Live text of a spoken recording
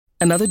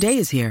Another day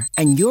is here,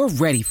 and you're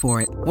ready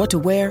for it. What to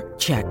wear?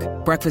 Check.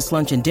 Breakfast,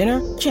 lunch, and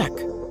dinner? Check.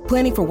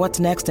 Planning for what's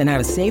next and how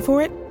to save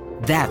for it?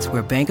 That's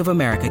where Bank of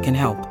America can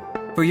help.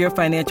 For your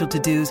financial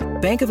to-dos,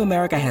 Bank of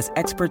America has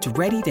experts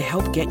ready to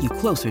help get you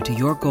closer to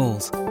your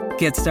goals.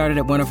 Get started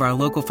at one of our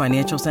local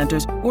financial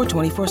centers or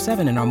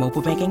 24/7 in our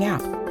mobile banking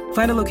app.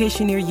 Find a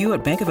location near you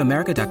at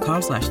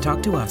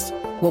bankofamerica.com/talktous.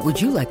 What would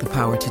you like the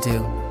power to do?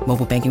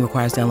 Mobile banking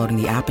requires downloading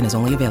the app and is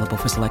only available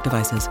for select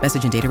devices.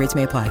 Message and data rates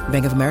may apply.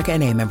 Bank of America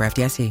N.A., member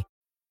FDIC.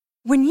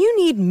 When you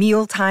need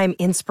mealtime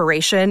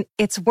inspiration,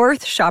 it's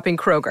worth shopping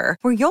Kroger,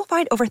 where you'll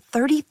find over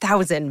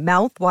 30,000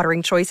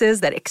 mouth-watering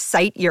choices that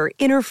excite your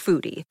inner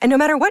foodie. And no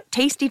matter what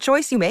tasty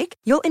choice you make,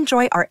 you'll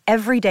enjoy our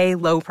everyday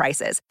low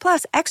prices,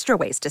 plus extra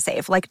ways to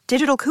save, like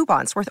digital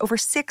coupons worth over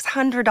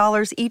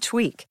 $600 each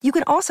week. You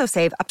can also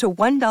save up to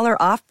 $1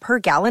 off per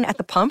gallon at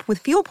the pump with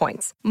fuel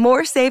points.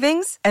 More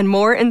savings and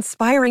more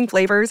inspiring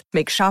flavors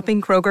make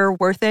shopping Kroger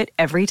worth it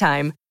every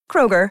time.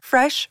 Kroger,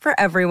 fresh for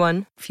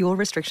everyone. Fuel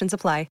restrictions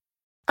apply.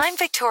 I'm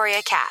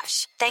Victoria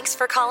Cash. Thanks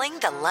for calling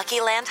the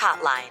Lucky Land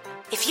Hotline.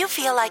 If you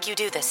feel like you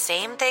do the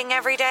same thing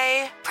every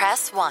day,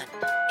 press 1.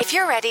 If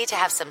you're ready to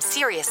have some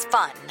serious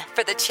fun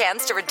for the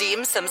chance to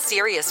redeem some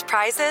serious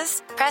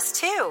prizes, press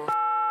 2.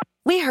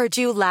 We heard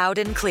you loud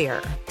and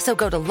clear. So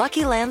go to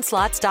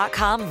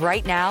LuckyLandSlots.com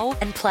right now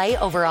and play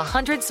over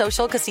 100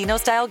 social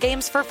casino-style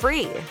games for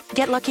free.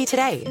 Get lucky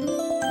today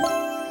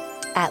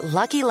at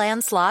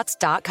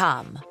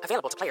LuckyLandSlots.com.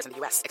 Available to players in the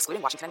U.S.,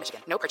 excluding Washington and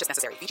Michigan. No purchase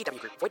necessary. VGW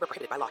Group. Void where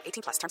prohibited by law.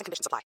 18+. Terms and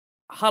conditions apply.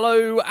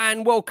 Hello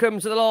and welcome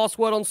to the Last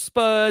Word on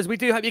Spurs. We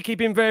do hope you're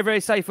keeping very, very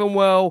safe and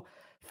well.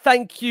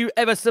 Thank you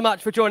ever so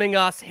much for joining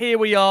us. Here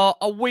we are,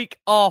 a week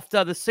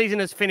after the season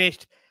has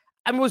finished,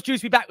 and was due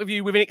to be back with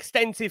you with an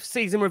extensive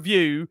season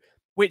review,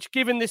 which,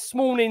 given this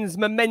morning's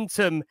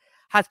momentum,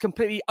 has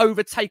completely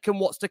overtaken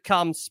what's to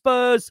come.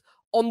 Spurs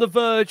on the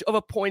verge of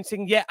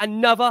appointing yet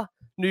another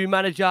new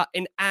manager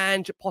in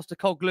Ange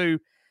Postecoglou,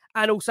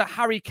 and also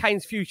Harry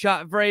Kane's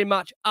future very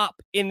much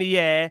up in the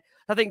air.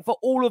 I think for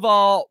all of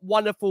our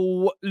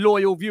wonderful,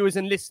 loyal viewers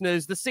and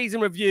listeners, the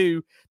season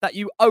review that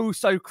you oh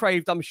so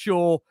craved, I'm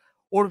sure,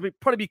 or will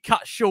probably be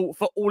cut short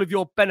for all of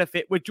your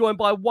benefit. We're joined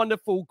by a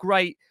wonderful,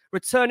 great,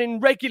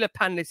 returning regular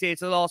panelists here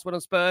to the Last Word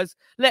on Spurs.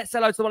 Let's say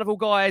hello to the wonderful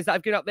guys that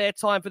have given up their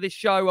time for this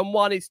show, and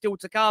one is still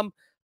to come.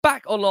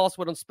 Back on Last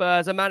Word on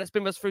Spurs, a man that's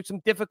been with us through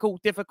some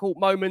difficult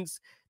moments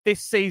this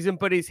season,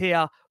 but he's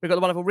here. We've got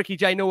the wonderful Ricky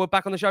J. Norwood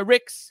back on the show.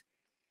 Ricks,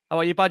 how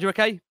are you, bud? You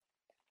okay?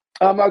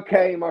 I'm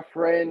okay, my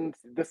friend.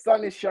 The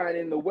sun is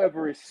shining. The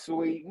weather is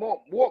sweet.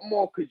 What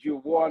more could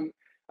you want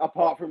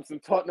apart from some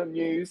Tottenham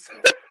news?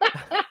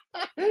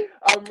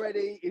 I'm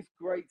ready. It's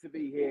great to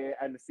be here,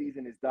 and the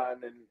season is done.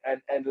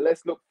 And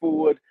let's look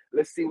forward.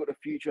 Let's see what the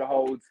future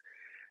holds.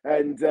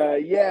 And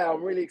yeah,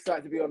 I'm really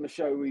excited to be on the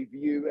show with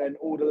you and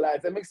all the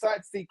lads. I'm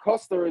excited to see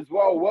Costa as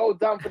well. Well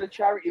done for the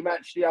charity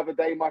match the other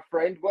day, my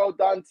friend. Well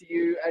done to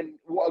you. And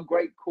what a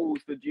great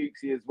cause for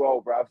Dukesy as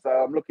well, bruv. So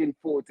I'm looking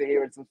forward to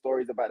hearing some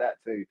stories about that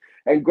too.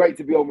 And great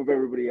to be on with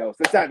everybody else.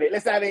 Let's have it.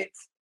 Let's have it.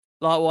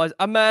 Likewise,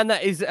 a man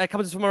that is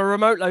comes from a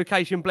remote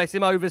location, bless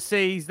him,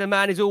 overseas. The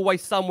man is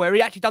always somewhere. He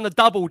actually done the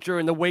double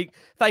during the week.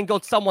 Thank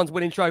God someone's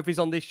winning trophies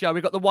on this show.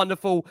 We've got the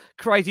wonderful,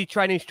 crazy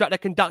training instructor,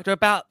 conductor,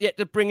 about yet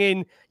to bring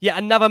in yet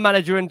another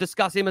manager and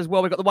discuss him as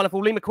well. We've got the wonderful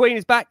Lee McQueen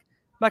is back.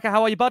 Macca,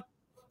 how are you, bud?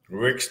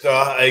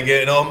 Rickstar, how you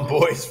getting on,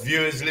 boys,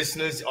 viewers,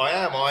 listeners? I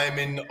am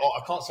in,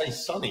 I can't say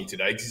sunny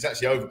today because it's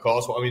actually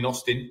overcast, but I'm in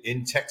Austin,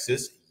 in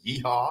Texas.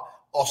 Yeehaw.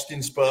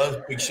 Austin Spurs,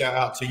 big shout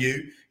out to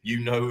you. You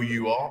know who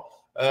you are.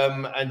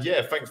 And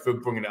yeah, thanks for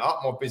bringing it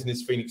up. My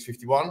business, Phoenix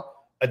 51,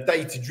 a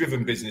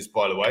data-driven business,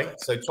 by the way.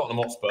 So Tottenham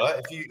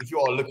Hotspur, if you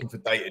are looking for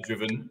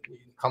data-driven,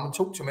 come and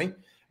talk to me.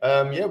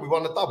 Yeah, we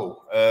won a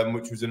double,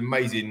 which was an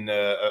amazing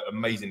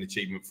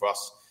achievement for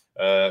us.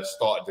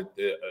 Started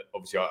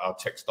obviously our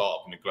tech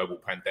startup in a global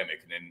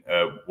pandemic, and then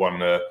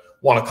won a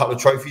couple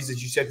of trophies,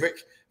 as you said,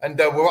 Rick. And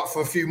we're up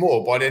for a few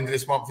more by the end of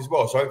this month as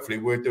well. So hopefully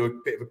we'll do a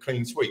bit of a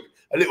clean sweep,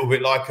 a little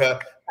bit like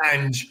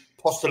Ange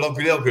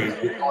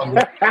Postecoglou.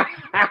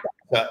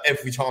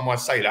 Every time I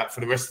say that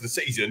for the rest of the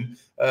season,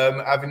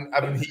 having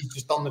he's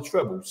just done the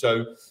treble.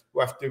 So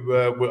we'll have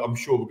to. I'm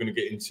sure we're going to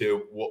get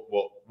into what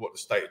the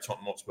state of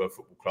Tottenham Hotspur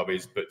Football Club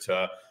is, but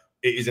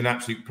it is an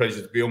absolute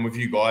pleasure to be on with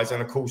you guys,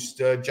 and of course,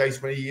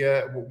 Jace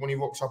when he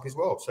rocks up as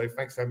well. So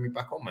thanks for having me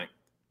back on, mate.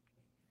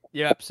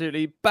 Yeah,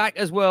 absolutely. Back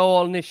as well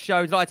on this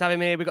show. Delighted to have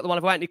him here. We've got the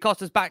wonderful Anthony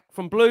Costa's back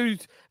from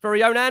Blues.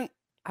 Very own Ant.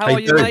 How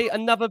are you, mate?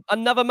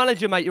 Another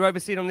manager, mate, you're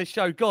overseeing on this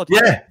show. God.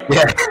 Yeah. Lee,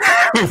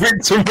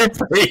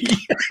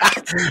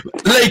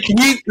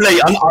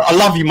 I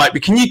love you, mate,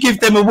 but can you give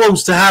them a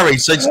waltz to Harry?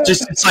 So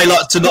just to say,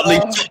 like, to not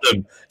leave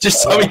Tottenham,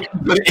 just so he can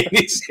put it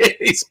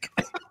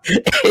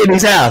in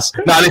his house.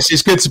 No,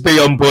 it's good to be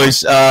on,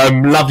 boys.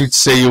 Lovely to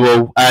see you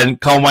all, and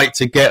can't wait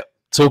to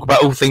talk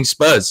about all things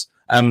Spurs.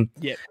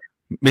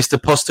 Mr.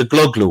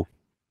 Postecoglou.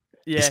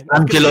 Yeah, It's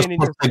Angelos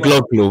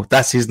Postecoglou.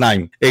 That's his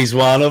name. He's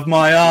one of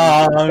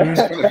my own.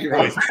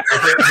 If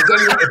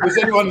there's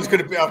anyone who's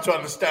going to be able to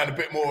understand a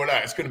bit more of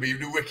that, it's going to be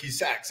the Ricky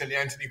Sachs and the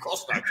Anthony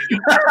Costa. You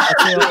can't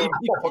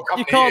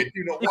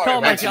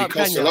make it up,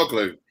 can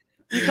you?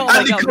 You can't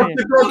make up,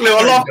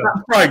 I love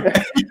that, Frank.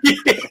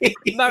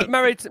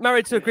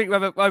 married to a Greek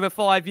over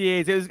 5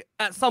 years. It was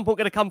at some point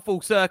going to come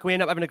full circle. We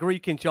end up having a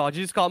Greek in charge.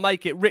 You just can't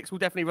make it. Rix will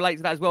definitely relate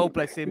to that as well,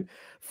 bless him.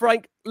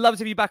 Frank, love to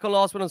have you back on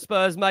Last One on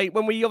Spurs, mate.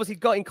 When we obviously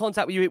got in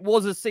contact with you, it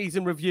was a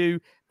season review.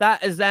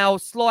 That has now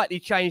slightly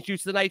changed due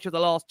to the nature of the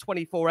last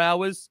 24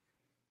 hours.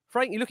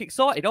 Frank, you look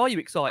excited. Are you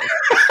excited?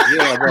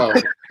 Yeah, well,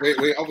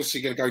 we're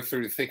obviously going to go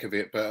through the thick of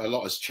it, but a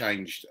lot has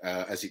changed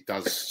as it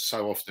does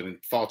so often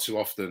and far too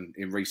often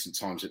in recent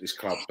times at this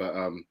club. But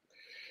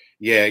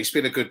yeah, it's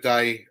been a good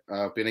day.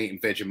 I've been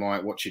eating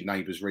Vegemite, watching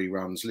Neighbours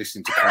reruns,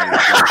 listening to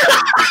Carlos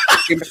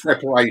in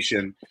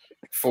preparation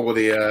for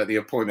the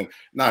appointment.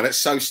 No, that's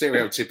so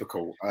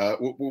stereotypical.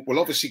 We'll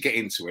obviously get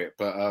into it,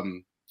 but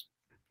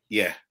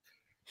yeah,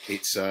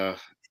 it's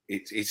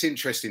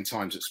interesting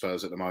times at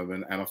Spurs at the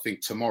moment, and I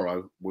think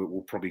tomorrow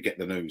we'll probably get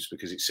the news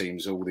because it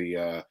seems all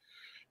the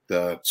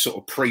sort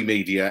of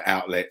pre-media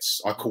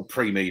outlets, I call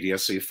pre-media,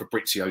 so your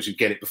Fabrizios who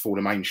get it before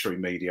the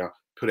mainstream media,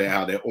 put it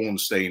out there,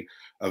 Ornstein,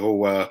 have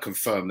all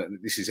confirmed that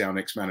this is our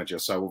next manager.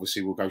 So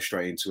obviously we'll go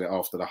straight into it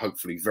after the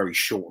hopefully very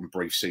short and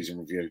brief season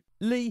review.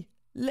 Lee,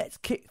 let's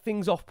kick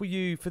things off with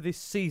you for this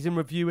season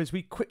review as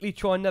we quickly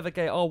try and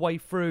navigate our way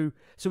through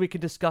so we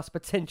can discuss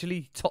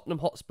potentially Tottenham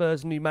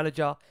Hotspur's new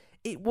manager.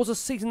 It was a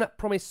season that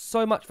promised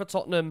so much for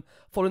Tottenham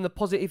following the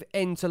positive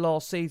end to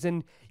last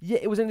season,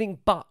 yet it was anything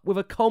but, with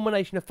a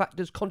culmination of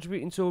factors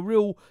contributing to a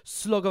real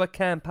slog of a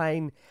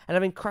campaign, and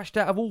having crashed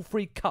out of all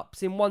 3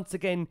 cups in once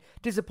again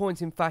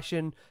disappointing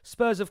fashion.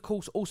 Spurs, of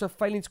course, also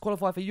failing to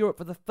qualify for Europe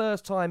for the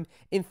first time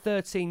in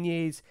 13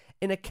 years,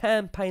 in a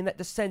campaign that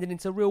descended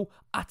into real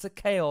utter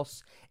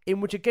chaos,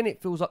 in which again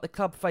it feels like the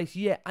club faced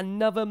yet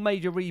another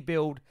major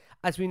rebuild,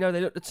 as we know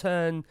they look to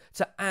turn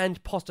to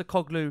Ange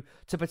Postecoglou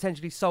to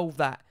potentially solve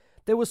that.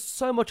 There was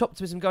so much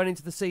optimism going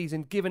into the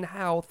season, given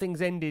how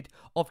things ended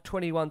of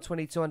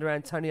 21-22 under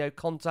Antonio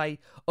Conte,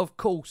 of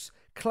course,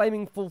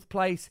 claiming 4th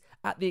place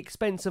at the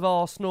expense of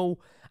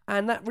Arsenal,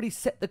 and that really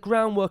set the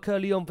groundwork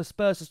early on for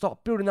Spurs to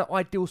start building that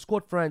ideal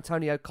squad for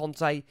Antonio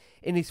Conte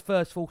in his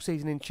first full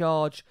season in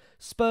charge.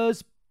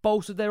 Spurs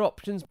bolstered their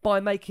options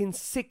by making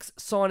 6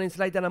 signings to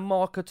lay down a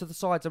marker to the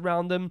sides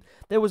around them.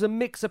 There was a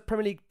mix of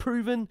Premier League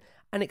proven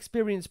and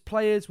experienced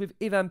players, with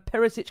Ivan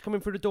Perisic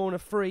coming through the door on a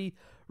free,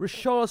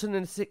 Richarlison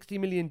in a 60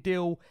 million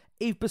deal,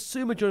 Yves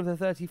Bissouma joined for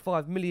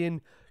 35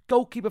 million,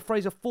 goalkeeper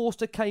Fraser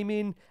Forster came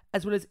in,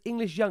 as well as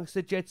English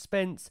youngster Jed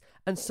Spence,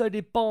 and so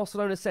did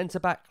Barcelona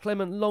centre-back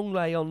Clement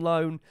Longley on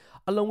loan,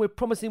 along with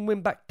promising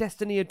wing-back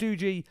Destiny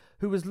Aduji,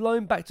 who was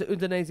loaned back to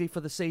Udinese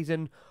for the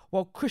season,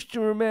 while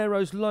Christian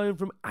Romero's loan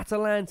from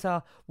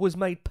Atalanta was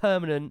made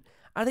permanent.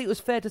 I think it was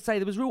fair to say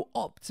there was real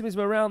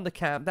optimism around the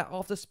camp that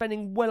after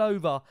spending well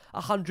over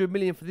 100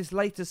 million for this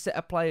latest set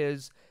of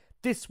players,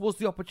 this was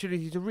the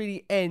opportunity to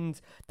really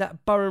end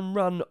that barren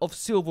run of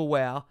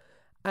silverware.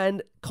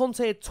 And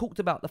Conte had talked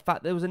about the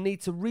fact there was a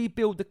need to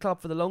rebuild the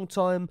club for the long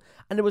time,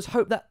 and there was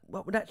hope that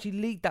would actually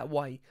lead that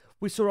way.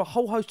 We saw a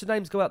whole host of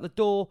names go out the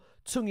door.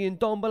 Tungi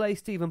Ndombele,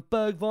 Steven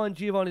Bergwijn,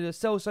 Giovanni Lo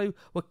Celso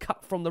were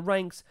cut from the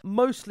ranks,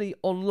 mostly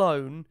on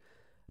loan.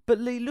 But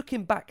Lee,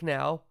 looking back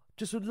now,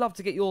 just would love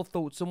to get your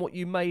thoughts on what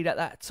you made at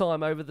that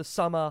time over the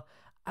summer,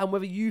 and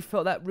whether you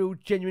felt that real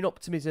genuine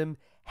optimism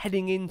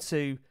heading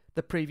into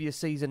the previous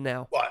season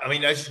now. Well, I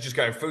mean, as you're just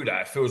going through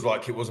that, it feels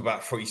like it was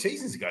about 3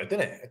 seasons ago,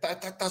 doesn't it?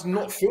 That does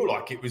not feel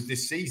like it was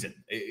this season.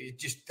 It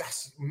just,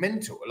 that's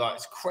mental. Like,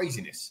 it's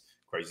craziness.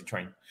 Crazy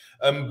train.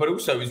 But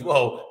also, as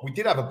well, we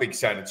did have a big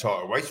say in the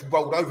title race. We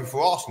rolled over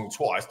for Arsenal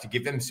twice to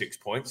give them 6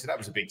 points. So that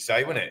was a big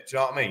say, wasn't it? Do you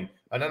know what I mean?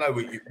 And I know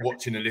you're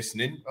watching and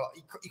listening.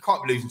 You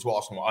can't be losing to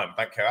Arsenal at home.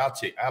 Don't care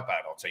how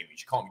bad our team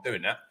is. You can't be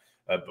doing that.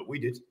 But we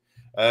did.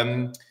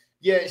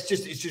 Yeah, it's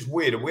just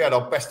weird. We had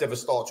our best ever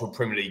start to a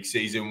Premier League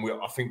season.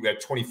 I think we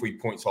had 23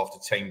 points after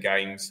 10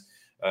 games,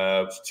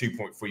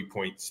 2.3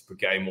 points per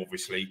game,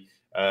 obviously,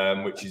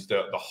 which is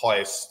the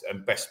highest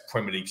and best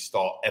Premier League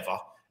start ever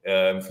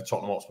for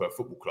Tottenham Hotspur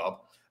Football Club.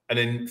 And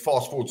then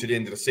fast forward to the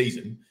end of the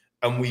season,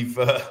 and we've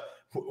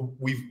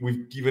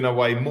given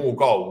away more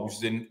goals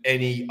than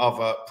any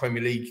other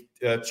Premier League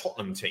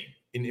Tottenham team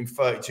in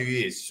 32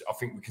 years. I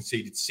think we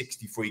conceded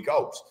 63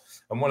 goals.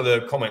 And one of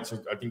the comments,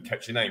 I didn't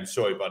catch your name,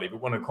 sorry, buddy,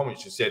 but one of the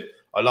comments just said,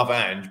 I love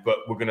Ange, but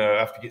we're going to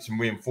have to get some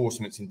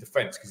reinforcements in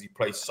defence because he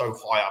plays so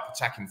high up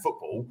attacking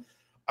football.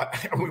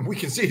 We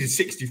conceded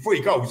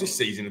 63 goals this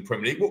season in the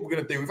Premier League. What are we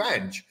going to do with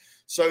Ange?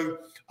 So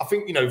I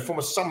think, from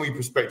a summary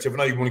perspective, I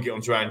know you want to get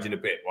onto Ange in a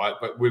bit, right?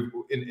 But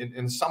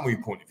in a summary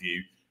point of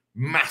view,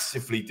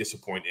 massively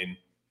disappointing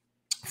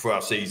for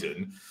our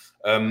season.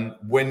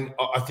 When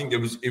I think there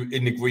was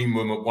in the green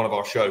room at one of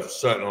our shows,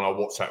 certainly on our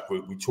WhatsApp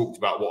group, we talked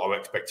about what our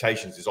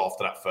expectations is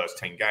after that first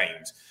 10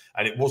 games.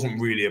 And it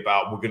wasn't really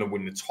about we're going to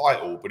win the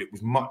title, but it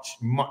was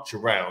much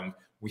around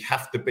we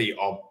have to beat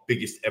our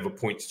biggest ever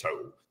points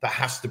total. That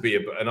has to be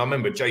and I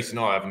remember Jason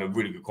and I having a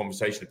really good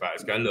conversation about it.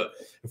 It's going, look,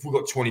 if we've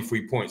got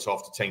 23 points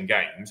after 10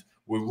 games,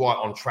 we're right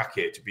on track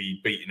here to be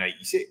beating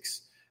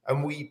 86.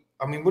 And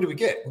what do we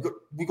get?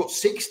 We got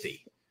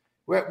 60.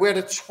 We had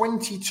a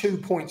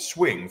 22-point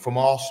swing from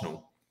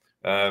Arsenal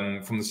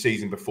from the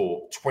season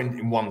before, 20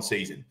 in one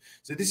season.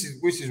 So this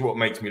is what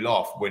makes me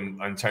laugh when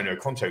Antonio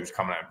Conte was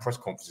coming out in press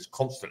conferences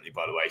constantly,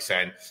 by the way,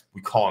 saying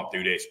we can't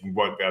do this, we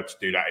won't be able to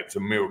do that. It was a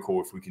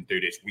miracle if we can do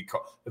this. We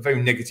can't. A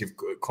very negative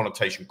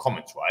connotation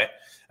comments, right?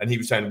 And he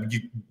was saying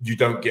you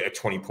don't get a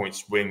 20-point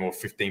swing or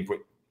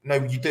 15-point. No,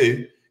 you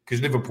do.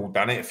 Because Liverpool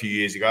done it a few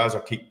years ago, as I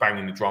keep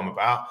banging the drum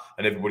about,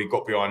 and everybody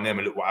got behind them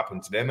and look what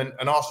happened to them.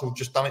 And Arsenal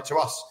just done it to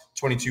us,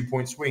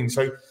 22-point swing.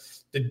 So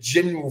the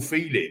general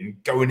feeling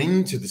going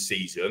into the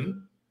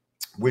season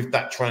with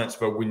that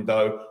transfer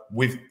window,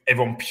 with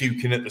everyone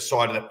puking at the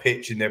side of the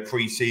pitch in their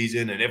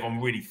pre-season and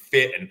everyone really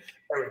fit and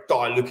Eric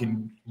Dyer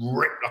looking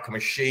ripped like a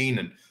machine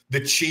and the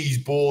cheese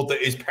board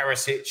that is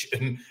Perisic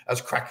and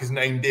as Crackers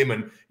named him.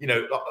 And,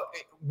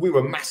 we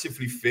were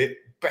massively fit,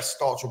 best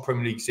start to a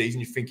Premier League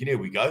season. You're thinking, here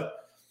we go.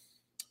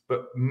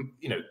 But,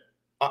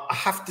 I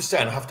have to say,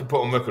 and I have to put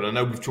on record, I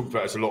know we've talked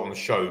about this a lot on the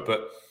show,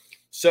 but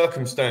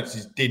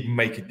circumstances did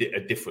make a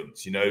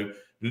difference.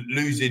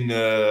 Losing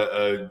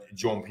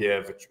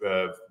Jean-Pierre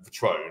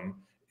Vetrone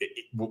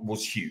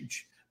was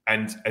huge.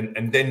 And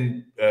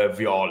then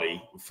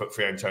Vialli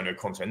for Antonio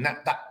Conte. And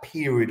that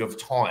period of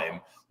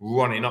time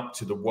running up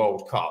to the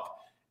World Cup,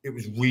 it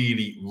was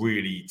really,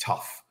 really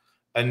tough.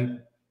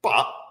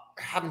 But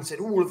having said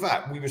all of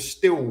that, we were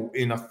still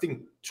in, I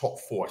think, top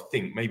 4,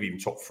 maybe even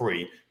top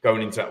 3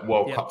 going into that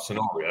World Cup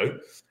scenario.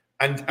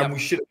 And we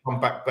should have come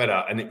back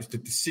better. And it was the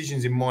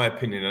decisions, in my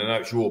opinion, and I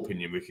know it's your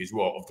opinion, Ricky, as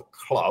well, of the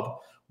club,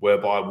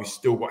 whereby we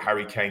still got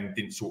Harry Kane,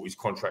 didn't sort his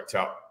contract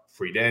out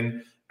free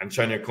then.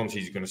 Antonio Conte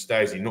is going to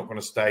stay. Is he not going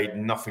to stay?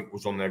 Nothing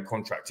was on their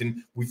contract.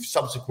 And we've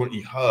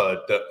subsequently heard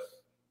that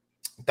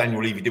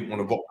Daniel Levy didn't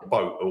want to rock the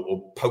boat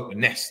or poke the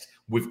nest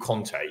with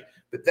Conte.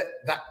 But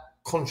that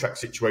contract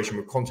situation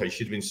with Conte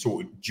should have been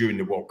sorted during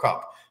the World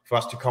Cup for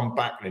us to come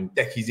back. And then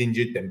Decky's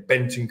injured, then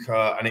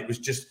Bentancur, and it was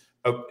just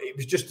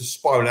a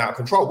spiral out of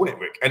control, wasn't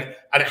it, Rick? And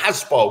it has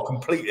spiraled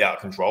completely out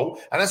of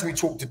control. And as we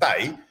talk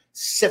today,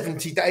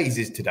 70 days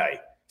is today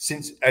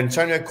since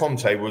Antonio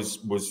Conte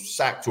was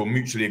sacked or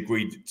mutually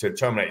agreed to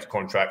terminate his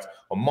contract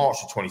on March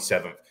the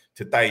 27th.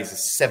 Today is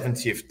the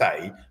 70th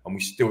day, and we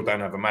still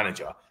don't have a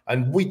manager.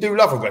 And we do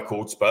love a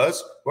record,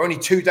 Spurs. We're only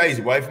 2 days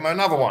away from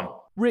another one.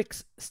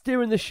 Ricks,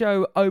 steering the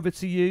show over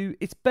to you.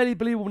 It's barely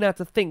believable now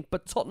to think,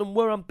 but Tottenham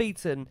were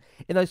unbeaten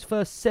in those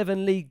first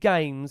 7 league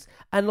games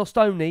and lost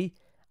only,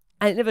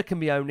 and it never can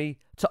be only,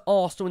 to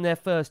Arsenal in their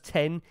first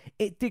 10.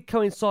 It did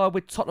coincide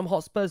with Tottenham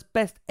Hotspur's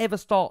best ever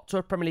start to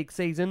a Premier League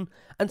season,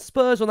 and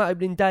Spurs on that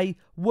opening day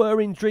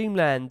were in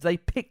dreamland. They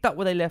picked up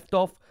where they left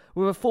off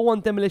with a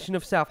 4-1 demolition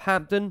of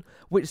Southampton,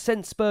 which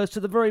sent Spurs to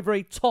the very,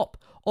 very top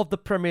of the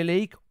Premier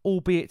League,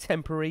 albeit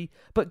temporary.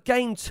 But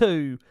Game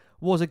 2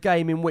 was a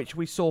game in which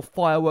we saw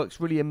fireworks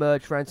really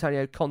emerge for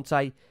Antonio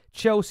Conte.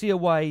 Chelsea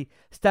away,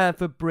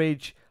 Stamford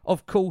Bridge.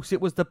 Of course,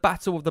 it was the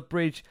Battle of the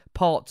Bridge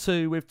Part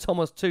 2 with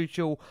Thomas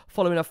Tuchel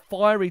following a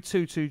fiery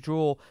 2-2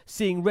 draw,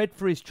 seeing red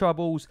for his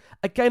troubles.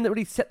 A game that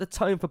really set the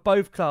tone for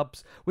both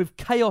clubs, with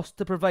chaos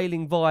the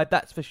prevailing vibe,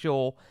 that's for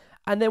sure.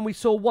 And then we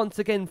saw once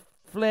again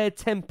flared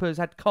tempers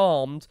had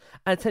calmed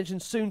and attention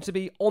soon to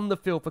be on the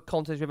field for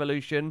Conte's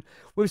revolution,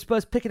 with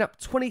Spurs picking up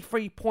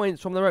 23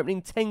 points from their opening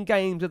 10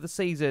 games of the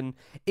season,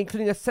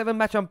 including a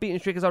 7-match unbeaten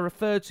streak as I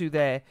referred to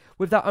there,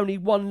 with that only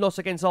 1 loss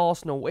against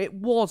Arsenal. It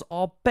was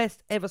our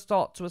best ever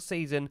start to a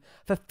season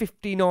for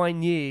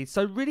 59 years.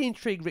 So really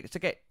intrigued, Rick, to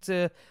get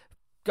to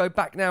go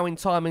back now in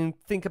time and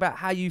think about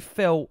how you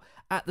felt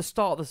at the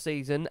start of the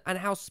season and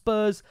how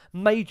Spurs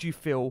made you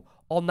feel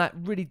on that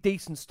really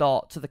decent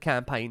start to the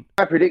campaign.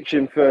 My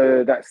prediction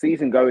for that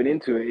season going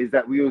into it is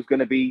that we was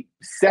going to be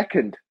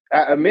second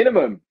at a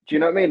minimum. Do you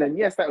know what I mean? And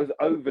yes, that was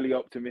overly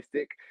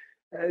optimistic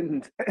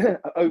and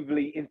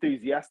overly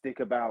enthusiastic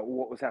about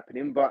what was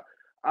happening. But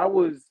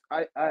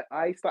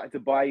I started to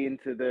buy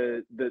into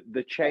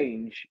the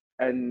change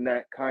and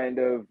that kind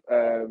of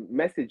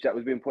message that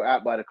was being put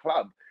out by the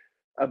club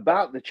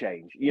about the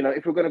change.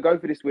 If we're going to go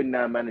for this win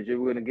now, manager,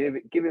 we're going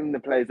to give him the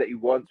players that he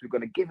wants. We're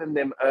going to give him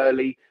them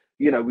early.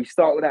 We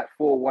start with that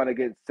 4-1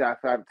 against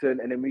Southampton,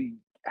 and then we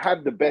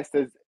have the best,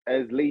 as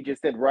Lee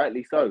just said,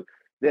 rightly so,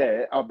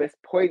 there, our best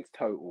points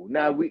total.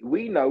 Now,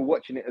 we know,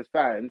 watching it as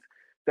fans,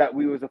 that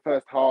we was a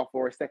first half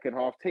or a second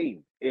half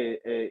team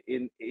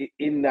in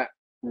that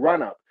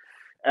run-up.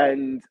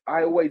 And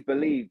I always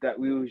believed that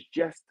we was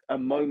just a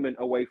moment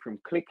away from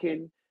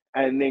clicking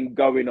and then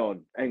going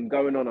on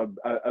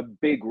a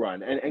big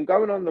run and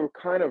going on the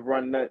kind of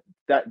run that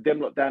them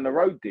lot down the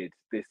road did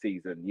this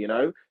season,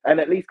 and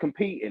at least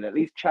competing, at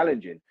least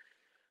challenging.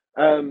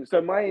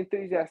 So my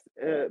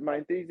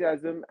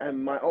enthusiasm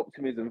and my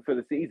optimism for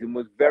the season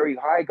was very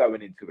high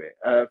going into it.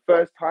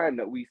 First time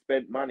that we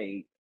but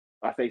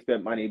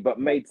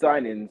made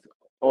signings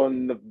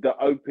on the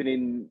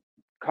opening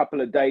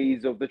couple of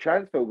days of the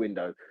transfer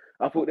window.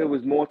 I thought there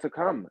was more to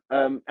come.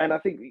 And I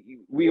think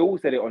we all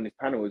said it on this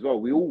panel as well.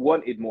 We all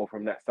wanted more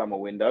from that summer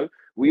window.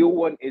 We all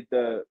wanted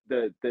the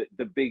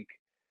big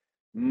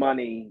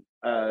money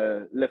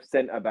left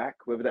centre back,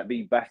 whether that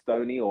be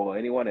Bastoni or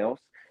anyone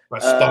else.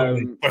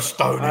 Bastoni.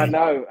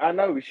 I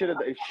know. We should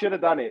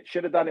have done it.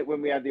 Should have done it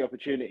when we had the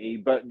opportunity.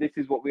 But this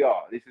is what we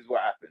are. This is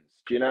what happens.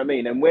 Do you know what I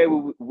mean? And where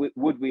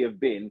would we have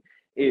been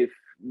if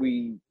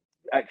we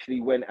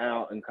actually went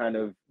out and kind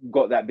of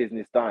got that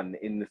business done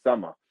in the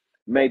summer?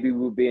 Maybe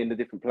we'll be in a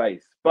different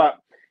place. But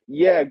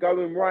yeah,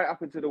 going right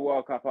up into the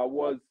World Cup, I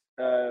was,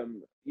 I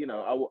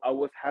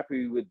was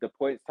happy with the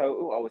points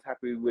total. I was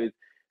happy with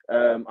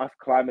us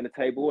climbing the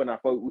table, and I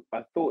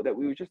thought that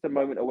we were just a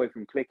moment away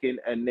from clicking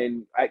and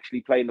then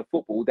actually playing the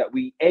football that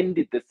we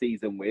ended the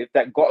season with,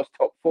 that got us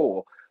top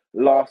four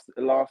last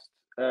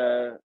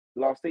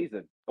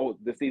season, or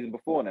the season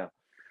before now.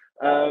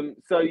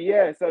 So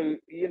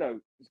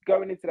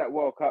going into that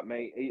World Cup,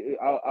 mate,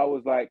 I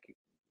was like,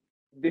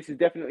 this is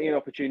definitely an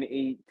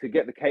opportunity to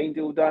get the Kane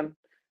deal done,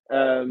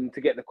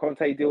 to get the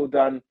Conte deal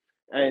done,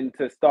 and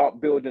to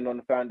start building on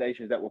the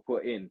foundations that were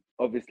put in.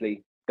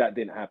 Obviously, that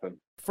didn't happen.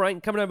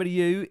 Frank, coming over to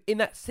you. In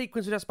that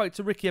sequence which I spoke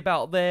to Ricky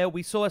about there,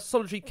 we saw a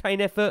solitary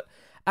Kane effort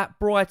at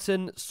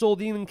Brighton, saw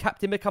the England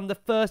captain become the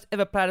first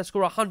ever player to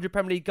score 100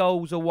 Premier League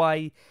goals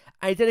away,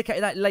 and he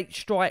dedicated that late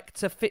strike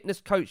to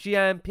fitness coach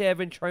Gian-Pierre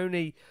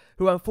Ventroni,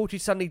 who unfortunately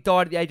suddenly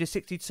died at the age of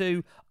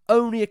 62,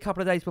 only a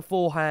couple of days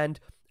beforehand.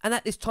 And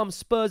at this time,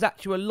 Spurs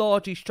actually were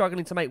largely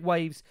struggling to make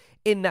waves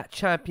in that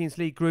Champions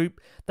League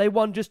group. They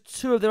won just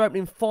 2 of their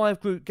opening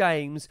 5 group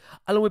games,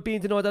 along with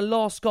being denied a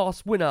last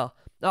gasp winner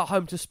at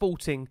home to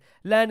Sporting,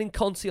 landing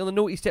Conte on the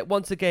naughty step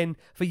once again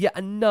for yet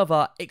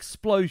another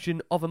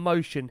explosion of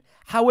emotion.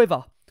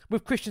 However,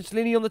 with Christian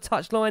Cellini on the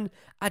touchline,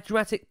 a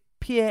dramatic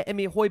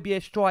Pierre-Emile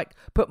Højbjerg strike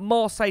put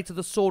Marseille to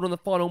the sword on the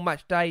final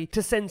match day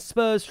to send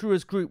Spurs through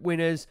as group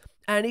winners,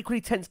 and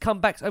equally tense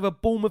comebacks over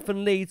Bournemouth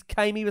and Leeds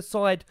came either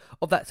side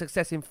of that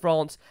success in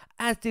France,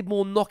 as did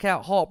more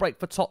knockout heartbreak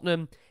for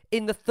Tottenham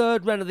in the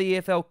third round of the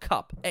EFL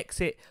Cup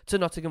exit to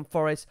Nottingham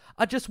Forest.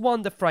 I just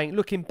wonder, Frank,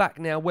 looking back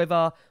now,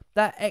 whether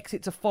that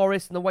exit to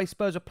Forest and the way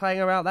Spurs were playing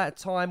around that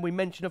time, we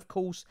mentioned, of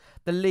course,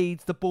 the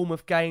Leeds, the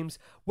Bournemouth games,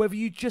 whether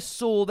you just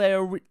saw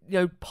there,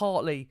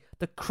 partly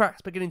the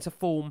cracks beginning to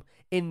form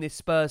in this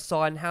Spurs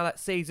side and how that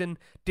season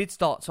did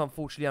start to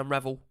unfortunately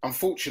unravel.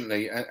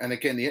 Unfortunately, and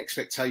again, the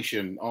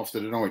expectation after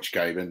the Norwich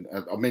game, and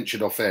I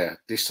mentioned off air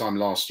this time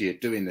last year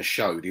doing the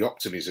show, the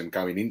optimism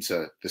going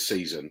into the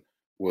season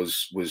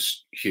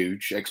was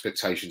huge.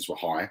 Expectations were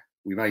high.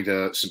 We made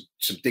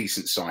some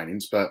decent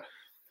signings, but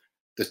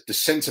the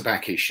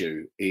centre-back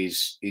issue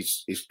is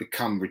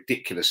become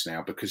ridiculous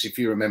now, because if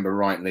you remember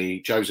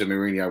rightly, Jose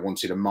Mourinho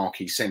wanted a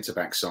marquee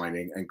centre-back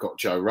signing and got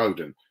Joe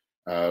Rodon.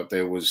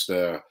 There was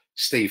the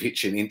Steve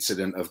Hitchen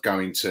incident of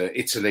going to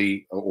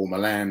Italy or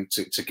Milan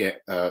to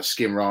get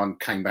Skimran,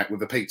 came back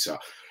with a pizza.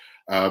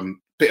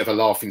 Bit of a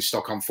laughing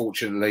stock,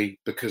 unfortunately,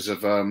 because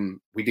of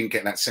we didn't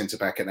get that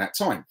centre-back at that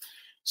time.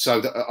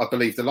 So I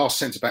believe the last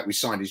centre-back we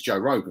signed is Joe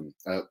Rodon.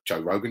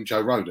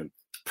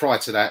 Prior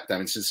to that,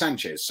 Davinson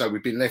Sanchez. So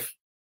we've been left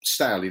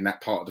stale in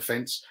that part of the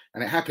fence.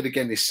 And it happened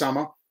again this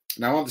summer.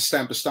 Now, I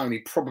understand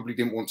Bastoni probably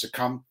didn't want to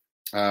come.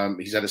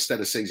 He's had a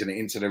stellar season at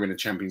Inter. They're in a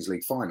Champions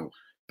League final.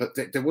 But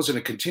there wasn't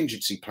a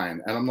contingency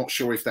plan. And I'm not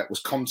sure if that was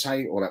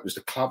Conte or that was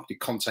the club.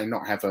 Did Conte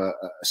not have a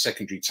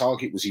secondary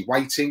target? Was he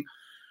waiting?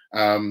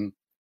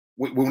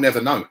 We'll never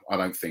know, I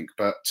don't think.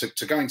 But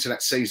to go into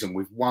that season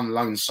with one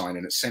loan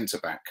signing at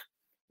centre-back,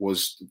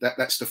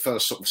 that's the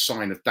first sort of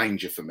sign of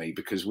danger for me,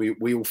 because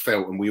we all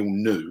felt and we all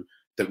knew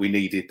that we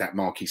needed that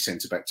marquee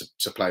centre-back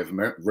to play with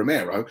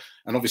Romero.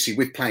 And obviously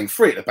with playing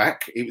 3 at the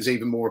back, it was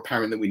even more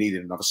apparent that we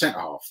needed another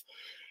centre-half.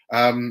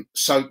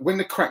 So when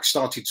the cracks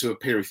started to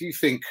appear, if you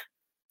think,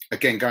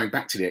 again, going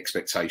back to the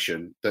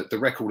expectation, that the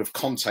record of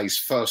Conte's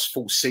first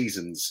full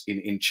seasons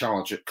in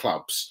charge at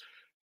clubs,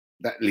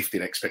 that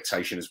lifted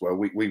expectation as well.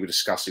 We were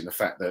discussing the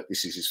fact that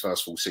this is his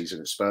first full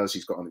season at Spurs.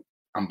 He's got an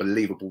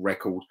unbelievable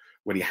record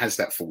when he has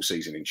that full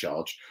season in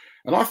charge.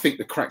 And I think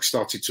the cracks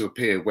started to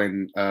appear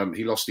when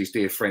he lost his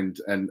dear friend.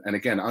 And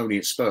again, only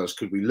at Spurs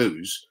could we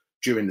lose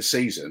during the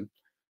season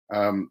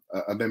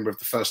a member of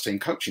the first team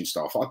coaching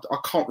staff. I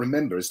can't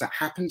remember. Has that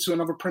happened to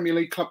another Premier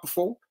League club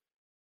before?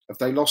 Have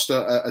they lost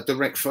a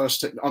direct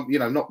first,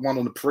 not one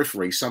on the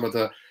periphery,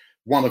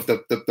 one of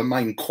the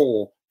main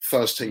core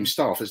first team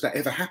staff? Has that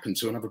ever happened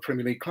to another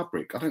Premier League club,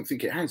 Rick? I don't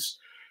think it has.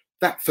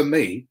 That, for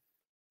me,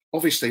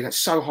 obviously, that's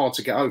so hard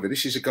to get over.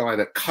 This is a guy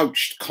that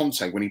coached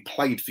Conte when he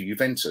played for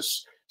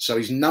Juventus. So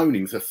he's known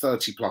him for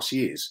 30 plus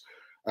years.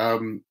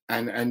 And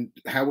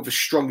however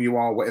strong you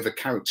are, whatever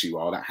character you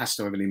are, that has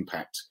to have an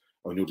impact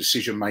on your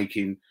decision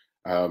making,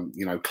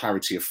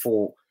 clarity of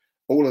thought.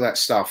 All of that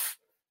stuff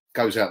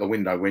goes out the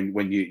window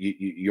when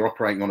you're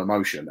operating on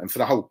emotion. And for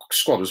the whole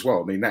squad as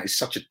well, I mean, that is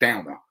such a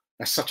downer.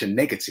 That's such a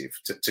negative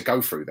to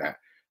go through that,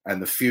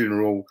 and the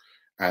funeral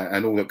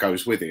and all that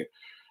goes with it.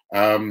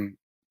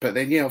 But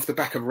then, off the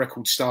back of a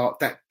record start,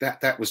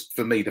 that was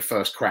for me the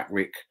first crack,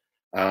 Rick.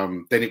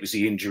 Then it was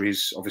the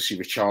injuries. Obviously,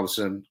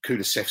 Richarlison,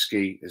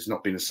 Kulusevski has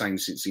not been the same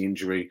since the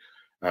injury.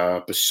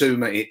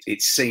 Basuma,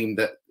 it seemed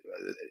that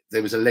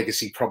there was a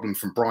legacy problem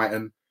from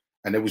Brighton.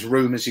 And there was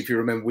rumours, if you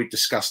remember, we'd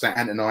discussed that.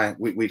 Ant and I,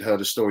 we'd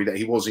heard a story that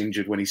he was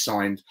injured when he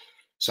signed.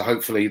 So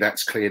hopefully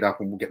that's cleared up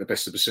and we'll get the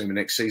best of Basuma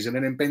next season.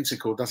 And then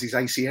Bentancur does his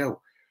ACL.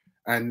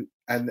 And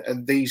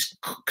these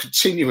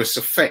continuous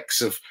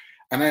effects of,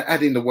 and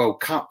adding the World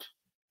Cup,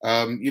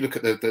 you look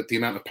at the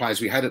amount of players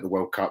we had at the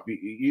World Cup.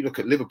 You look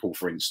at Liverpool,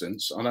 for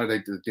instance. I know they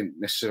didn't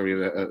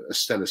necessarily have a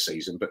stellar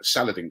season, but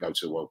Salah didn't go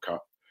to the World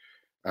Cup.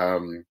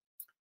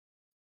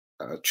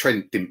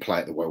 Trent didn't play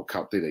at the World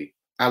Cup, did he?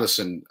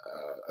 Alisson,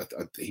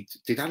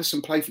 did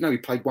Alisson play? No, he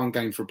played one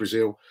game for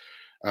Brazil.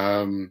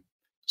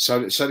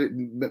 So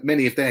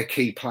many of their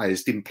key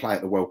players didn't play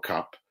at the World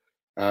Cup.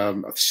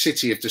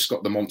 City have just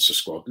got the monster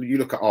squad. You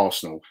look at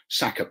Arsenal.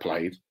 Saka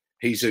played.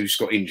 Jesus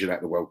got injured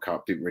at the World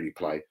Cup, didn't really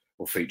play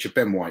or feature.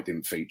 Ben White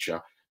didn't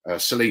feature.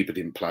 Saliba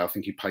didn't play. I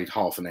think he played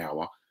half an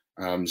hour.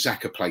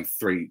 Xhaka played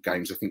 3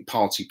 games. I think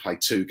Partey played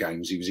 2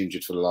 games. He was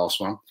injured for the last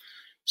one.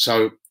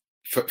 So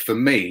for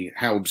me,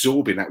 how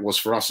absorbing that was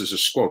for us as a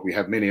squad. We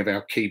had many of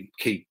our key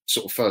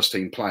sort of first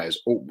team players,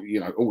 all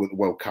at the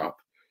World Cup,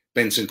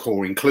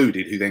 Bentancur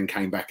included, who then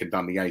came back and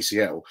done the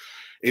ACL.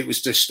 It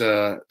was just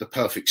the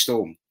perfect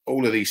storm.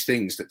 All of these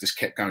things that just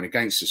kept going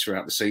against us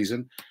throughout the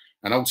season.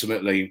 And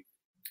ultimately,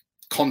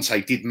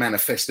 Conte did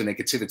manifest the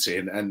negativity.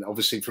 And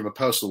obviously, from a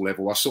personal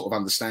level, I sort of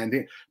understand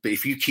it. But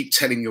if you keep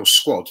telling your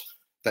squad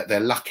that they're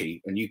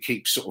lucky and you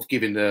keep sort of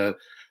giving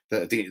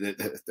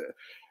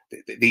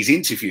these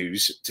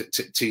interviews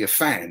to your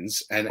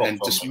fans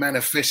and just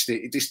manifest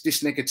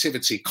this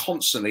negativity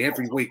constantly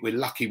every week. We're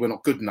lucky. We're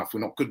not good enough. We're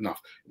not good enough.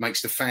 It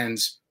makes the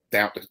fans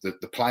doubt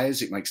the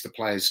players. It makes the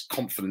players'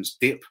 confidence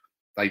dip.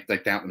 They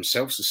doubt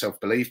themselves. The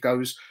self-belief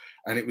goes.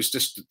 And it was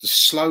just the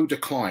slow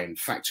decline,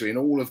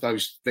 factoring all of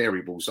those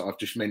variables that I've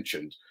just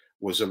mentioned,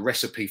 was a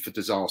recipe for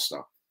disaster.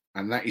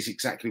 And that is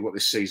exactly what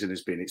this season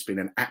has been. It's been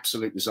an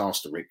absolute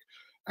disaster, Rick.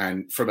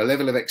 And from a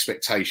level of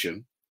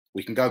expectation,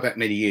 we can go back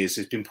many years.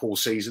 There's been poor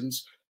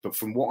seasons, but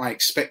from what I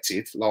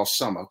expected last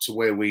summer to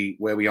where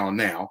we are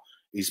now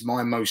is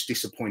my most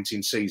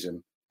disappointing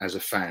season as a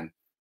fan,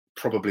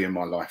 probably in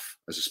my life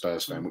as a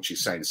Spurs fan, which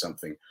is saying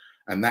something.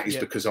 And that is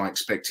because I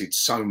expected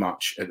so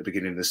much at the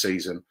beginning of the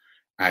season,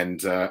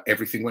 and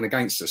everything went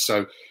against us.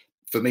 So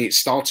for me, it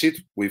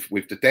started with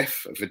the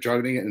death of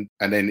Vidroni,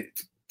 and then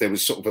there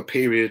was sort of a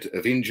period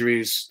of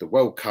injuries, the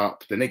World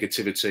Cup, the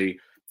negativity,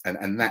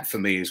 and that for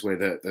me is where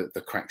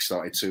the cracks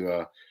started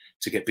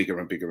to get bigger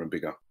and bigger and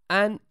bigger.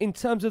 And in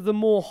terms of the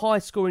more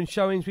high-scoring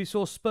showings, we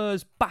saw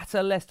Spurs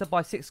batter Leicester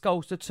by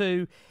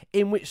 6-2,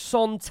 in which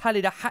Son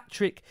tallied a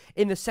hat-trick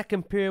in the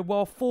second period,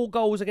 while 4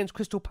 goals against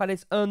Crystal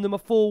Palace earned them a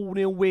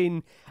 4-0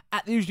 win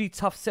at the usually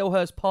tough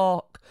Selhurst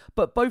Park,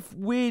 but both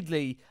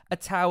weirdly a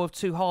tale of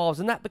 2 halves,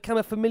 and that became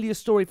a familiar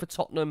story for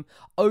Tottenham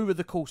over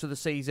the course of the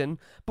season.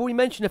 But we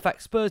mentioned the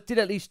fact Spurs did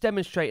at least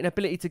demonstrate an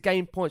ability to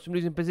gain points from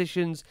losing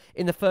positions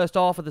in the first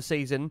half of the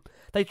season.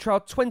 They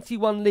trailed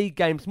 21 league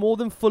games, more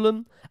than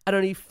Fulham, and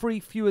only 3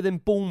 fewer than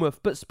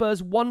Bournemouth, but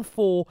Spurs won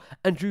 4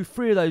 and drew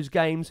 3 of those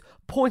games,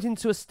 pointing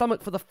to a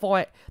stomach for the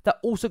fight that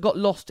also got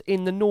lost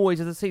in the noise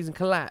as the season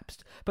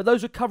collapsed. But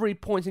those recovery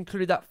points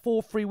included that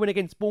 4-3 win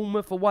against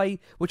Bournemouth away,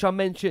 which I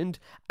mentioned,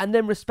 and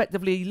then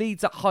respectively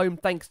Leeds at home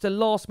thanks to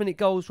last-minute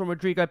goals from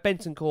Rodrigo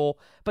Bentancur.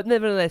 But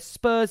nevertheless,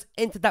 Spurs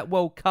entered that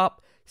World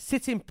Cup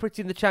sitting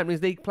pretty in the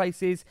Champions League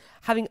places,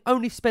 having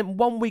only spent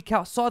 1 week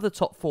outside the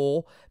top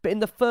 4, but in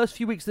the first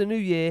few weeks of the new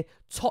year,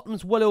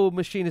 Tottenham's well-oiled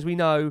machine, as we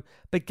know,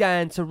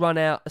 began to run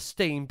out of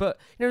steam. But,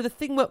 the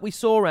thing that we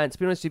saw, Ant, to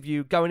be honest with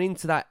you, going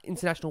into that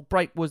international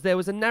break, was there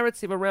was a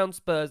narrative around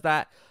Spurs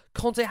that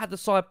Conte had the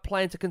side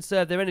playing to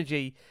conserve their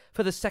energy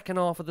for the second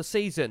half of the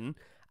season.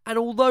 And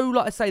although,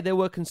 like I say, there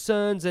were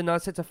concerns, and I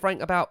said to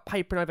Frank about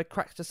papering over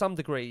cracks to some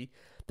degree,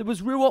 there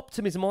was real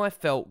optimism, I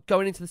felt,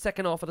 going into the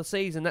second half of the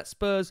season that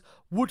Spurs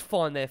would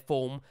find their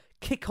form,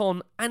 kick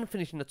on and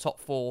finish in the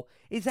top 4.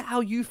 Is that how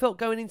you felt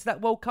going into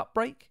that World Cup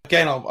break?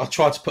 Again, I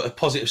tried to put a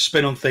positive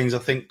spin on things. I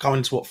think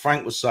coming to what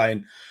Frank was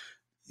saying,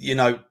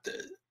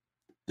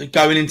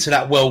 going into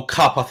that World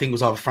Cup, I think it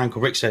was either Frank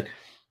or Rick said,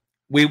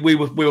 we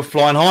were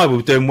flying high, we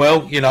were doing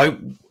well,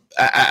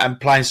 and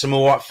playing some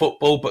all right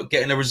football, but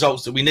getting the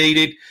results that we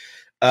needed.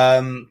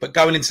 But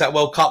going into that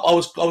World Cup, I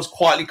was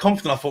quietly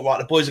confident. I thought, right,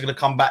 the boys are going to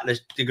come back.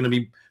 They're going to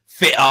be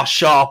fitter,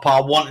 sharper,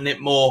 wanting it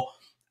more.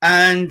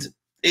 And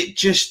it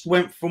just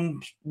went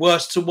from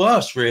worse to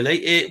worse,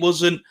 really. It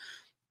wasn't,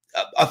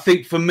 I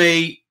think for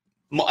me,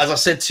 as I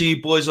said to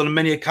you boys on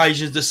many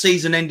occasions, the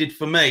season ended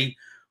for me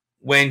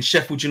when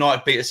Sheffield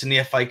United beat us in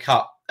the FA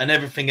Cup, and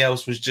everything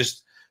else was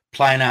just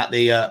playing out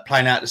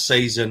the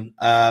season.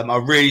 I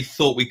really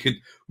thought we could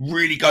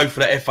really go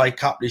for the FA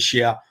Cup this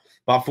year,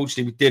 but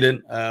unfortunately we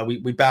didn't.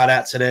 We bowed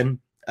out to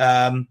them.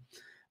 And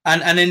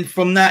then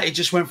from that, it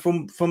just went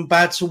from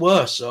bad to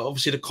worse.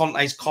 Obviously, the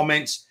Conte's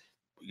comments,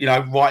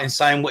 right in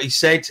saying what he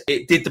said,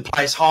 it did the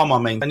players harm,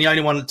 and the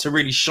only one to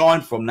really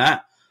shine from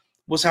that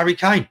was Harry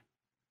Kane.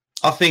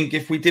 I think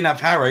if we didn't have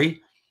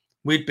Harry,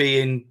 we'd be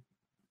in,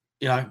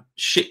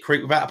 shit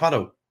creek without a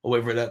paddle, or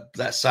whatever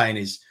that saying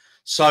is.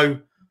 So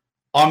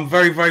I'm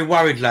very, very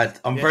worried, lad.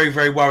 I'm very,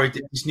 very worried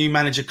that this new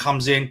manager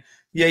comes in.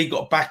 Yeah, you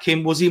got to back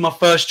him. Was he my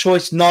first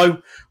choice?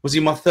 No. Was he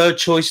my third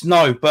choice?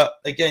 No. But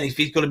again, if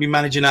he's got to be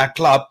managing our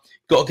club,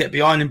 got to get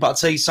behind him. But I'll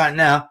tell you something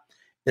now,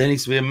 there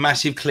needs to be a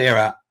massive clear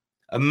out.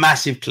 A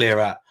massive clear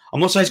out.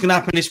 I'm not saying it's going to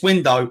happen this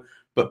window,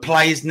 but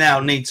players now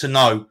need to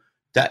know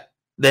that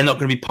they're not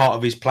going to be part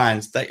of his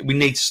plans. That we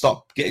need to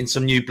stop getting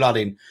some new blood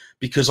in,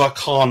 because I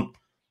can't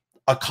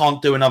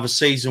do another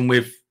season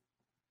with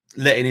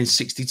letting in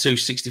 62,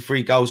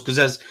 63 goals.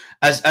 Because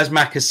as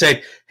Mac has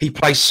said, he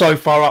plays so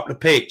far up the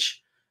pitch.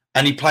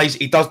 And he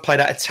does play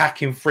that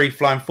attacking,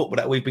 free-flowing football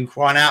that we've been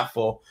crying out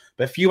for.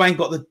 But if you ain't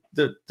got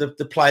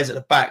the players at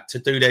the back to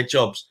do their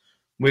jobs,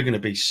 we're going to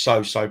be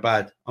so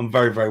bad. I'm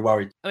very, very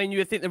worried. I mean, you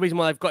would think the reason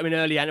why they've got him in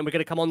early, and we're going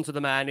to come on to the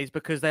man, is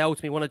because they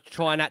ultimately want to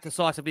try and act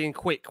decisively and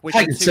quick, which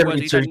are two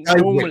words you don't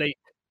normally.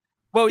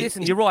 Well,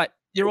 listen, you're right.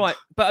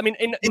 But I mean,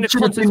 in the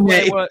context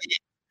where they were.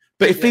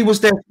 But if he was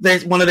their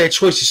one of their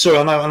choices, sorry,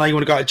 I know you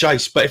want to go to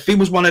Jace, but if he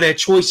was one of their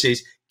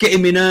choices, get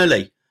him in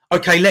early.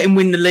 Okay, let him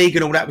win the league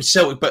and all that with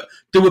Celtic, but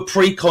do a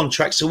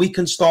pre-contract so we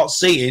can start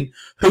seeing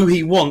who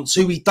he wants,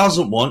 who he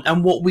doesn't want,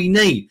 and what we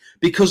need.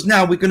 Because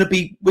now we're going to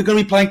be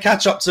playing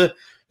catch up to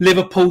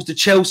Liverpool's, the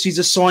Chelsea's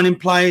are signing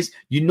players,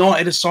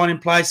 United are signing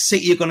players,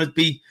 City are going to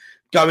be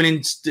going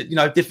in,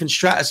 different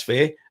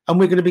stratosphere, and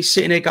we're going to be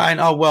sitting there going,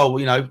 oh well,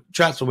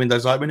 transfer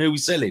window's open, who are we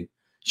selling?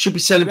 Should be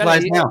selling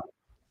players now.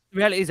 The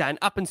reality is, and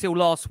up until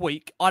last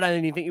week, I don't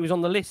even think he was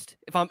on the list.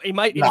 He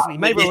may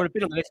well have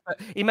been on the list,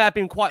 but he may have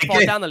been quite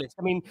far down the list.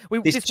 I mean,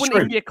 this wouldn't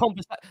even be a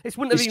conversation. This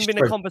wouldn't have even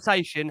been a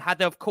conversation had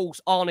they, of course,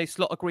 Arne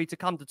Slot agreed to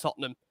come to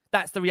Tottenham.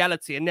 That's the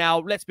reality. And now,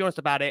 let's be honest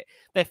about it.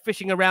 They're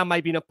fishing around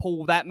maybe in a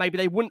pool that maybe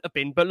they wouldn't have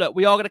been. But look,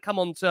 we are going to come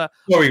on to.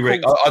 Sorry,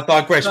 Rick, I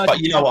digress, but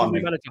you know what I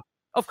mean.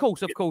 Of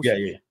course. Yeah.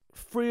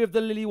 3 of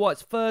the Lily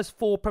Whites' first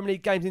 4 Premier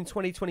League games in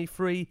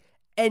 2023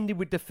 ended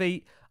with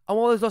defeat. And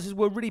while those losses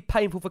were really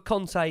painful for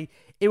Conte,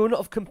 it will not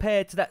have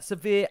compared to that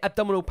severe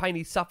abdominal pain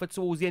he suffered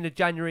towards the end of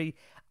January,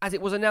 as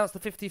it was announced the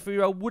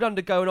 53-year-old would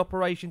undergo an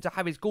operation to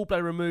have his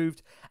gallbladder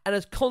removed. And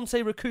as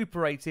Conte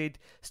recuperated,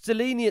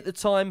 Stellini at the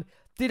time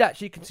did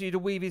actually continue to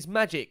weave his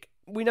magic.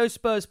 We know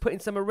Spurs put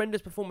in some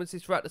horrendous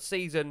performances throughout the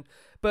season,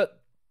 but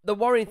the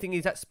worrying thing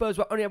is that Spurs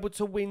were only able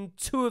to win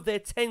 2 of their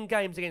 10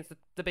 games against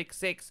the Big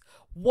Six,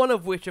 one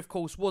of which, of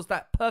course, was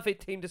that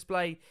perfect team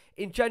display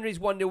in January's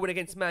 1-0 win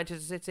against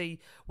Manchester City,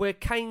 where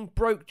Kane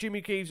broke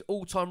Jimmy Greaves'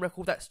 all-time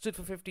record that stood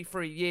for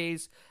 53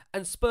 years,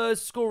 and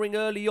Spurs scoring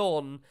early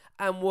on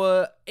and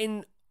were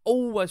in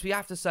almost, we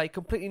have to say,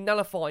 completely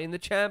nullifying the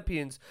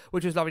champions,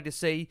 which was lovely to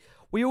see.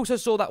 We also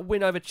saw that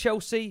win over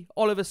Chelsea,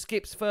 Oliver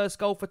Skipp's first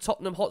goal for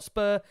Tottenham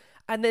Hotspur,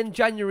 and then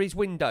January's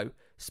window.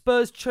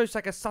 Spurs chose to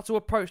take a subtle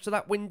approach to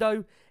that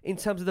window in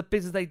terms of the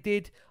business they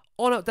did.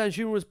 Arnaud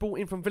Danjuma was brought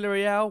in from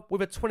Villarreal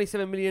with a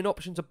 27 million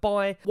option to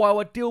buy, while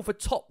a deal for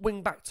top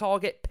wing-back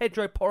target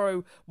Pedro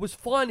Porro was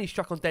finally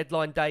struck on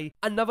deadline day.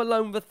 Another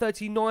loan with a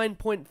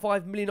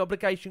 39.5 million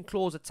obligation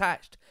clause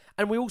attached.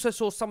 And we also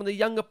saw some of the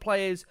younger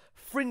players,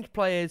 fringe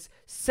players,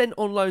 sent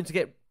on loan to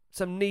get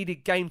some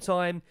needed game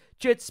time.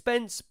 Jed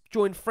Spence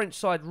joined French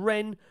side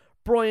Rennes.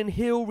 Brian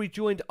Hill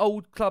rejoined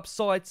old club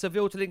side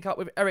Seville to link up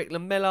with Eric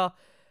Lamela.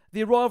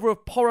 The arrival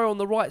of Porro on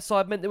the right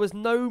side meant there was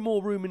no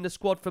more room in the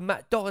squad for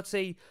Matt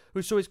Doherty,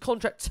 who saw his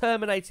contract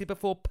terminated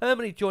before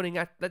permanently joining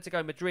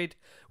Atletico Madrid,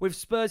 with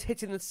Spurs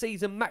hitting the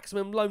season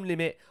maximum loan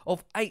limit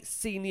of 8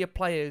 senior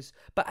players.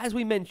 But as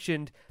we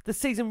mentioned, the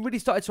season really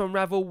started to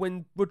unravel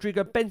when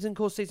Rodrigo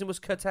Bentancur's season was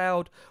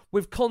curtailed,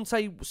 with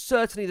Conte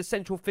certainly the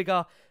central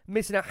figure,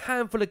 missing a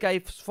handful of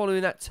games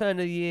following that turn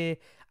of the year,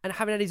 and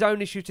having had his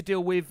own issue to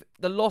deal with,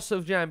 the loss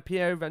of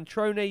Gian-Piero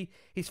Ventroni,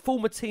 his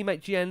former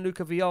teammate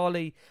Gianluca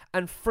Vialli,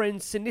 and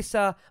friend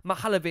Sinisa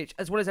Mihajlovic,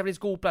 as well as having his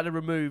gallbladder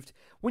removed.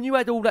 When you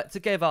add all that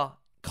together,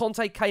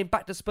 Conte came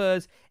back to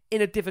Spurs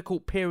in a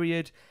difficult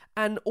period,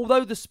 and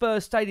although the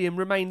Spurs stadium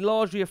remained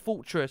largely a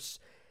fortress,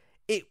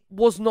 it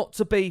was not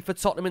to be for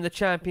Tottenham in the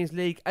Champions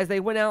League, as they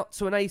went out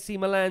to an AC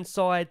Milan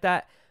side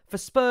that, for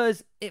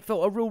Spurs, it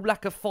felt a real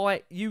lack of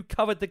fight. You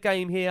covered the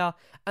game here.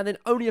 And then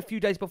only a few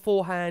days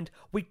beforehand,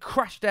 we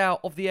crashed out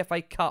of the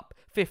FA Cup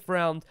 5th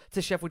round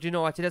to Sheffield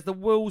United as the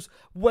wheels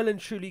well and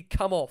truly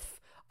come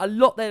off. A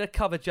lot there to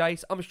cover,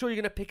 Jace. I'm sure you're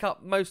going to pick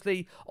up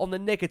mostly on the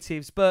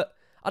negatives, but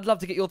I'd love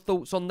to get your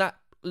thoughts on that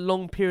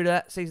long period of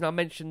that season I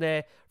mentioned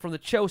there, from the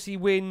Chelsea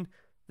win,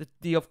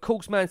 the of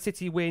course, Man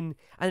City win,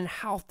 and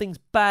how things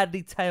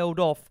badly tailed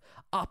off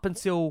up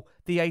until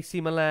the AC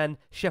Milan,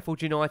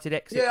 Sheffield United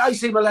exit. Yeah,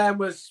 AC Milan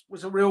was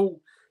a real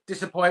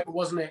disappointment,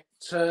 wasn't it?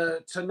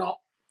 To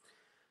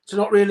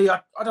not really. I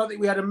don't think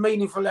we had a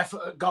meaningful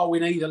effort at goal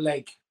in either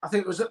leg. I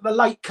think it was the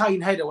late Kane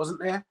header,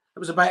 wasn't there? It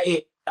was about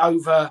it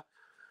over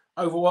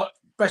what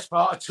best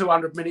part of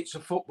 200 minutes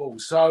of football.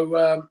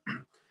 So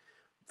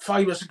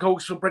famous, of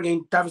course, for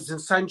bringing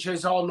Davinson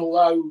Sanchez on,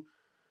 although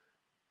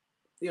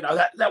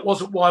that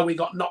wasn't why we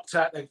got knocked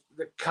out the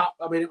cup.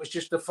 I mean, it was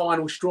just the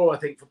final straw, I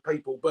think, for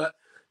people. But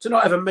to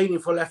not have a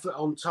meaningful effort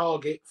on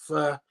target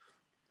for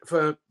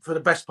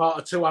the best part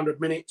of 200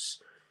 minutes.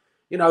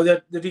 You know,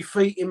 the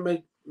defeat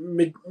in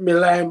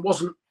Milan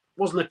wasn't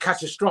a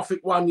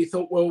catastrophic one. You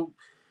thought, well,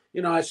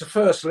 you know, it's the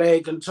first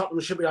leg and Tottenham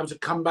should be able to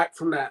come back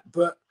from that.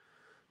 But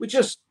we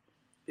just,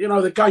 you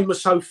know, the game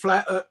was so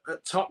flat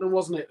at Tottenham,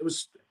 wasn't it? It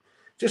was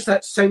just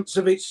that sense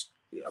of it's.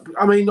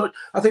 I mean,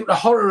 I think the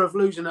horror of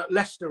losing at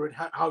Leicester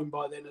at home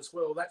by then as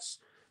well. That's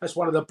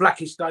one of the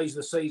blackest days of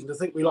the season. I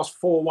think we lost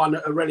 4-1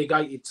 at a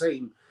relegated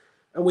team,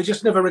 and we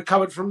just never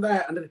recovered from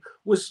that. And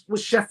was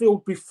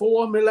Sheffield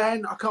before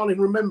Milan? I can't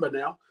even remember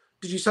now.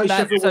 Did you say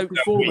Sheffield was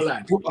before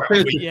Milan?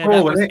 Yeah,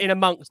 that was in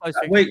amongst those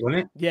things. Week,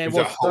 wasn't it? Yeah, it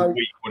was.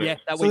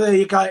 So there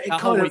you go. It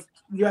kind of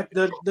you had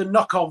the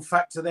knock-on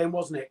factor then,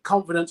 wasn't it?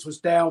 Confidence was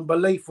down,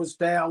 belief was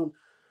down.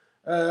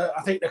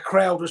 I think the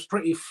crowd was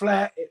pretty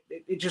flat.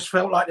 It just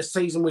felt like the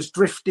season was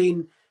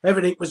drifting.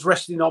 Everything was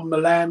resting on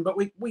Milan. But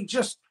we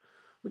just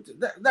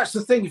that's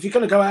the thing. If you're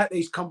going to go out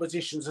these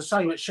competitions, the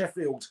same at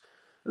Sheffield,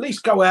 at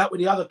least go out with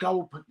the other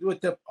goal,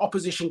 with the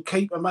opposition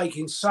keeper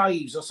making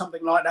saves or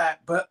something like that.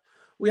 But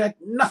we had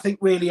nothing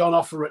really on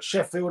offer at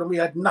Sheffield, and we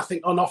had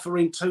nothing on offer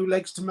in 2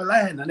 legs to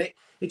Milan. And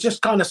it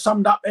just kind of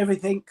summed up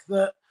everything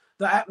that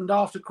happened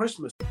after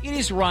Christmas. It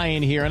is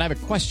Ryan here, and I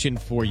have a question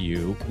for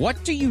you.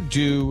 What do you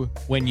do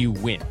when you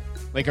win?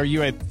 Like, are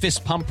you a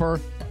fist pumper,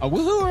 a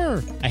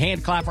woohooer, a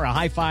hand clapper, a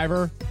high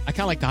fiver? I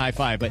kind of like the high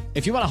five, but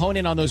if you want to hone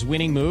in on those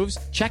winning moves,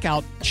 check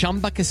out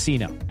Chumba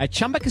Casino. At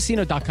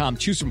ChumbaCasino.com,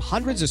 choose from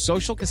hundreds of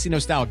social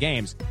casino-style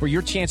games for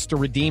your chance to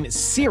redeem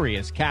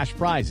serious cash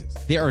prizes.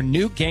 There are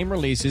new game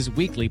releases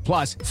weekly,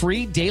 plus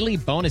free daily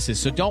bonuses.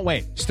 So don't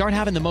wait. Start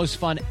having the most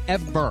fun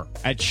ever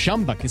at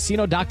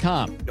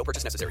ChumbaCasino.com. No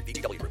purchase necessary.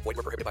 VGW Group. Void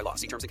where prohibited by law.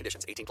 See terms and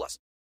conditions. 18+.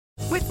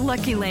 With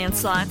Lucky Land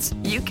Slots,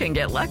 you can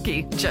get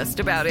lucky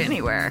just about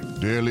anywhere.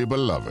 Dearly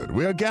beloved,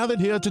 we are gathered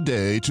here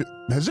today to...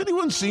 Has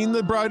anyone seen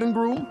the bride and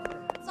groom?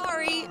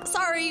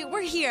 Sorry,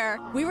 we're here.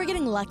 We were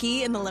getting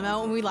lucky in the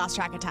limo and we lost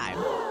track of time.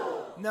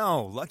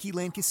 No, Lucky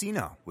Land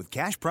Casino, with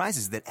cash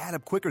prizes that add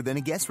up quicker than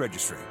a guest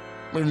registry.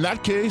 In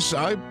that case,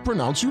 I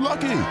pronounce you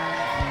lucky.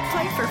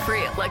 Play for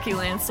free at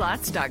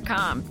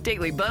LuckyLandSlots.com.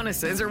 Daily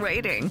bonuses are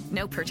waiting.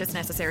 No purchase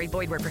necessary.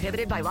 Void where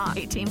prohibited by law.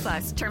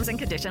 18+. Terms and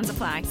conditions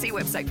apply. See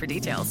website for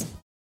details.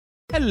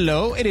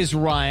 Hello, it is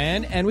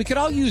Ryan, and we could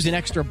all use an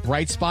extra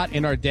bright spot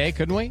in our day,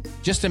 couldn't we?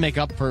 Just to make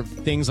up for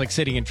things like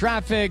sitting in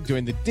traffic,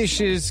 doing the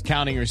dishes,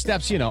 counting your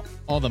steps, you know,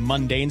 all the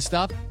mundane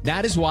stuff.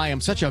 That is why I'm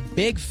such a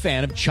big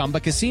fan of Chumba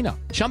Casino.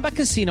 Chumba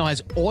Casino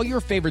has all your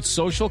favorite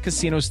social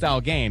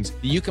casino-style games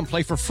that you can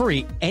play for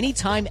free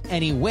anytime,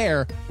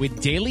 anywhere with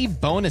daily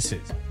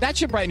bonuses. That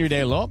should brighten your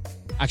day a little.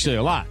 Actually,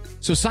 a lot.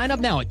 So sign up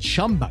now at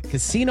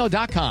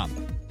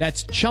ChumbaCasino.com.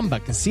 That's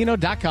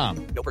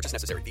ChumbaCasino.com. No purchase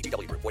necessary.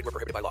 VGW Group. Void where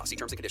prohibited by law. See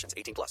terms and conditions.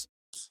 18+.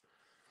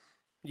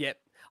 Yep.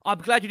 I'm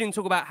glad you didn't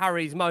talk about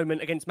Harry's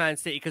moment against Man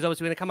City, because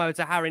obviously we're going to come over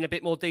to Harry in a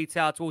bit more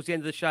detail towards the end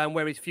of the show and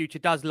where his future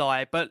does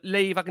lie. But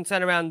Lee, if I can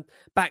turn around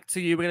back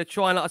to you, we're going to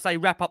try and, like I say,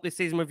 wrap up this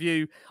season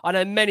review. I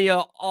know many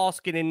are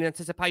asking in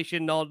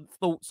anticipation on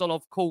thoughts on,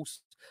 of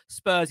course,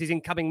 Spurs'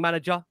 incoming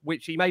manager,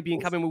 which he may be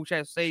incoming, we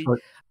shall see. Right.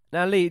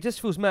 Now, Lee, it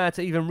just feels mad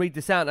to even read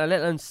this out and let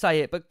them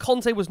say it, but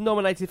Conte was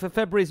nominated for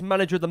February's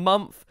Manager of the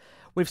Month,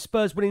 with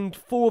Spurs winning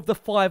 4 of the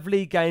 5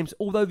 league games,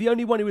 although the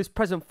only one he was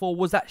present for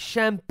was that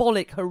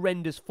shambolic,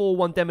 horrendous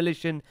 4-1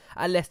 demolition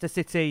at Leicester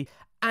City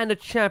and a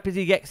Champions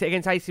League exit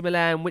against AC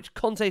Milan, which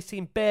Conte's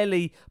team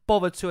barely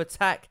bothered to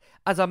attack,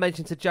 as I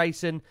mentioned to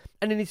Jason.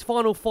 And in his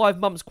final 5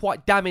 months,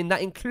 quite damning,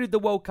 that included the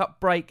World Cup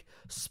break.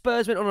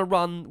 Spurs went on a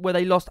run where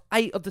they lost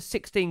 8 of the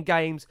 16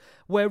 games,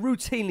 where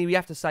routinely, we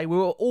have to say, we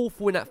were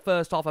awful in that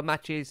first half of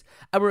matches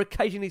and were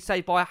occasionally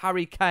saved by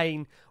Harry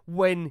Kane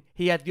when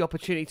he had the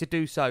opportunity to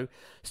do so.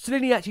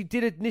 Stellini actually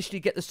did initially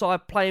get the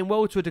side playing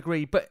well to a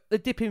degree, but the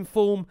dip in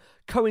form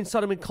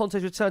coinciding with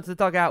Conte's return to the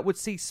dugout would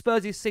see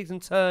Spurs' season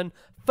turn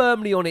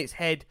firmly on its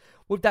head,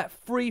 with that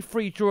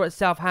 3-3 draw at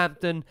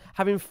Southampton,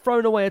 having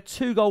thrown away a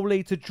 2-goal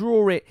lead to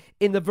draw it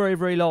in the very,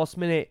 very last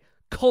minute.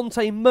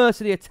 Conte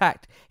mercilessly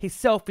attacked his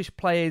selfish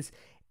players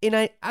in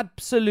an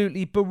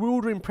absolutely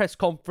bewildering press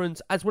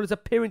conference, as well as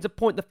appearing to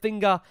point the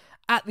finger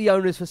at the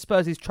owners for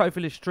Spurs'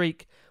 trophyless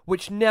streak,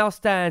 which now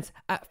stands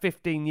at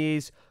 15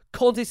 years.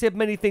 Conte said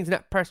many things in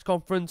that press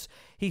conference.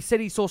 He said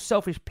he saw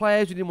selfish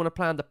players who didn't want to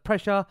play under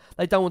pressure.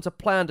 They don't want to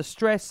play under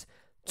stress.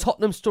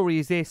 Tottenham's story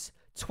is this: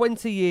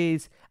 20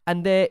 years,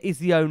 and there is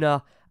the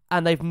owner,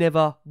 and they've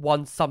never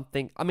won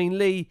something. I mean,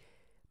 Lee,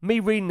 me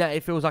reading that,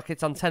 it feels like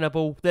it's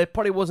untenable. There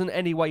probably wasn't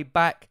any way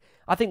back.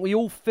 I think we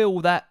all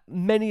feel that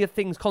many of the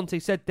things Conte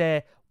said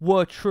there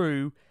were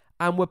true,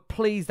 and we're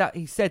pleased that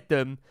he said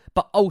them,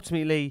 but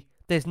ultimately,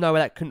 there's no way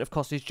that couldn't have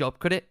cost his job,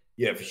 could it?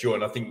 Yeah, for sure.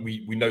 And I think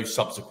we know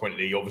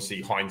subsequently,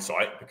 obviously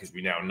hindsight, because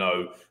we now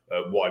know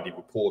widely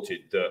reported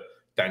that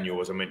Daniel,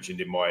 as I mentioned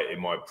in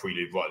my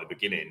prelude right at the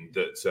beginning,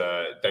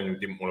 that Daniel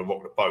didn't want to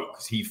rock the boat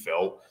because he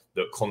felt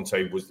that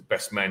Conte was the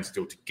best man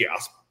still to get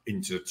us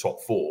into the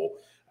top 4.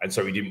 And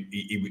so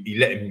he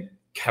let him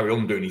carry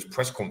on doing his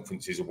press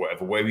conferences or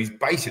whatever, where he's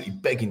basically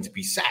begging to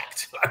be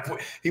sacked.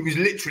 Like, he was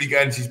literally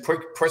going to his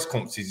press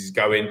conferences, he's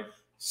going,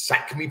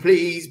 "Sack me,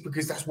 please,"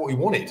 because that's what he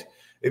wanted.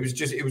 It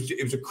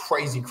was a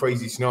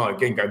crazy scenario.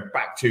 Again, going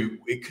back to,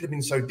 it could have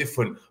been so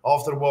different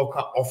after the World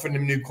Cup, offering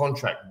him a new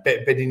contract,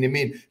 bedding him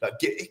in.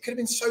 It could have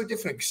been so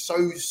different. So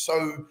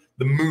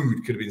the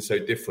mood could have been so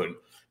different.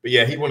 But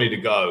yeah, he wanted to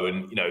go.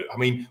 And, I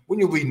mean, when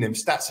you're reading them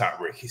stats out,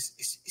 Rick,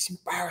 it's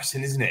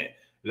embarrassing, isn't it,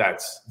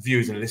 lads,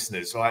 viewers and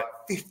listeners? Like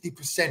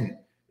 50%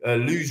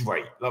 lose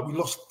rate. Like, we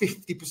lost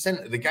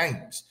 50% of the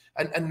games.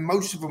 And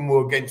most of them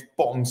were against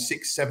bottom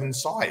 6-7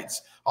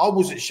 sides. I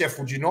was at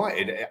Sheffield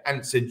United.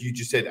 Ant said, you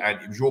just said,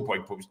 Ant, it was your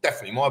break point. It was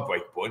definitely my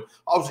break point.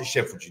 I was at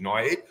Sheffield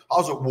United. I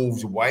was at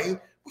Wolves away.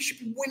 We should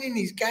be winning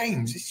these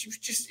games.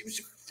 It was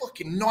a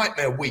fucking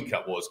nightmare week.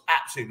 That was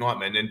absolute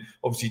nightmare. And then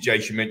obviously,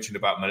 Jason mentioned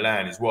about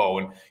Milan as well,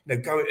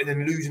 and going and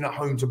then losing at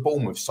home to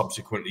Bournemouth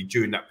subsequently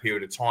during that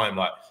period of time.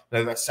 Like,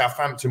 that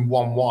Southampton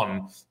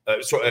 1-1,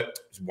 it's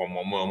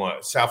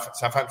 1-1.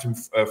 Southampton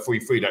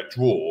 3-3. That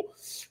draw.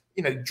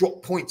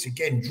 Drop points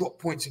again.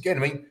 I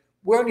mean,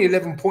 we're only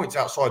 11 points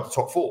outside the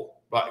top four.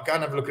 Like, go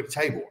and have a look at the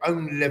table.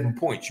 Only 11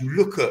 points. You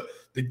look at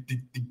the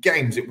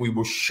games that we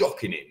were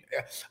shocking in.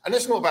 And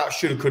that's not about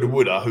shoulda, coulda,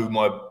 woulda, who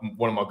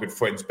one of my good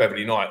friends,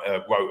 Beverly Knight,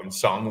 wrote and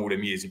sung all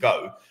them years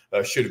ago.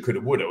 Shoulda, coulda,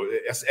 woulda.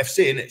 That's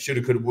FC, innit?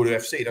 Shoulda, coulda, woulda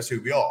FC. That's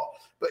who we are.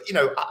 But,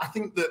 I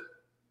think that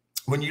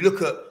when you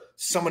look at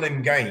some of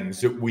them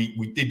games that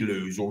we did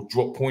lose or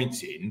drop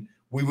points in,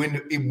 we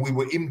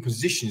were in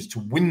positions to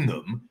win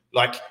them,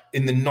 like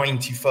in the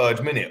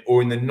 93rd minute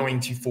or in the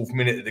 94th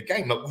minute of the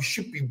game. Like, we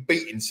should be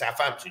beating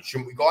Southampton,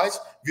 shouldn't we, guys?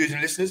 Viewers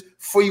and listeners,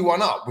 3-1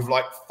 up with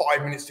like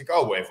 5 minutes to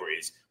go, whatever it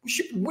is. We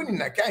should be winning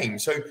that game.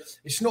 So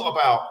it's not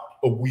about,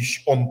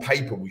 on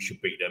paper we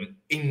should beat them.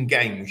 In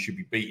game, we should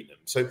be beating them.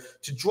 So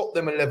to drop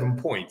them 11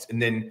 points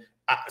and then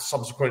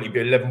subsequently be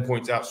 11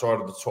 points outside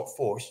of the top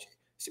four,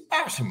 it's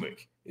embarrassing,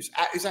 Rick.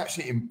 It's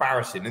actually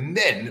embarrassing. And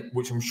then,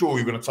 which I'm sure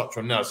you're going to touch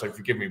on now, so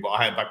forgive me, but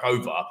I hand back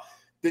over,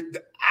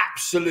 the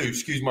absolute,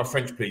 excuse my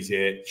French please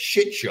here,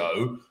 shit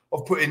show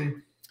of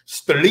putting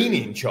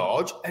Stellini in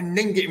charge and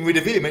then getting rid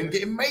of him and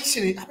getting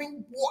Mason in. I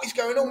mean, what is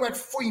going on? We had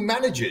 3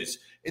 managers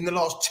in the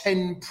last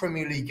 10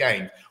 Premier League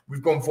games.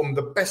 We've gone from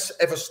the best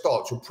ever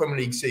start to a Premier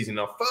League season,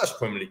 our first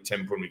Premier League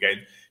 10 Premier League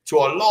games, to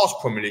our last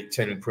Premier League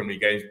 10 Premier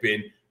League games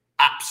being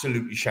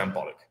absolutely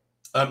shambolic.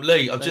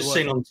 Lee, I've just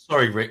seen on,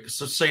 sorry, Rick,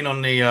 so seen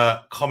on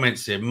the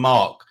comments here,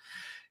 Mark,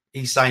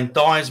 he's saying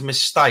Dyer's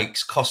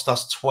mistakes cost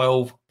us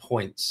 12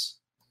 points.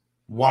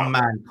 One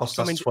man cost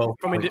us 12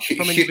 points.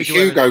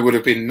 Hugo would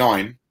have been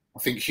 9. I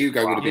think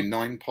Hugo would have been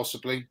 9,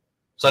 possibly.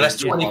 So that's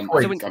 20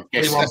 points.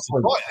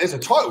 There's a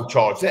title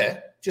charge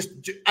there. Just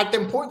add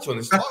them points on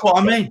this. That's what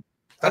I mean.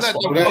 You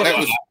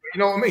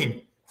know what I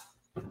mean?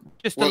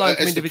 Just alone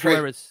from individual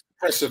errors.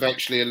 Press have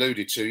actually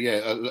alluded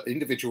to,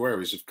 individual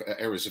errors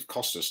have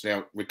cost us.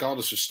 Now,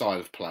 regardless of style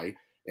of play,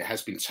 it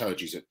has been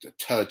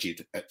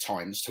turgid at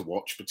times to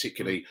watch,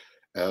 particularly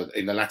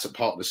in the latter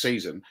part of the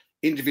season.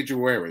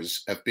 Individual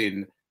errors have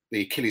been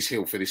the Achilles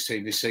heel for this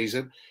team this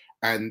season.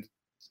 And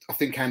I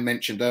think Anne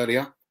mentioned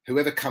earlier,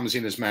 whoever comes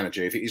in as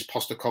manager, if it is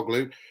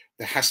Postecoglou,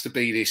 there has to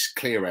be this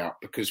clear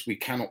out, because we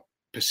cannot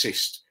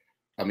persist.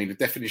 I mean, the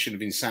definition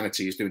of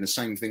insanity is doing the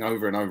same thing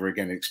over and over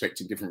again and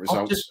expecting different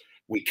results.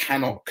 We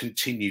cannot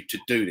continue to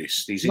do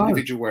this. These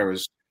individual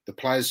errors, the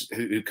players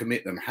who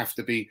commit them have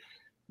to be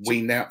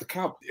weaned out the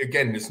club.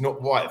 Again, it's not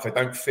right. If they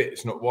don't fit,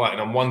 it's not right. And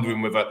I'm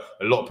wondering whether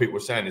a lot of people are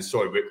saying this,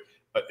 sorry, Rick,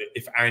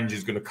 if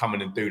Ange's going to come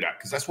in and do that,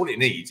 because that's what it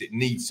needs. It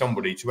needs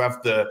somebody to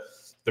have the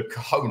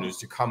cojones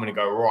to come in and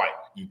go, right,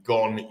 you're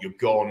gone.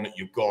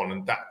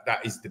 And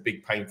that is the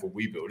big painful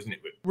rebuild, isn't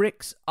it, Rick?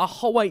 Rick's a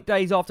whole 8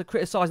 days after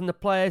criticising the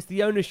players,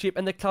 the ownership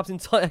and the club's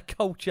entire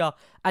culture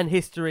and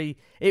history.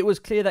 It was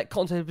clear that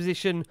Conte's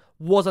position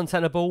was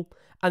untenable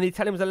and the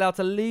Italian was allowed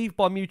to leave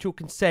by mutual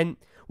consent,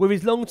 with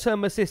his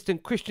long-term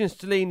assistant Christian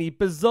Stellini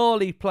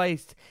bizarrely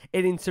placed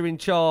in Inter in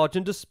charge.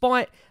 And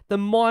despite the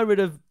myriad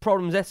of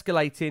problems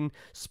escalating,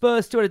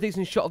 Spurs still had a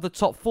decent shot of the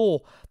top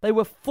 4. They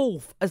were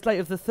 4th as late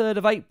as the 3rd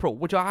of April,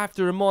 which I have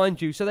to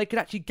remind you, so they could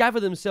actually gather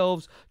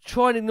themselves,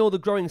 try and ignore the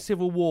growing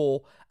civil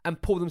war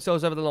and pull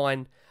themselves over the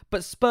line.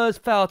 But Spurs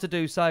failed to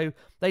do so.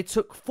 They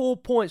took 4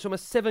 points from a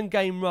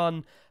 7-game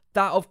run.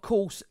 That, of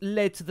course,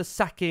 led to the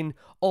sacking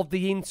of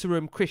the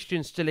interim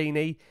Christian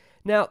Stellini.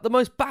 Now, the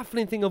most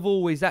baffling thing of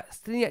all is that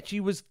Stellini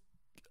actually was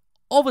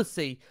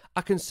obviously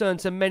a concern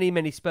to many,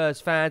 many Spurs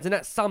fans, and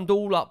that's summed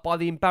all up by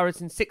the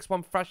embarrassing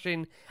 6-1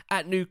 thrashing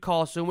at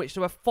Newcastle, in which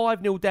they were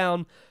 5-0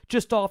 down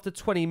just after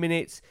 20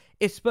 minutes.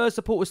 If Spurs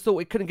supporters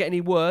thought it couldn't get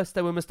any worse,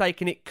 they were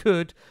mistaken, it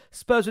could.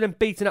 Spurs were then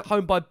beaten at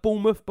home by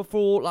Bournemouth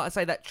before, like I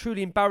say, that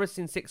truly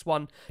embarrassing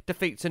 6-1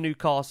 defeat to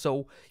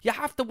Newcastle. You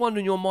have to wonder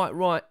in your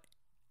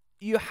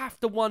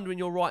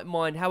right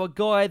mind how a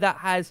guy that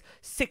has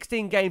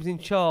 16 games in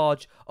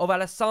charge of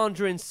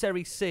Alessandria in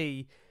Serie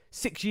C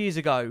 6 years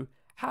ago,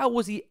 how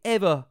was he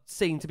ever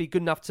seen to be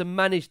good enough to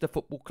manage the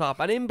football club?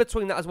 And in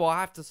between that as well, I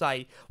have to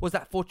say, was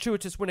that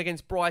fortuitous win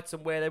against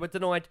Brighton where they were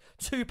denied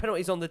 2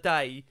 penalties on the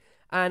day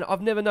and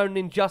I've never known an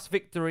unjust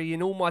victory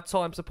in all my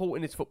time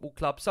supporting this football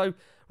club. So,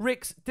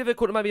 Rick's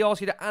difficult to maybe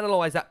ask you to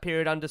analyse that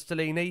period under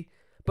Stellini,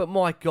 but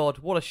my God,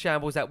 what a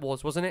shambles that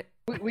was, wasn't it?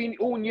 We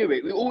all knew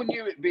it. We all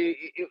knew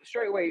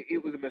straight away.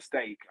 It was a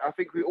mistake. I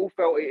think we all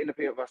felt it in the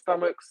pit of our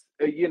stomachs.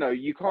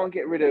 You can't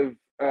get rid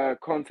of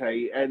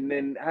Conte and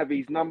then have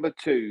his number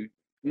two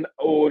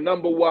or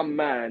number one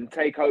man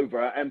take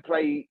over and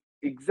play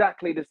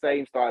exactly the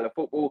same style of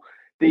football,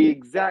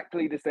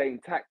 exactly the same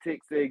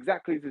tactics,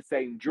 exactly the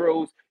same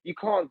drills. You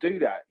can't do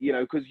that,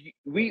 because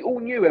we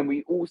all knew and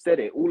we all said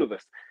it, all of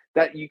us,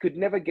 that you could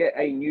never get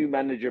a new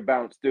manager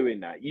bounce doing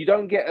that. You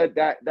don't get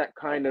that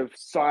kind of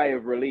sigh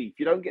of relief.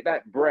 You don't get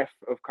that breath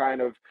of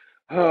kind of,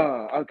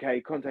 okay,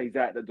 Conte's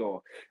out the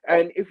door.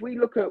 And if we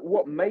look at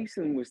what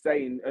Mason was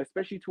saying,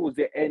 especially towards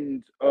the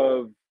end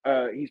of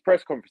his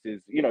press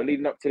conferences,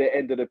 leading up to the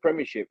end of the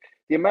Premiership,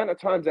 the amount of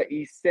times that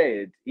he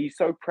said he's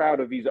so proud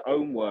of his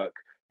own work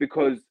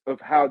because of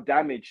how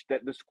damaged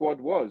that the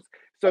squad was.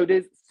 So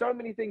there's so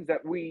many things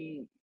that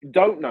we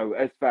don't know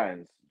as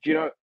fans. Do you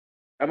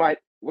know?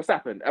 What's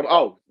happened? I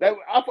thought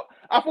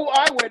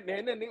I went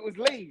in and it was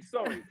Lee.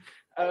 Sorry.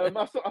 I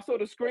saw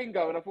the screen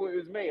go and I thought it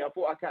was me. I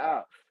thought I cut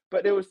out.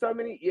 But there were so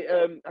many,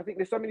 I think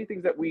there's so many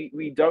things that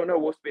we don't know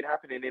what's been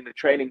happening in the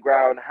training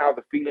ground, how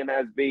the feeling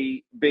has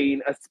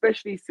been,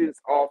 especially since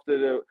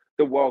after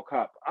the World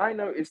Cup. I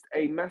noticed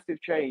a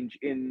massive change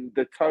in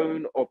the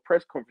tone of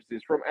press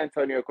conferences from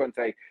Antonio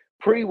Conte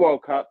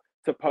pre-World Cup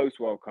to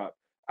post-World Cup.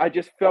 I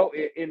just felt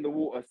it in the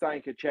water.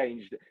 Something had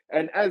changed.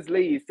 And as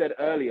Lee said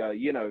earlier,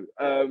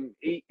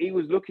 he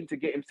was looking to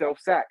get himself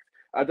sacked.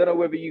 I don't know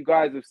whether you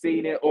guys have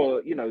seen it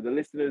or, the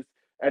listeners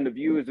and the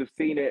viewers have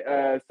seen it.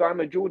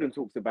 Simon Jordan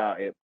talks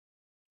about it,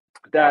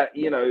 that,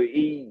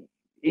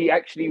 he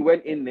actually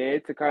went in there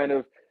to kind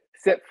of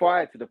set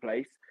fire to the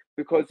place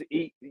because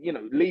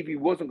Levy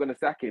wasn't going to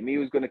sack him. He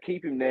was going to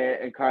keep him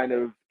there and kind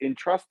of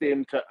entrust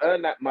him to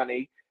earn that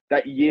money,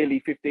 that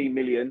yearly 15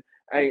 million,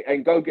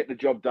 and go get the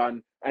job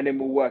done, and then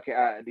we'll work it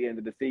out at the end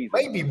of the season.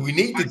 Maybe we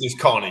needed this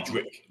carnage,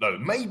 Rick, though.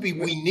 Maybe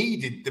we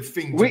needed the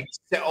thing to be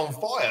set on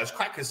fire. As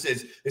Cracker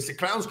says, it's the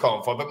clown's car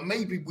on fire, but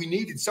maybe we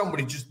needed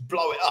somebody to just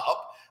blow it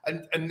up,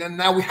 and then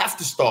now we have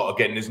to start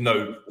again. There's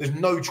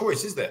no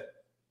choice, is there?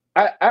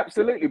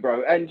 Absolutely,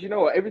 bro. And you know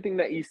what? Everything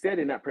that he said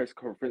in that press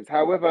conference,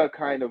 however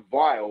kind of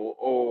vile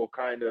or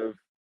kind of,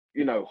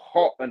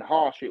 hot and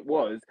harsh it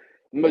was,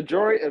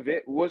 majority of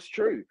it was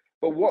true.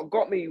 But what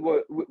got me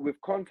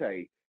with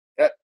Conte,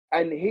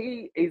 and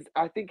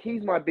I think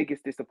he's my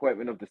biggest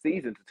disappointment of the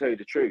season, to tell you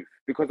the truth,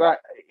 because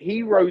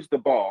he rose the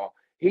bar.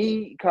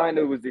 He kind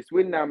of was this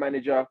win now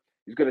manager.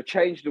 He's going to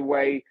change the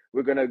way.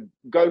 We're going to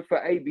go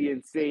for A, B,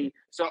 and C.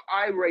 So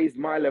I raised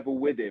my level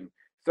with him.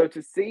 So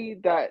to see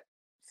that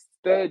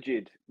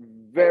sturgid,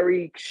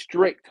 very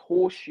strict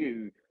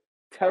horseshoe,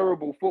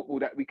 terrible football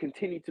that we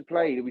continue to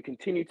play, that we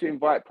continue to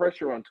invite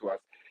pressure onto us.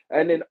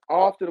 And then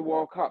after the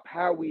World Cup,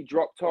 how we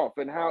dropped off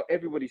and how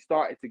everybody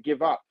started to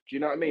give up. Do you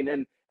know what I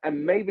mean?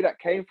 And maybe that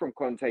came from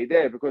Conte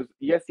there because,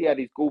 yes, he had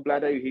his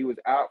gallbladder. He was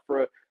out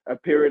for a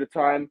period of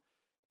time.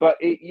 But,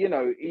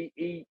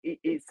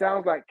 it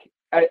sounds like,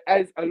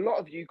 as a lot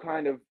of you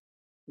kind of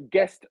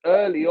guessed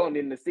early on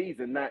in the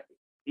season, that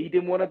he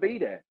didn't want to be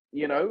there.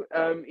 He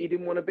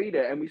didn't want to be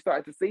there. And we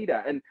started to see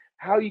that. And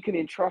how you can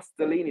entrust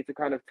Stellini to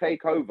kind of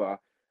take over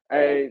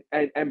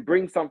and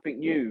bring something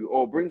new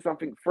or bring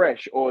something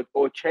fresh or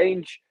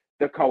change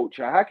the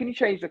culture. How can you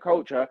change the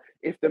culture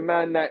if the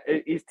man that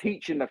is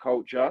teaching the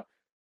culture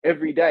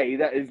every day,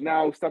 that has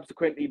now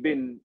subsequently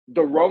been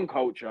the wrong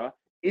culture,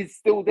 is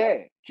still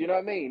there? Do you know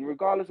what I mean?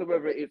 Regardless of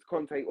whether it's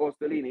Conte or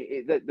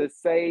Stellini, the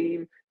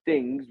same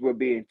things were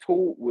being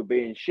taught, were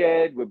being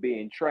shared, were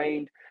being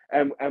trained,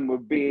 and were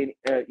being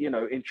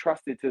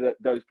entrusted to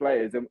those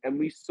players. And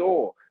we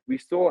saw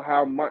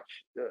how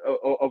much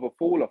of a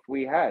fall off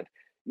we had.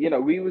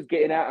 We was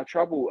getting out of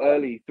trouble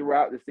early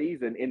throughout the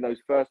season in those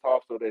first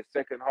halves or the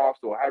second halves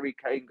or Harry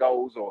Kane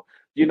goals, or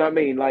you know what I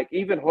mean? Like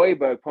even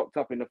Højbjerg popped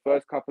up in the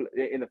first half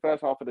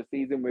of the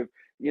season with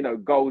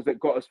goals that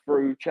got us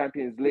through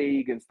Champions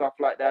League and stuff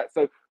like that.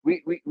 So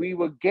we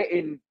were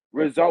getting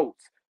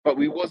results, but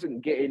we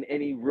wasn't getting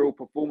any real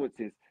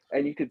performances.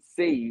 And you could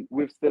see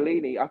with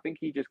Stellini, I think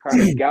he just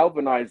kind of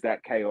galvanized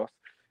that chaos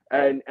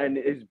and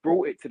has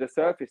brought it to the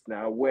surface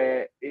now,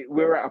 where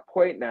we're at a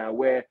point now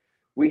where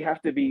we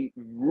have to be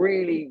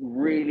really,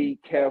 really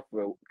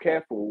careful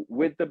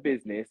with the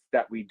business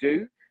that we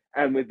do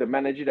and with the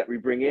manager that we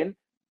bring in.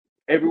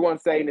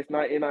 Everyone's saying it's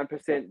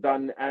 99%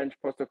 done and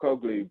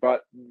Postecoglou,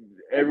 but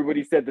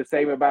everybody said the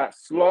same about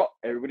Slot.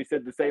 Everybody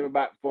said the same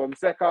about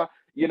Fonseca.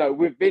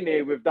 We've been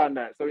here, we've done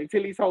that. So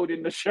until he's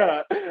holding the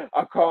shirt,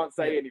 I can't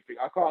say anything.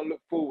 I can't look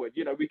forward.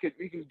 We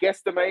can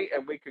guesstimate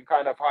and we can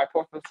kind of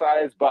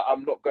hypothesize, but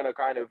I'm not going to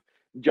kind of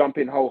jump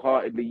in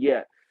wholeheartedly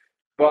yet.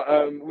 But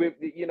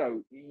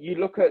you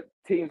look at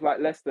teams like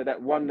Leicester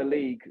that won the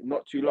league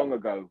not too long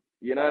ago.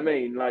 You know what I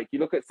mean? Like you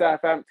look at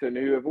Southampton,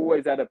 who have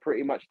always had a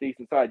pretty much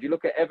decent side. You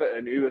look at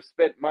Everton, who have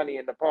spent money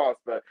in the past,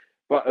 but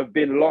but have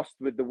been lost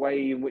with the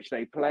way in which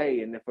they play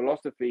and their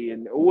philosophy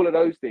and all of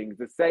those things,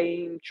 the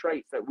same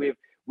traits that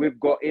we've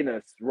got in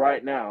us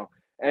right now.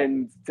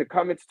 And to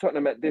come into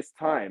Tottenham at this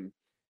time,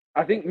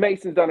 I think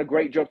Mason's done a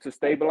great job to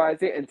stabilize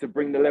it and to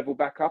bring the level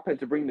back up and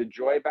to bring the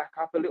joy back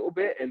up a little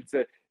bit and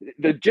to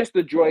the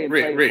joy in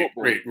playing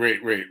football.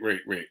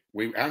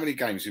 Rick. How many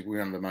games did we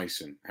win under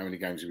Mason? How many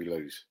games did we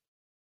lose?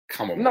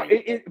 Come on, no,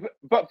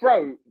 but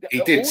bro, he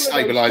didn't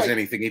stabilise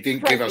anything. He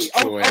didn't give us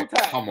joy.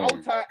 Come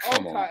on.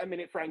 A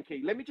minute,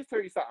 Frankie. Let me just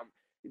tell you something.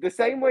 The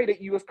same way that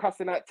you was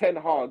cussing at Ten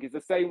Hag is the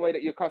same way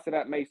that you're cussing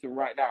at Mason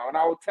right now, and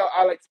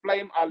I'll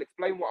explain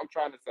what I'm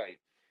trying to say.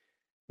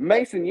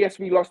 Mason, yes,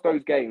 we lost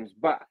those games,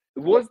 but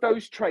was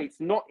those traits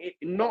not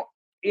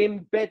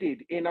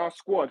embedded in our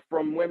squad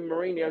from when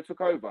Mourinho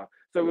took over?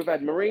 So we've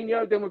had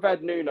Mourinho, then we've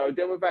had Nuno,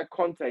 then we've had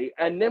Conte,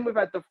 and then we've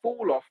had the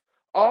fall off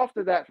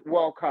after that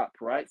World Cup,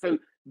 right? So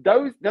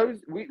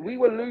we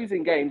were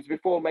losing games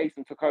before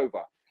Mason took over.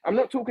 I'm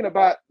not talking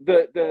about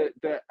the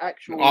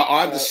actual.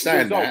 I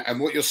understand results. that, and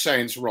what you're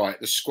saying is right.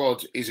 The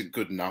squad isn't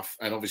good enough,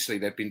 and obviously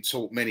they've been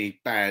taught many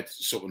bad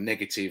sort of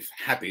negative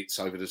habits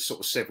over the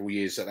sort of several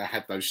years that they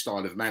had those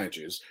style of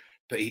managers.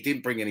 But he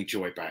didn't bring any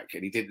joy back,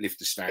 and he didn't lift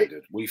the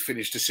standard. We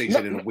finished the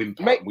season in a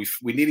whimper.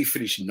 We nearly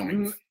finished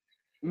ninth.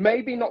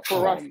 Maybe not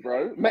for us,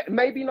 bro.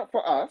 Maybe not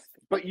for us,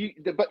 but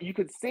you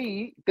could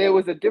see there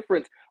was a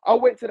difference. I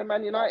went to the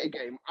Man United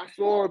game. I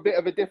saw a bit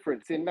of a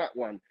difference in that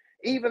one.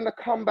 Even the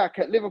comeback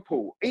at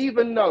Liverpool,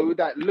 even though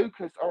that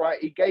Lucas, all right,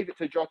 he gave it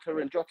to Jota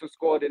and Jota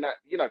scored in that,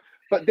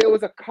 but there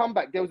was a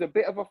comeback. There was a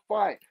bit of a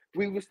fight.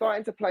 We were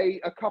starting to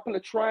play a couple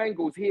of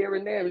triangles here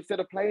and there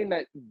instead of playing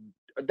that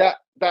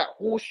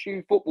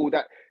horseshoe football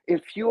that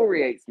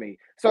infuriates me.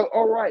 So,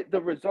 all right,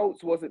 the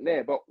results wasn't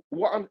there, but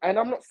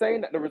I'm not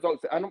saying that the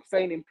results. I'm not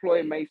saying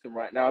employ Mason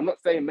right now. I'm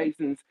not saying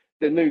Mason's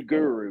the new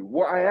guru.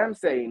 What I am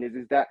saying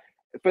is that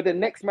for the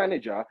next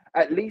manager,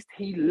 at least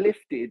he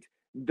lifted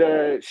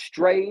the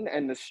strain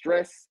and the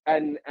stress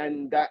and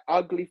that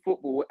ugly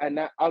football and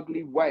that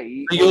ugly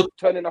way of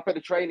turning up at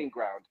the training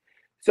ground.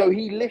 So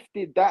he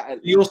lifted that.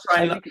 You're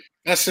saying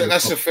that's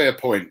a fair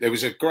point. There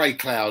was a grey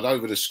cloud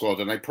over the squad,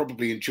 and they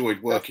probably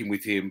enjoyed working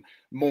with him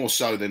more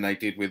so than they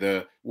did with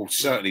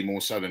certainly more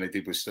so than they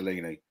did with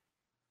Stellini.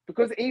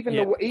 Because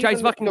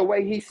the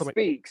way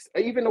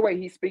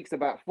he speaks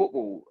about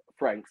football,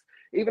 Franks.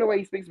 Even the way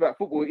he speaks about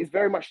football is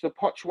very much the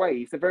Poch way.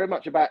 It's very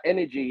much about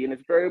energy, and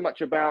it's very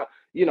much about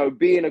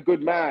being a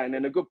good man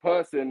and a good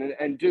person,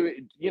 and do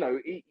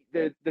it.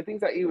 The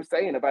things that he was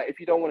saying about if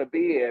you don't want to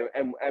be here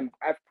and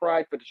have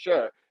pride for the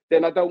shirt,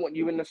 then I don't want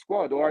you in the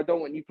squad, or I don't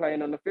want you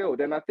playing on the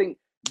field. And I think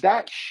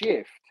that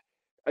shift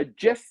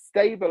just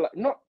stabilize,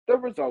 not the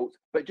results,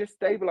 but just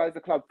stabilize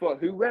the club for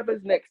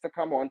whoever's next to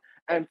come on,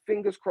 and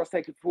fingers crossed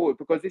take it forward,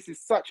 because this is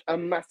such a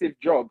massive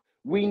job.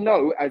 We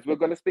know, as we're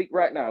going to speak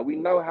right now, we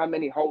know how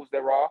many holes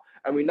there are,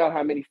 and we know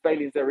how many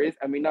failures there is,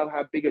 and we know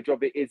how big a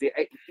job it is.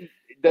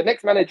 The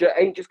next manager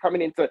ain't just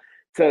coming in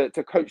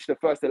to coach the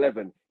first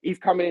 11. He's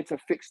coming in to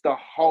fix the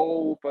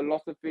whole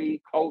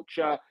philosophy,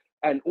 culture,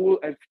 and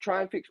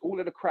try and fix all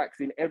of the cracks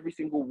in every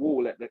single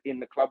wall in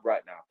the club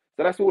right now.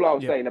 So that's all I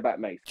was saying about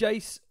Mace.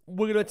 Jace,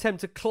 we're going to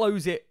attempt to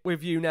close it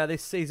with you now,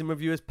 this season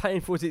review, as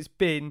painful as it's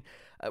been.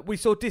 We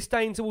saw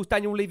disdain towards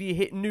Daniel Levy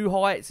hit new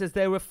heights as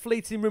there were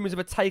fleeting rumours of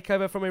a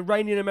takeover from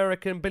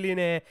Iranian-American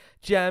billionaire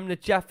Jam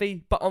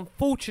Najafi, but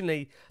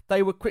unfortunately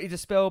they were quickly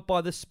dispelled by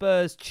the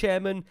Spurs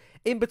chairman.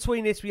 In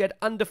between this, we had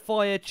under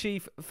fire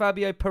chief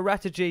Fabio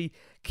Paratici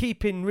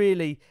keeping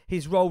really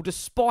his role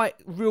despite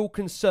real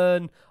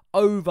concern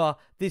over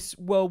this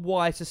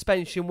worldwide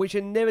suspension, which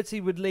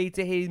inevitably would lead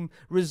to him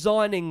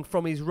resigning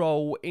from his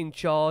role in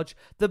charge.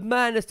 The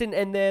madness didn't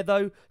end there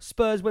though.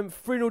 Spurs went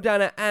 3-0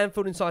 down at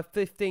Anfield inside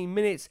 15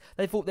 minutes.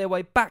 They fought their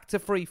way back to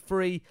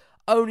 3-3,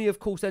 only of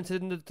course then to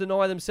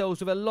deny themselves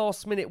with a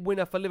last minute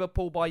winner for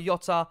Liverpool by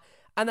Jota.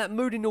 And that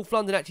mood in North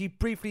London actually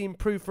briefly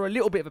improved for a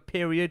little bit of a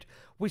period.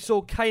 We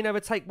saw Kane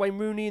overtake Wayne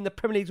Rooney in the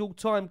Premier League's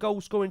all-time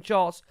goal-scoring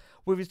charts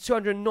with his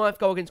 209th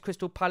goal against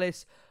Crystal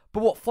Palace.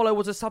 But what followed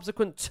was a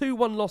subsequent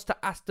 2-1 loss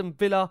to Aston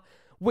Villa,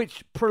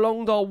 which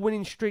prolonged our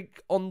winning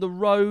streak on the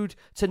road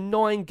to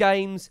 9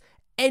 games,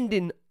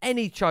 ending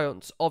any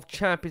chance of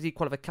Champions League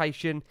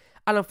qualification.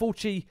 And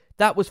unfortunately,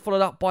 that was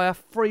followed up by a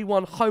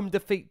 3-1 home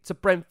defeat to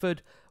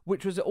Brentford,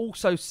 which was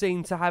also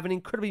seen to have an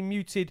incredibly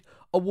muted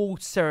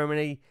awards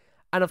ceremony.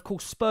 And of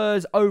course,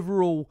 Spurs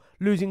overall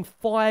losing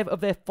 5 of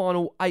their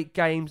final 8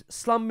 games,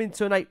 slumping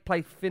to an 8th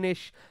place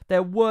finish,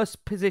 their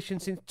worst position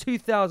since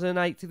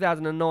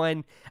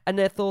 2008-2009, and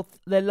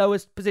their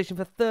lowest position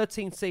for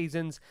 13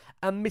 seasons,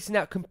 and missing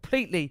out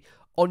completely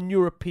on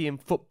European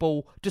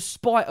football,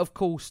 despite, of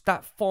course,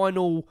 that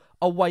final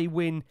away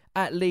win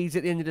at Leeds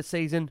at the end of the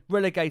season,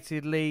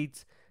 relegated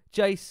Leeds.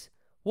 Jace,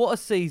 what a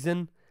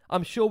season.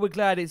 I'm sure we're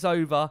glad it's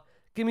over.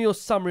 Give me your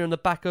summary on the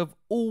back of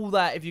all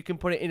that, if you can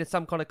put it into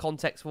some kind of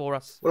context for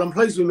us. Well, I'm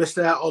pleased we missed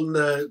out on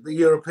the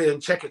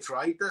European checker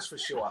trade, that's for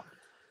sure.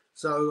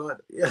 So,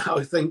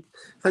 I think,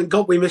 thank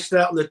God we missed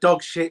out on the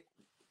dog shit,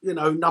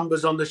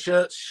 numbers on the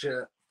shirt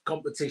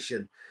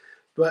competition.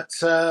 But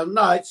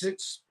no,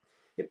 it's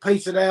it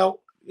petered out.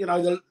 You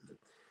know,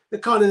 the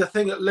kind of the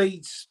thing that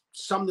leads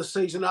summed the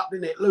season up,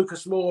 didn't it?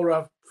 Lucas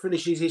Moura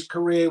finishes his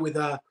career with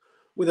a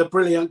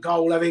brilliant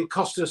goal, having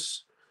cost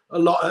us a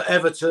lot at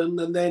Everton,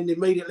 and then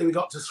immediately we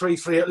got to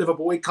 3-3 at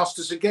Liverpool. It cost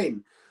us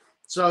again.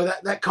 So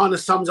that kind of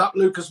sums up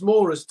Lucas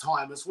Moura's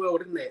time as well,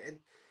 didn't it? And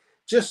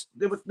just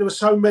there were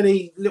so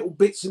many little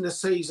bits in the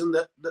season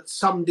that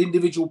summed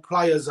individual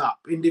players up,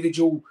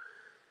 individual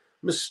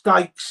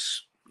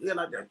mistakes. You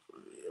know,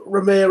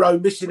 Romero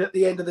missing at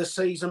the end of the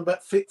season,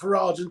 but fit for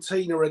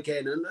Argentina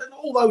again, and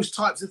all those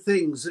types of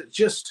things. That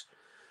just,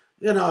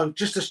 you know,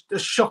 just a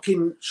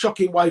shocking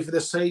way for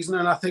the season.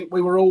 And I think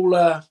we were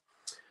all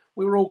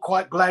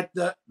quite glad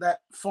that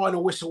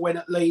final whistle went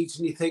at Leeds,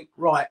 and you think,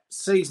 right,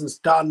 season's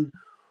done.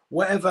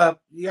 Whatever,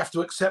 you have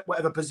to accept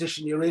whatever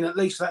position you're in. At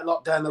least that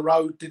lot down the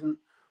road didn't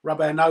rub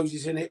our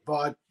noses in it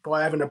by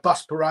having a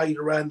bus parade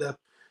around the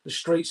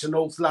streets of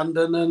North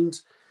London.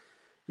 And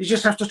you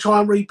just have to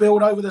try and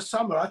rebuild over the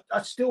summer.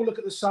 I still look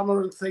at the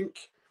summer and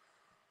think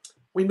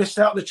we missed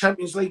out on the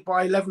Champions League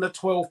by 11 or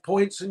 12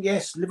 points. And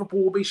yes,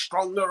 Liverpool will be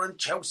stronger and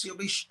Chelsea will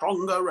be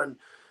stronger. And,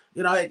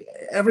 you know,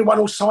 everyone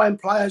will sign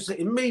players that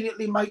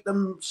immediately make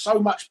them so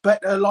much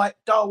better, like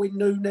Darwin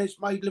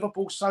Núñez made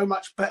Liverpool so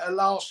much better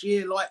last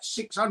year, like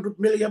 600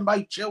 million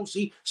made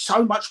Chelsea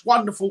so much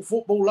wonderful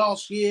football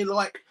last year,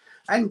 like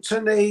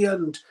Anthony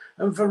and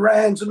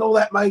Varane and all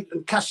that made,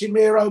 and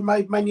Casemiro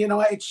made Man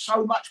United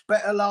so much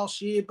better last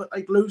year, but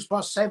they'd lose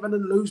by 7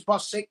 and lose by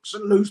 6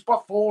 and lose by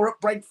 4 at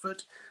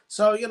Brentford.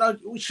 So, you know,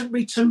 we shouldn't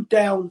be too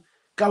down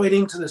going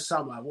into the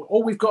summer.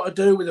 All we've got to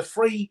do with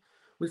 3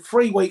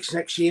 weeks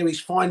next year is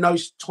find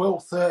those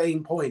 12,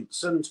 13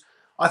 points. And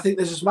I think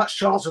there's as much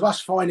chance of us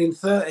finding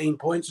 13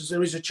 points as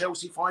there is of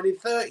Chelsea finding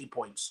 30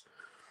 points.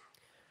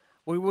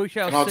 We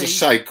shall see. Can I just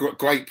say,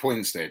 great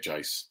points there,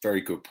 Jace.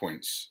 Very good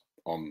points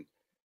on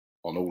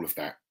all of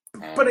that.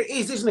 But it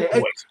is, isn't it?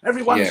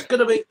 Everyone's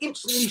going to be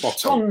instantly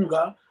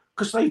stronger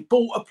because they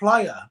bought a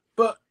player.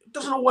 But it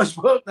doesn't always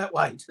work that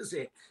way, does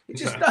it? It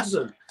just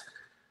doesn't.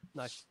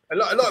 No.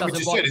 Like we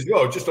just said as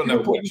well, just on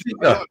that point,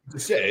 like we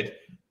just said,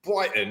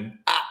 Brighton,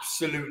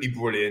 absolutely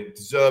brilliant.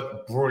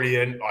 Zerb,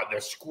 brilliant. Like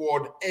their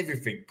squad,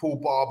 everything. Paul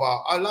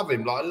Barber, I love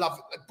him.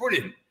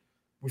 Brilliant.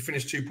 We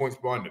finished 2 points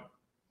behind them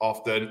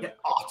after an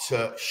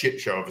utter shit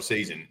show of a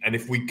season. And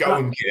if we go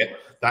and get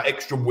that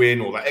extra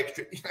win or that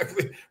extra, you know,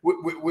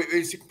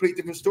 it's a completely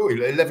different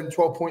story. 11,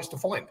 12 points to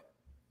find.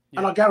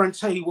 And I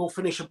guarantee we'll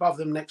finish above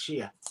them next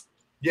year.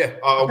 Yeah,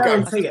 I'll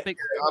guarantee it.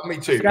 Me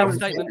too.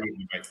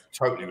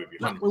 Totally with you.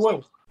 We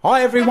will.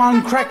 Hi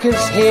everyone,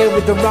 Crackers here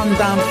with the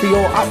rundown for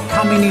your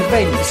upcoming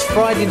events.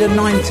 Friday the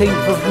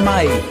 19th of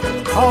May,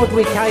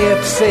 Hardwick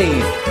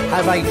AFC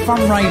have a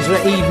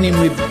fundraiser evening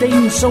with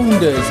Dean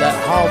Saunders at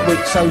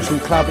Hardwick Social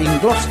Club in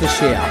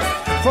Gloucestershire.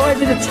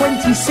 Friday the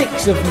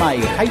 26th of May,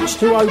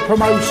 H2O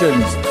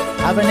Promotions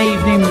have an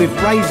evening with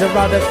Razor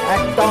Ruddock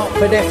at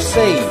Dartford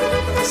FC.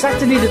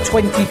 Saturday the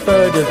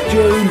 23rd of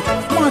June,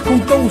 Michael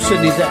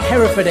Dawson is at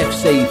Hereford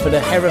FC for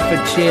the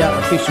Herefordshire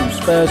Official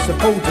Spurs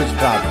Supporters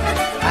Club.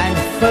 And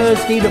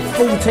Thursday the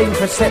 14th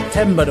of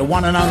September, the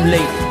one and only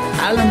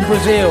Alan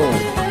Brazil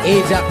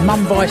is at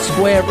Mumbai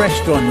Square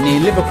Restaurant near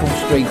Liverpool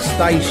Street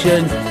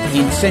Station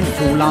in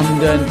central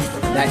London.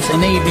 That's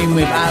an evening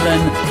with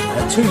Alan,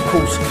 a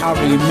 2-course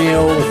curry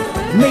meal,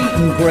 meet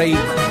and greet,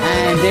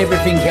 and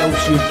everything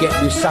else you get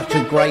with such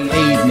a great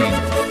evening.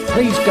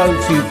 Please go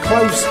to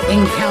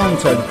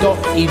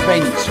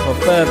closeencounter.events for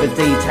further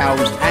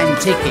details and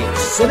tickets.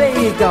 So there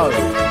you go.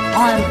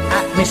 I'm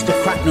at Mr.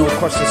 Cracknell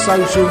across the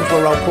socials,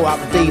 where I'll put up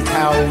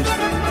details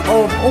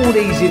of all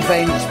these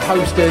events,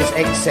 posters,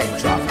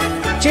 etc.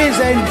 Cheers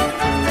then.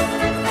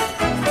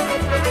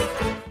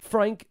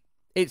 Frank,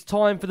 it's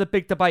time for the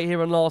big debate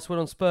here on Last Word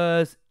on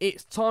Spurs.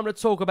 It's time to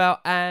talk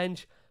about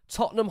Ange.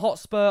 Tottenham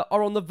Hotspur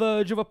are on the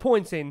verge of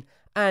appointing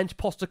Ange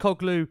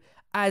Postecoglou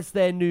as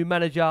their new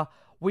manager.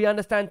 We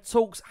understand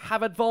talks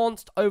have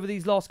advanced over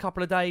these last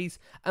couple of days,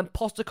 and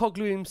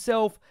Postecoglou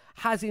himself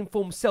has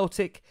informed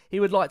Celtic he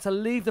would like to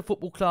leave the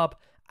football club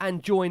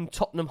and join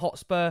Tottenham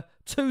Hotspur.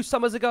 2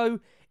 summers ago,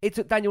 it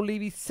took Daniel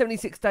Levy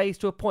 76 days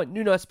to appoint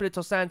Nuno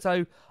Espirito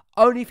Santo,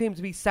 only for him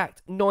to be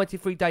sacked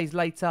 93 days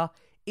later.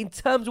 In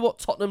terms of what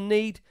Tottenham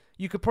need,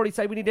 you could probably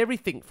say we need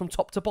everything from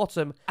top to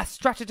bottom. A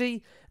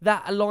strategy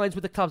that aligns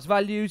with the club's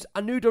values,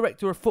 a new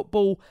director of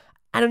football,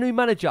 and a new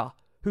manager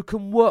who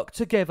can work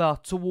together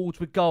towards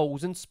with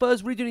goals. And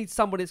Spurs really do need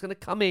somebody that's going to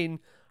come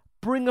in,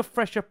 bring a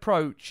fresh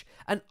approach,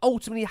 and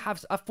ultimately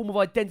have a form of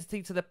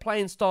identity to their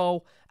playing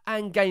style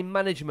and game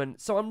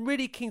management. So I'm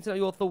really keen to know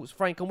your thoughts,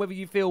 Frank, on whether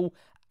you feel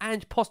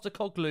Ange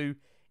Postecoglou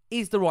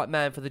is the right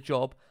man for the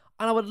job.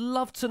 And I would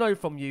love to know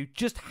from you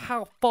just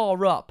how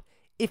far up,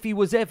 if he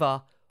was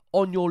ever,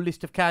 on your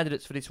list of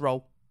candidates for this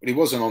role. He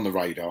wasn't on the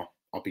radar.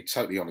 I'll be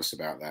totally honest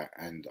about that.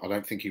 And I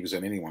don't think he was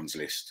on anyone's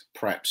list.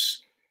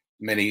 Perhaps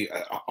many,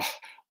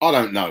 I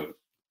don't know.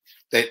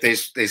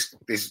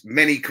 There's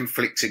many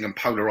conflicting and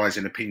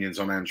polarising opinions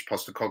on Ange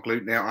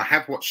Postecoglou. Now, I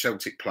have watched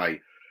Celtic play,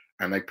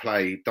 and they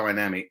play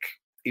dynamic,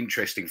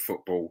 interesting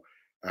football,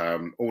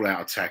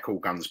 all-out attack, all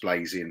guns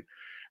blazing.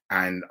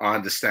 and I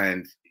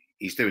understand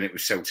he's doing it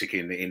with Celtic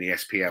in the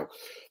SPL.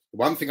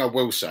 One thing I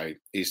will say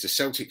is the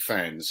Celtic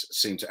fans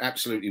seem to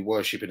absolutely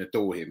worship and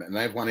adore him, and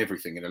they've won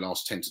everything in the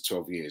last 10 to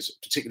 12 years,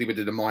 particularly with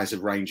the demise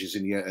of Rangers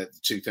in the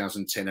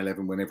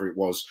 2010-11, whenever it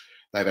was.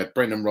 They've had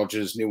Brendan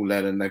Rodgers, Neil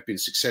Lennon. They've been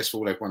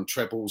successful. They've won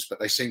trebles, but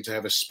they seem to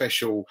have a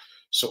special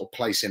sort of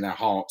place in their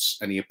hearts.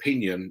 And the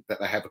opinion that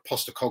they have of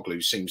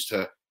Postecoglou seems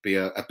to be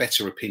a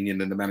better opinion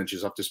than the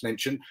managers I've just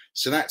mentioned.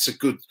 So that's a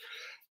good,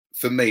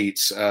 for me,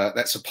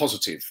 that's a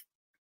positive.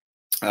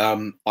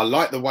 I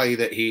like the way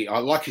that I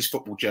like his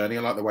football journey.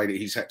 I like the way that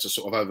he's had to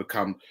sort of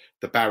overcome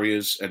the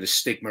barriers and the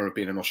stigma of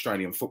being an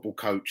Australian football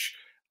coach.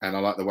 And I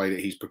like the way that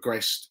he's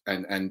progressed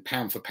and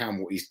pound for pound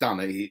what he's done,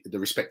 the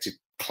respective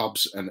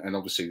clubs and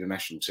obviously the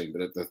national team,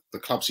 but the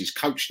clubs he's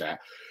coached at.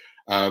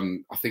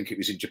 I think it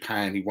was in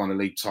Japan. He won a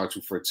league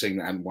title for a team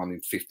that hadn't won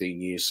in 15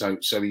 years. So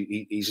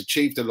he's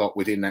achieved a lot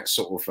within that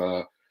sort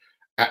of,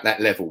 at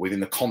that level,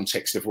 within the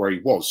context of where he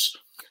was.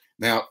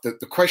 Now,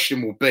 the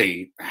question will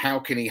be, how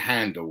can he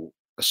handle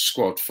a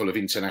squad full of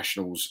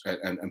internationals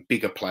and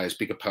bigger players,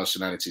 bigger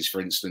personalities? For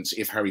instance,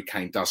 if Harry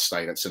Kane does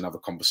stay, that's another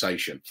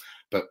conversation.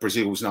 But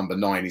Brazil's number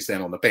 9 is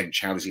then on the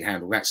bench. How does he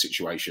handle that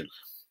situation?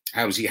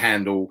 How does he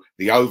handle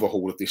the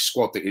overhaul of this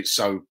squad that it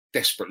so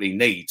desperately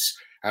needs?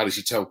 How does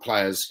he tell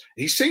players?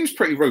 He seems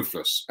pretty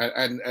ruthless.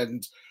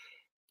 And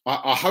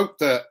I hope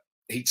that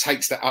he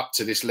takes that up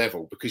to this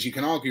level, because you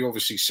can argue,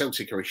 obviously,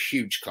 Celtic are a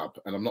huge club,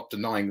 and I'm not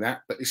denying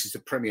that, but this is the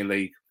Premier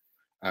League.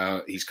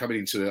 He's coming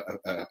into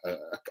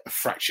a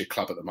fractured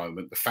club at the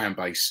moment. The fan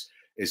base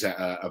is at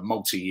a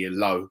multi-year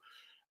low.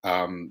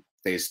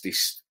 There's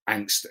this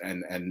angst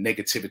and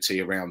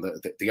negativity around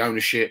the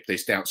ownership.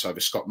 There's doubts over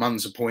Scott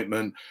Munn's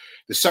appointment.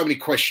 There's so many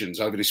questions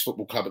over this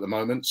football club at the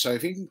moment. So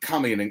if he can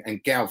come in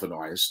and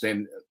galvanise,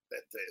 then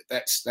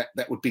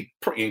that would be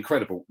pretty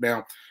incredible.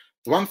 Now,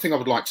 the one thing I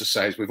would like to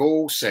say is we've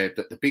all said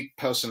that the big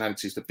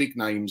personalities, the big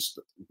names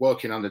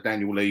working under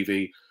Daniel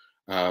Levy,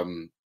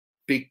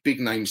 big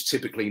names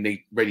typically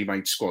need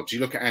ready-made squads.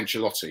 You look at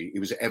Ancelotti, he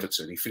was at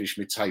Everton, he finished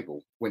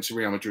mid-table, went to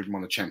Real Madrid and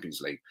won the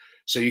Champions League.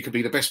 So you could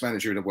be the best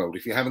manager in the world.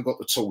 If you haven't got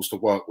the tools to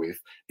work with,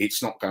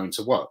 it's not going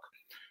to work.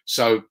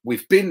 So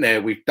we've been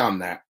there, we've done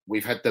that.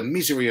 We've had the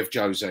misery of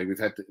Jose, we've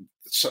had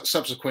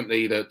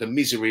subsequently the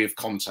misery of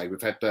Conte,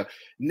 we've had the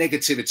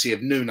negativity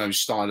of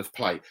Nuno's style of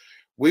play.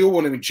 We all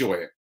want to enjoy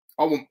it.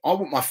 I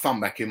want my fun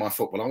back in my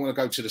football. I want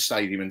to go to the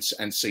stadium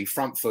and see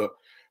front foot,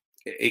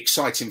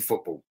 exciting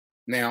football.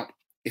 Now,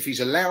 if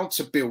he's allowed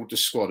to build the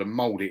squad and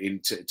mould it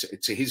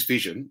into his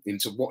vision,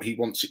 into what he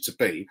wants it to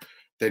be,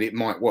 then it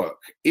might work.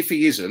 If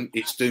he isn't,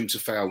 it's doomed to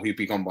fail. He'll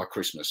be gone by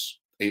Christmas.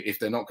 If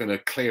they're not going to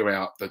clear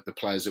out the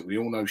players that we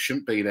all know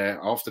shouldn't be there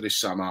after this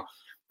summer,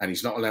 and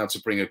he's not allowed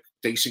to bring a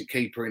decent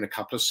keeper in, a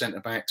couple of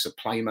centre-backs, a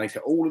playmaker,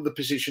 all of the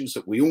positions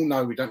that we all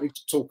know, we don't need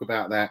to talk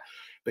about that.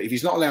 But if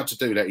he's not allowed to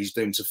do that, he's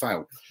doomed to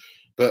fail.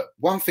 But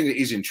one thing that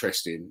is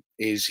interesting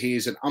is he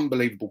is an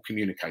unbelievable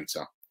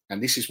communicator.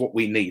 And this is what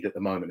we need at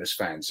the moment as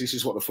fans. This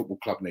is what the football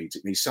club needs.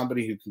 It needs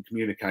somebody who can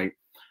communicate.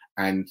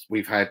 And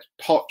we've had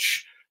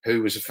Poch,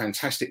 who was a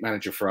fantastic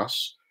manager for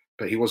us,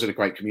 but he wasn't a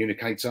great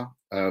communicator.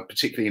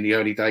 Particularly in the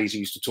early days, he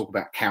used to talk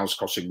about cows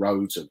crossing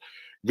roads and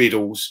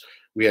riddles.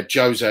 We had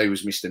Jose, who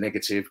was Mr.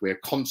 Negative. We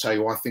had Conte,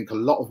 who I think a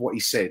lot of what he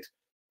said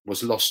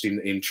was lost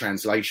in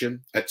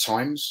translation at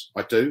times.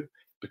 I do.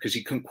 Because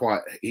he couldn't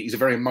quite, he's a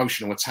very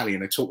emotional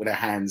Italian. They talk with their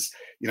hands,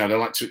 they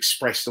like to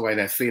express the way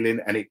they're feeling,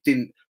 and it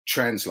didn't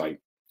translate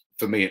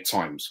for me at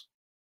times.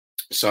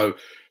 So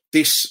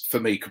this,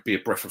 for me, could be a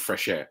breath of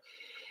fresh air.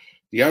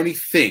 The only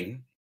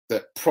thing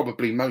that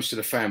probably most of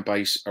the fan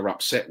base are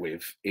upset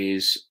with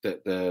is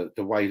that the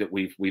way that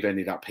we've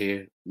ended up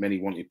here. Many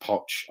wanted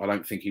Poch. I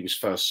don't think he was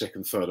first,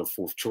 second, third or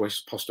fourth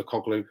choice,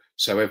 Postecoglou.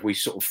 So have we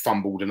sort of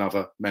fumbled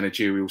another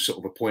managerial sort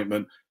of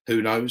appointment?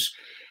 Who knows?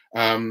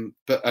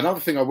 But another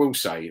thing I will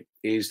say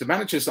is the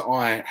managers that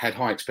I had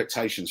high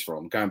expectations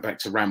from, going back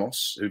to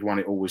Ramos, who'd won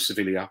it all with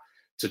Sevilla,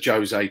 to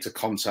Jose, to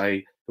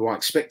Conte, who I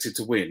expected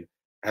to win,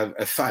 have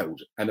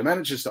failed. And the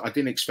managers that I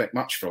didn't expect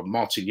much from,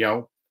 Martin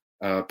Jol,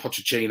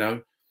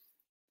 Pochettino,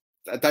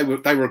 they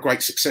were a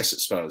great success at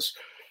Spurs.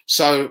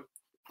 So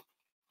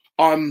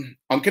I'm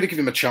going to give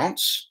him a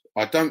chance.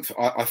 I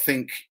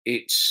think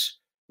it's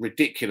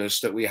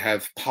ridiculous that we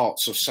have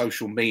parts of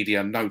social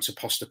media known to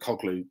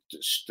Postecoglou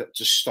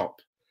to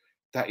stop.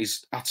 That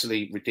is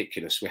utterly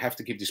ridiculous. We have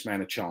to give this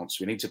man a chance.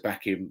 We need to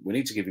back him. We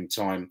need to give him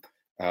time.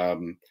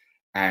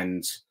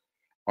 And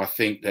I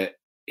think that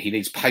he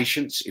needs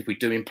patience if we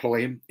do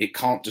employ him. It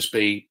can't just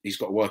be he's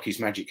got to work his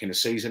magic in a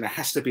season. There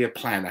has to be a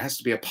plan. There has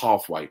to be a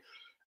pathway.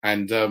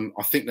 And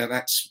I think that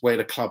that's where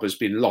the club has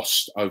been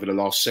lost over the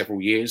last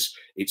several years.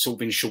 It's all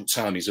been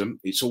short-termism.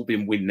 It's all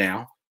been win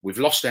now. We've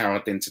lost our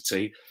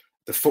identity.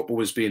 The football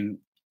has been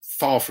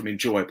far from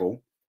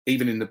enjoyable.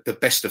 Even in the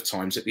best of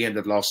times, at the end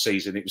of last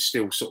season, it was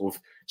still sort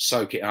of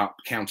soak it up,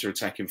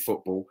 counter-attacking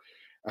football.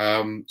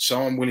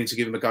 So I'm willing to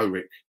give him a go,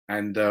 Rick.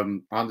 And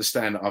I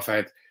understand that I've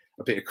had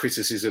a bit of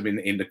criticism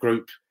in the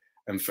group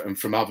and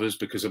from others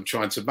because I'm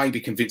trying to maybe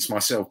convince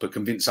myself, but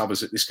convince others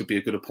that this could be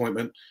a good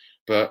appointment.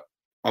 But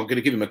I'm going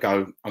to give him a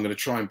go. I'm going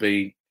to try and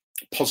be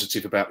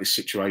positive about this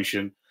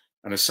situation.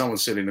 And as someone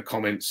said in the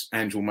comments,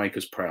 Ange will make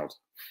us proud.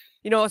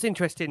 You know what's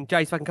interesting,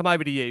 Jace, if I can come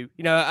over to you.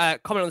 You know, a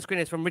comment on the screen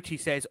is from Richie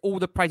says, all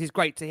the praise is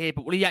great to hear,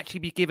 but will he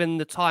actually be given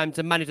the time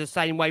to manage the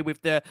same way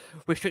with the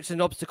restrictions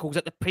and obstacles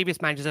that the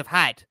previous managers have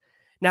had?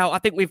 Now, I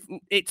think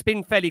it's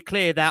been fairly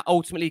clear that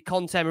ultimately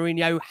Conte and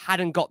Mourinho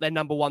hadn't got their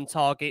number one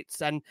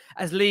targets. And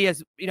as Lee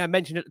has,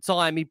 mentioned at the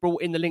time, he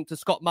brought in the link to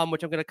Scott Munn,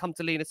 which I'm going to come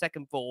to Lee in a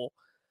second for.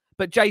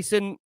 But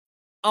Jason,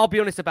 I'll be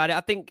honest about it.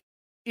 I think,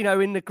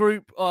 in the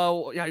group,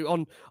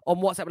 on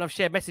WhatsApp, when I've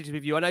shared messages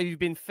with you, I know you've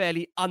been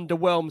fairly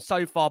underwhelmed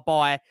so far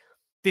by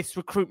this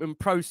recruitment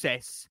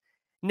process.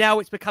 Now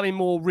it's becoming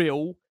more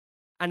real,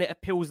 and it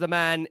appears the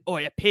man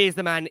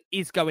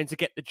is going to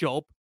get the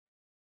job.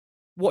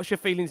 What's your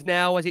feelings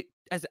now?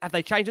 Have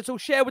they changed at all?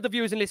 Share with the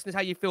viewers and listeners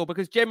how you feel,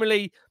 because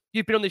generally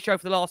you've been on this show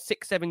for the last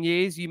 6-7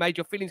 years. You made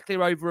your feelings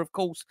clear over, of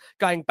course,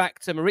 going back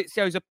to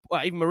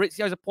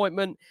Maurizio's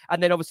appointment,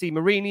 and then obviously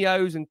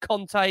Mourinho's and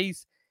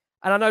Conte's.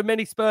 And I know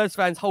many Spurs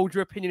fans hold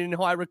your opinion in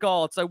high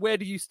regard. So where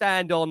do you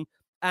stand on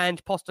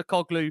Ange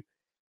Postecoglou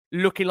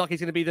looking like he's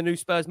going to be the new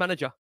Spurs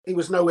manager? He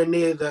was nowhere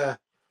near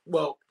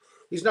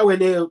he's nowhere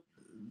near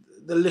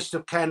the list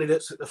of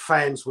candidates that the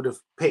fans would have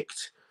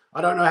picked. I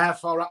don't know how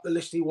far up the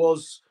list he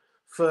was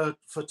for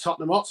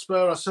Tottenham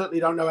Hotspur. I certainly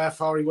don't know how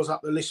far he was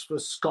up the list for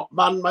Scott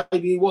Munn.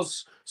 Maybe he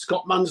was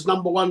Scott Munn's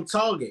number one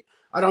target.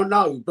 I don't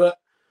know. But,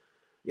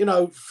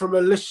 from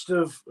a list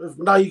of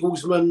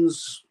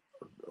Nagelsmann's,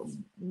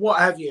 what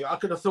have you, I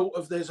could have thought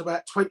of there's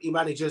about 20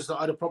 managers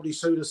that I'd have probably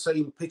sooner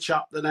seen pitch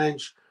up than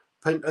Ange.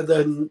 But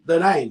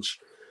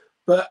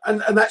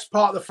and that's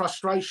part of the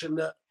frustration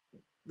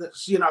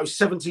that's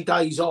 70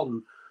 days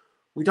on,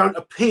 we don't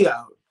appear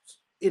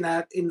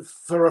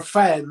for a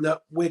fan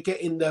that we're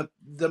getting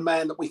the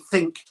man that we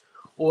think,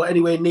 or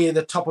anywhere near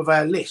the top of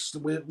our list.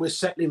 We're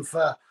settling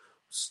for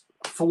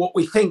what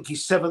we think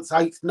is 7th,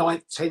 8th,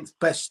 9th, 10th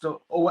best or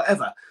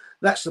whatever.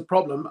 That's the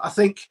problem. I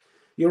think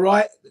you're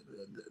right.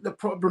 The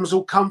problems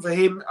all come for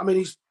him. I mean,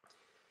 he's,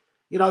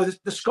 the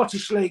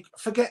Scottish League,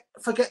 forget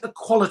the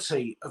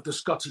quality of the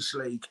Scottish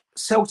League.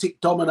 Celtic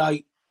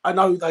dominate. I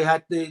know they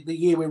had the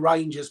year with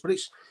Rangers, but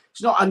it's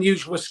not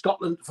unusual for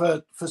Scotland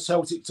for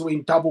Celtic to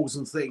win doubles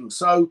and things.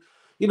 So,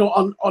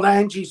 on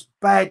Angie's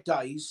bad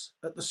days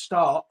at the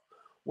start,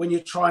 when you're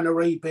trying to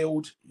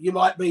rebuild, you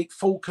might beat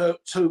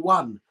Falkirk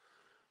 2-1.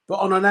 But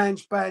on an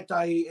Ange bad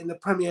day in the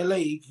Premier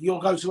League, you'll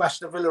go to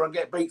Aston Villa and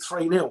get beat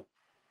 3-0.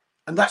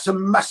 And that's a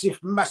massive,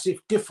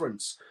 massive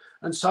difference.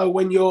 And so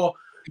when you're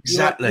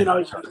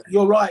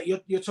right.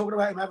 You're talking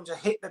about him having to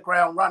hit the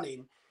ground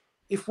running.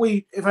 If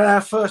in our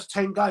first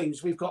 10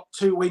 games we've got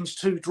 2 wins,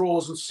 2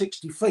 draws, and 6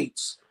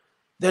 defeats,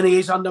 then he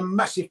is under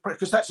massive pressure,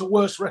 because that's a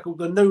worse record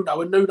than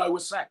Nuno, and Nuno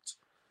was sacked.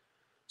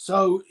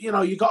 So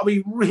you've got to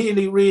be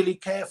really, really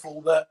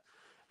careful that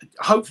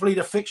hopefully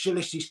the fixture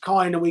list is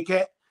kind, and we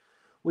get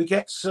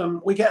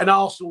an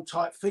Arsenal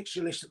type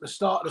fixture list at the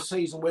start of the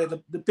season where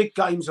the big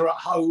games are at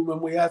home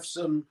and we have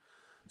some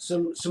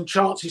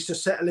chances to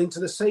settle into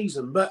the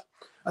season. But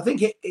I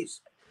think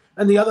it's,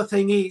 and the other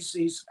thing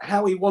is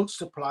how he wants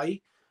to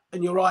play.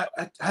 And you're right.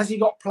 Has he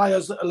got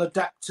players that will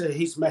adapt to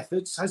his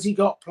methods? Has he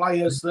got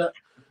players that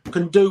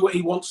can do what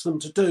he wants them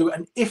to do?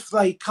 And if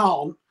they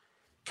can't,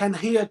 can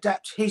he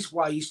adapt his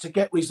ways to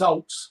get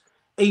results,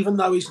 even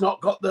though he's not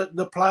got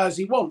the players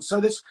he wants?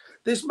 So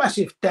there's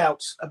massive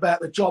doubts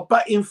about the job.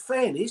 But in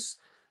fairness,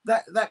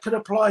 that could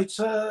apply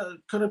to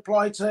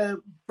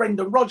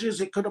Brendan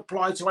Rodgers. It could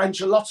apply to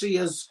Ancelotti,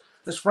 as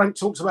Frank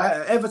talks about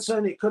at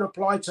Everton. It could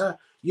apply to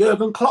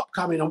Jurgen Klopp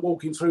coming and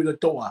walking through the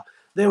door.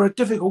 There are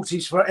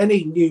difficulties for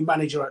any new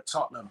manager at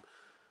Tottenham.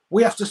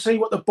 We have to see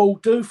what the ball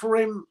do for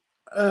him.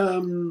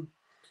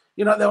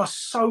 There are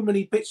so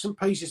many bits and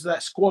pieces of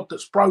that squad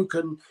that's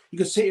broken. You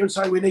can sit here and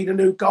say we need a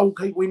new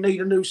goalkeeper, we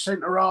need a new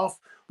centre half.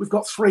 We've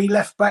got 3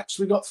 left backs,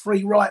 we've got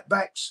 3 right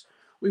backs.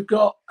 We've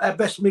got our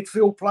best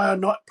midfield player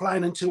not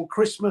playing until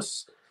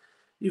Christmas.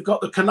 You've got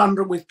the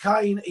conundrum with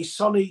Kane. Is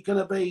Sonny going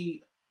to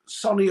be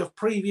Sonny of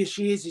previous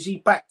years? Is he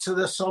back to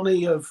the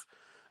Sonny of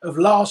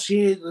last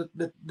year?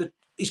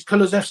 Is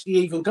Kulusevski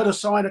even going to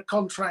sign a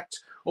contract,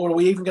 or are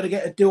we even going to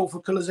get a deal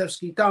for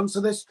Kulusevski done?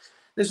 So there's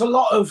a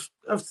lot of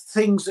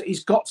things that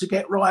he's got to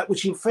get right,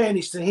 which in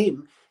fairness to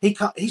him,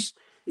 he's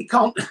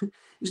not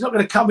going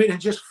to come in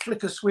and just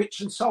flick a switch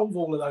and solve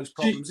all of those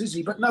problems, is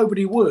he? But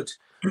nobody would.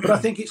 But I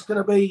think it's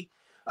going to be,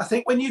 I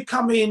think when you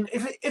come in,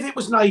 if it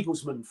was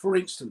Nagelsmann, for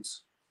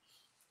instance,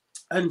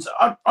 and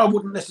I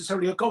wouldn't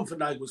necessarily have gone for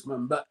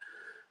Nagelsmann, but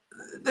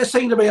there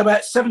seemed to be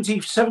about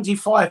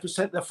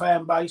 75% of the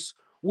fan base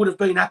would have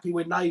been happy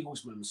with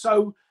Nagelsmann.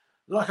 So,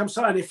 like I'm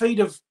saying, if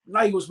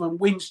Nagelsmann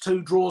wins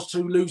 2, draws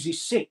 2,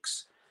 loses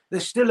 6,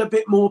 there's still a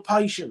bit more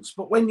patience.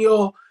 But when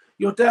you're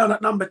down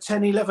at number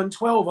 10, 11,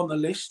 12 on the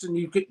list, and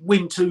you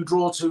win 2,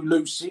 draw 2,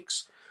 lose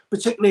 6,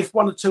 particularly if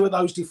 1 or 2 of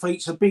those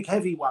defeats are big,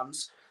 heavy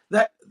ones,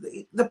 that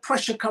the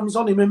pressure comes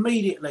on him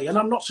immediately. And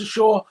I'm not so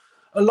sure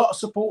a lot of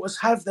supporters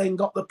have then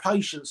got the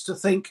patience to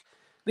think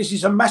this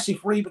is a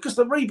massive rebuild, because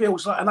the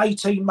rebuild's like an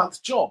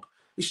 18-month job.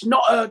 It's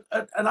not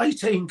an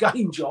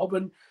 18-game job,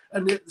 and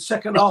the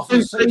second half of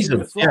the season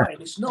we're flying.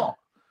 It's not.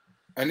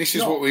 And this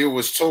is what we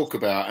always talk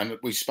about, and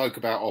we spoke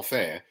about off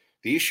air.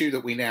 The issue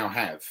that we now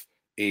have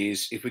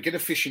is if we're going to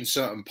fish in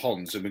certain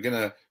ponds and we're going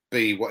to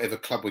be whatever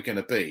club we're going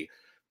to be,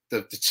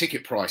 the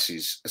ticket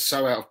prices are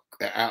so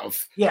out of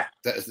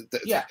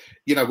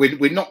you know,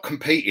 we're not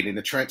competing in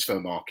the transfer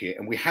market,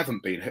 and we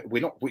haven't been.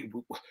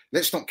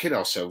 Let's not kid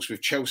ourselves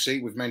with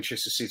Chelsea, with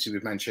Manchester City,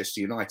 with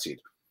Manchester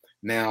United.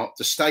 Now,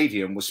 the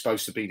stadium was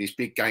supposed to be this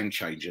big game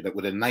changer that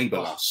would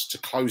enable us to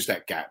close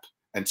that gap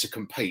and to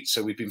compete.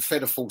 So we've been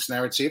fed a false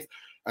narrative.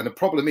 And the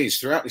problem is,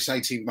 throughout this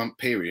 18-month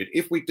period,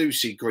 if we do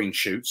see green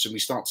shoots and we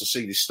start to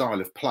see this style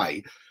of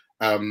play,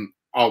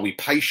 are we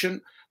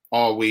patient?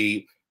 Are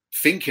we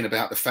thinking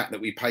about the fact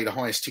that we pay the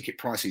highest ticket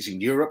prices in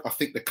Europe? I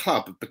think the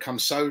club have become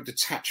so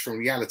detached from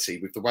reality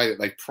with the way that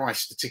they've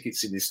priced the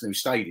tickets in this new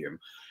stadium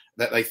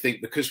that they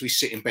think because we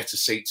sit in better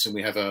seats and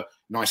we have a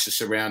nicer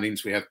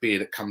surroundings, we have beer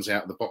that comes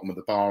out at the bottom of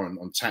the bar and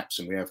on taps,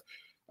 and we have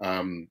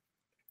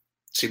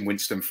Tim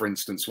Winston, for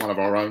instance, one of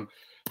our own,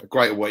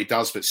 great at what he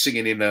does, but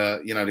singing in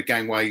the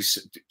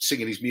gangways,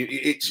 singing his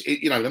music.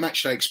 The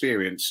match day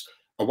experience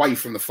away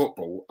from the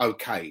football,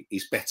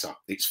 is better.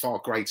 It's far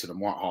greater than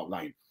White Hart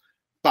Lane.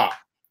 But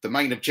the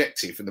main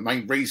objective and the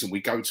main reason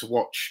we go to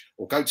watch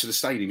or go to the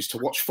stadium is to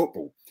watch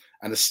football.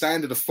 And the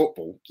standard of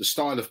football, the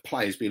style of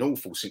play has been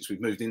awful since we've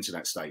moved into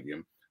that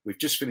stadium. We've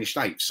just finished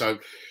 8th. So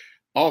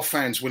are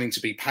fans willing to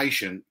be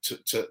patient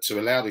to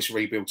allow this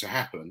rebuild to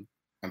happen,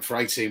 and for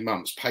 18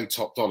 months pay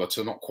top dollar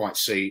to not quite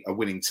see a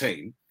winning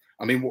team?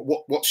 I mean,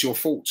 what's your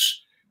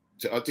thoughts?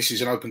 This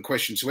is an open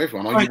question to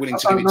everyone. Are you willing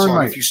to give it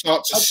time? If you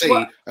start to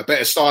see a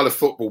better style of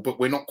football, but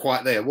we're not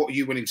quite there, what are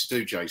you willing to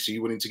do, Jace? Are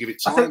you willing to give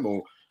it time?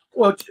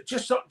 Well,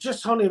 just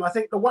on him, I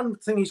think the one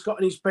thing he's got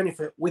in his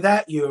benefit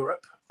without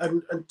Europe,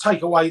 and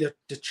take away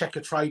the checker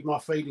trade, my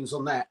feelings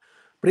on that,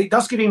 but it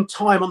does give him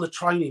time on the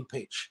training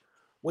pitch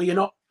where you're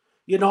not,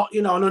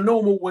 on a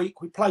normal week,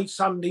 we played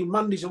Sunday,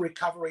 Monday's a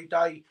recovery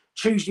day,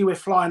 Tuesday we're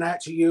flying out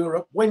to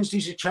Europe,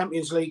 Wednesday's a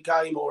Champions League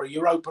game or a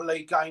Europa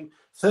League game,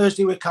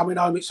 Thursday we're coming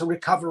home, it's a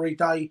recovery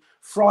day,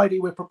 Friday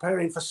we're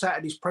preparing for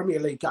Saturday's Premier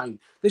League game.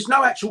 There's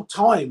no actual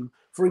time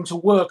for him to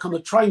work on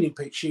the training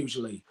pitch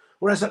usually,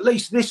 whereas at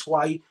least this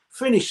way,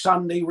 finish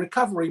Sunday,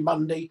 recovery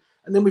Monday,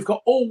 and then we've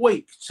got all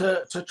week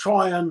to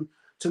try and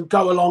to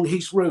go along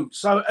his route.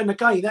 So, and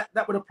again,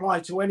 that would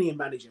apply to any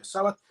manager.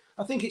 So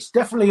I think it's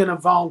definitely an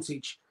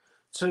advantage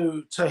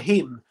to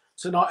him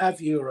to not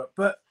have Europe.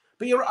 But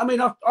you're, I mean,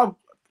 I'm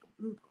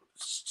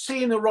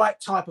seeing the right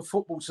type of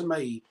football to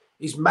me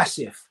is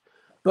massive.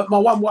 But my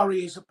one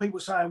worry is that people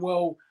saying,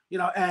 well,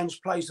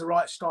 Ange plays the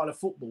right style of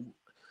football.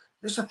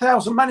 There's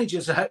 1,000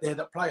 managers out there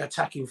that play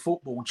attacking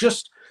football.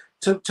 Just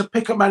to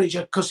pick a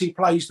manager because he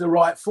plays the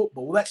right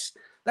football,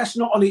 that's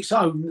not on its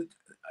own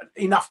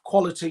enough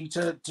quality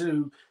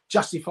to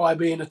justify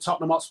being a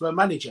Tottenham Hotspur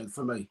manager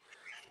for me.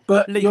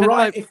 But you're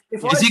right.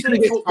 If I see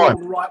football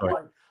the right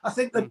way, I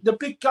think the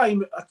big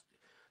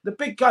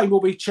game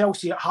will be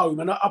Chelsea at home,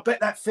 and I bet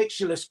that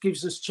fixture list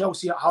gives us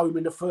Chelsea at home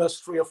in the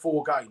first 3 or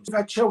 4 games. We've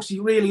had Chelsea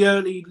really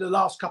early the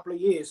last couple of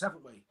years,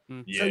 haven't we?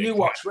 So you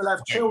watch. We'll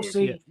have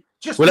Chelsea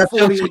just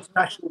before the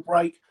international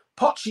break.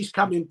 Poch is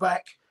coming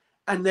back.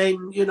 And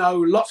then,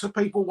 lots of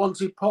people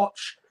wanted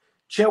Poch.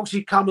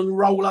 Chelsea come and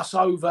roll us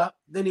over.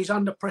 Then he's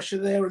under pressure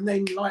there, and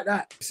then like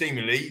that.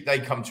 Seemingly, they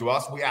come to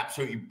us. We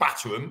absolutely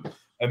batter them.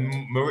 And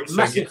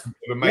Maurizio gets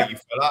a matey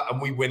fella,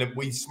 and we win.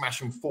 We smash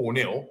them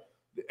 4-0.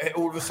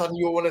 All of a sudden,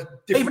 you're on a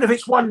different... Even if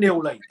it's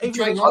 1-0, Lee.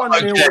 Even if it's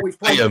 1-0, we've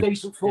played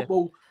decent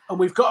football, and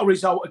we've got a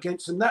result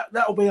against them.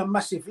 That'll be a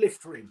massive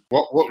lift for him.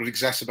 What would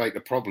exacerbate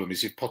the problem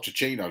is if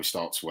Pochettino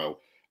starts well.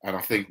 And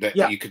I think that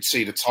you could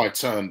see the tide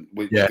turn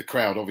with the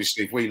crowd.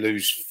 Obviously, if we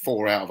lose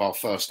 4 out of our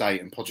first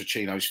 8 and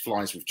Pochettino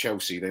flies with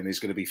Chelsea, then there's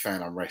going to be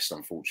fan unrest,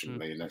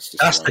 unfortunately. And that's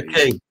the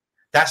key.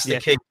 That's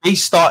the key.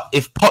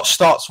 If Poch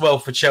starts well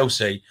for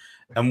Chelsea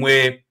and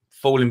we're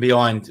falling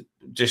behind,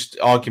 just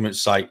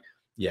argument's sake,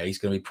 he's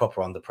going to be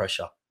proper under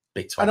pressure,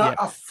 big time. And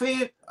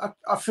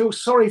I feel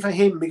sorry for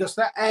him because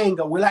that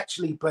anger will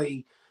actually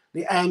be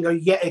the anger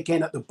yet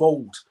again at the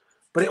board,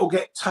 but it will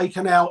get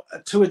taken out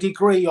to a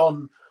degree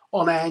on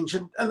Ange,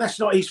 and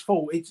that's not his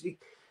fault. It's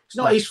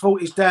not his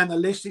fault he's down the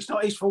list. It's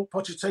not his fault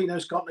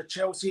Pochettino's gone to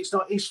Chelsea. It's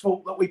not his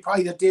fault that we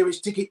pay the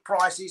dearest ticket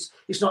prices.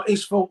 It's not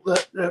his fault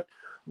that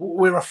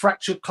we're a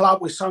fractured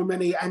club with so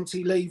many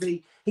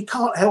anti-Levy. He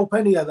can't help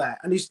any of that,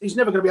 and he's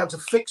never going to be able to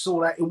fix all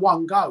that in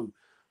one go.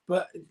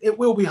 But it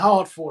will be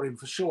hard for him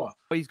for sure.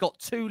 He's got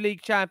 2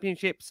 league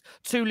championships,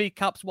 2 league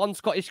cups, 1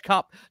 Scottish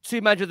Cup,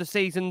 2 manager of the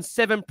season,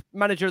 7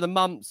 manager of the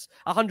months,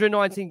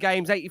 119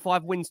 games,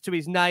 85 wins to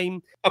his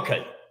name.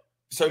 Okay.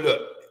 So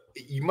look,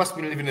 you must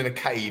be living in a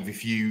cave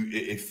if you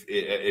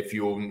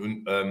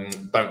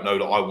don't know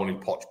that I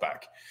wanted Poch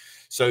back.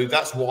 So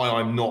that's why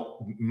I'm not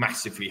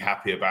massively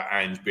happy about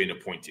Ange being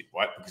appointed,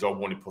 right? Because I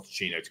wanted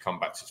Pochettino to come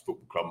back to his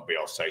football club and be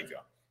our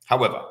saviour.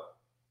 However,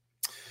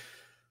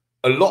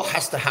 a lot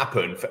has to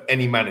happen for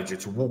any manager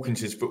to walk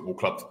into this football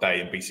club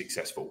today and be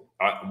successful.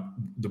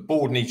 The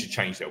board needs to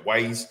change their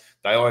ways.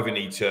 They either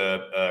need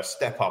to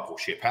step up or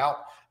ship out,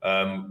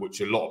 which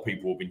a lot of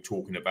people have been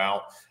talking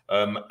about,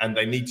 and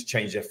they need to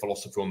change their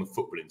philosophy on the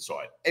footballing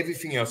side.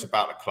 Everything else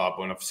about the club,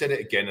 and I've said it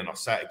again and I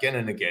say it again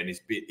and again,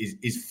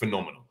 is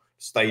phenomenal.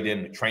 The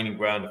stadium, the training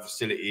ground, the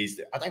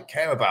facilities. I don't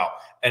care about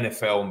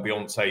NFL and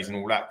Beyonce's and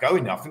all that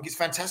going there. I think it's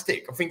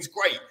fantastic. I think it's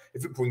great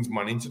if it brings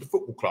money into the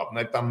football club, and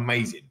they've done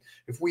amazing.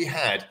 If we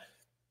had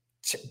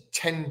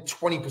 10,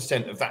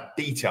 20% of that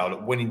detail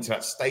that went into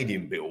that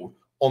stadium build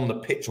on the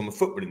pitch, on the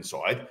footballing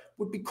side,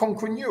 we'd be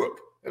conquering Europe.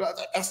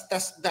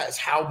 That's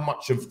how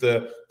much of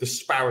the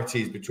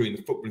disparity is between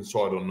the footballing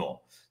side or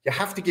not. You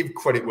have to give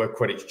credit where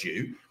credit's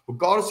due,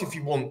 regardless if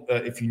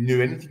you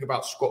knew anything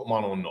about Scott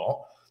Munn or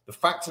not. The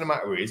fact of the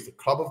matter is the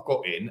club have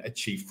got in a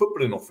chief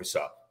footballing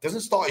officer. Doesn't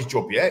start his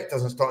job yet. It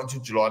doesn't start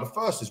until July the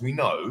 1st, as we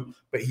know,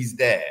 but he's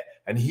there.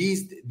 And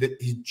his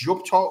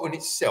job title in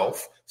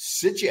itself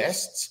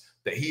suggests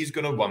that he is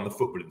going to run the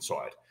footballing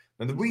side.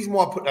 And the reason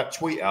why I put that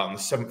tweet out on the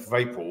 7th of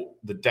April,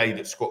 the day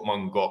that Scott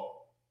Munn got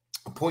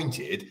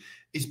appointed,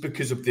 is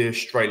because of the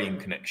Australian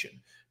connection.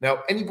 Now,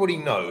 anybody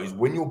knows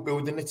when you're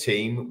building a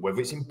team, whether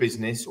it's in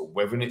business or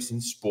whether it's in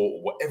sport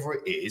or whatever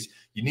it is,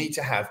 you need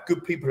to have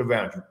good people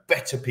around you,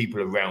 better people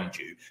around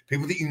you,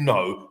 people that you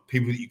know,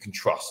 people that you can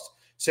trust.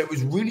 So it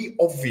was really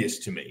obvious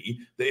to me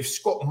that if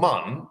Scott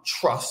Munn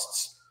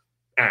trusts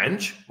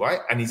Ange, right,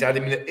 and he's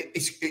adding,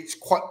 it's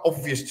quite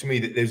obvious to me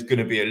that there's going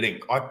to be a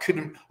link. I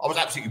was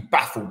absolutely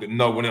baffled that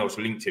no one else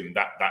linked him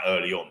that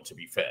early on, to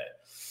be fair.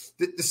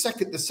 The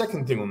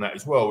second thing on that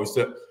as well is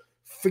that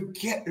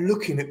forget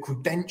looking at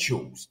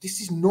credentials.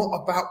 This is not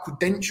about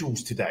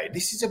credentials today.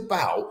 This is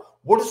about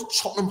what does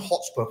Tottenham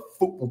Hotspur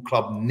Football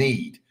Club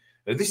need?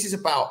 Now, this is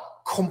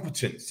about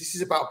competence. This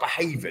is about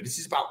behaviour. This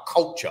is about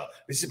culture.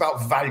 This is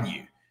about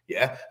value.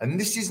 Yeah. And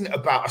this isn't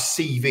about a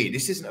CV.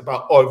 This isn't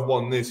about I've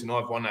won this and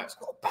I've won that. It's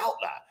not about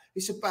that.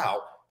 It's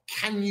about,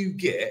 can you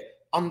get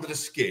under the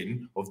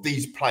skin of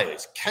these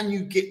players? Can you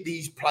get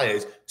these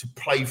players to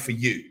play for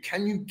you?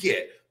 Can you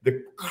get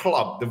the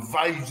club, the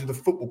values of the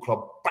football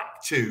club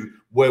back to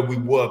where we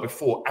were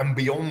before and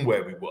beyond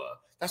where we were?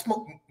 That's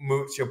what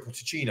Mauricio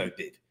Pochettino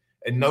did.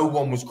 And no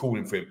one was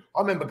calling for him.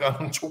 I remember going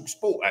on Talk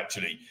Sport,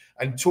 actually,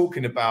 and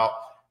talking about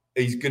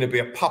he's going to be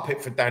a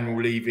puppet for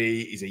Daniel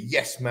Levy. He's a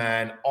yes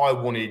man. I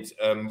wanted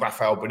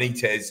Rafael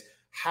Benitez.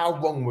 How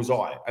wrong was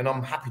I? And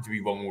I'm happy to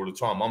be wrong all the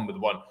time. I'm the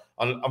one.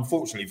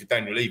 Unfortunately for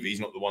Daniel Levy, he's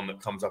not the one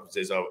that comes up and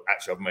says, oh,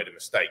 actually, I've made a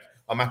mistake.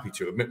 I'm happy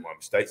to admit my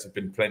mistakes. There've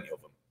been plenty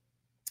of them.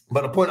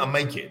 But the point I'm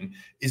making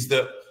is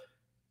that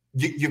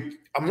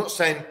I'm not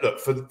saying, look,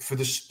 for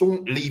the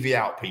staunch Levy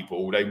out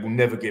people, they will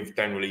never give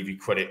Daniel Levy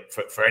credit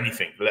for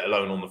anything, let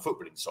alone on the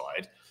footballing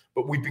side.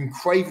 But we've been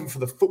craving for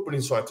the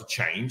footballing side to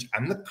change,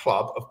 and the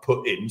club have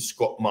put in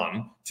Scott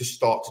Munn to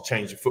start to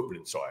change the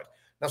footballing side.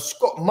 Now,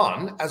 Scott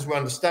Munn, as we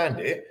understand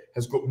it,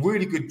 has got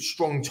really good,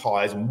 strong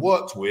ties and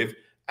worked with,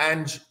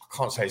 and I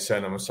can't say his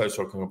surname, I'm so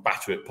sorry, I'm going to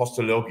batter it,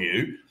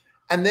 Postecoglou,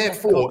 and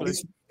therefore...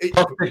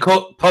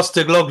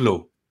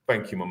 Postecoglou.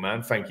 Thank you, my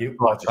man. Thank you.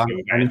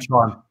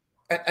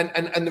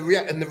 And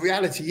the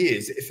reality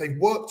is, if they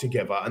work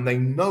together and they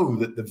know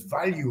that the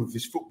value of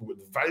this football,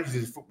 the values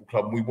of this football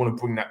club, and we want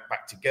to bring that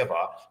back together,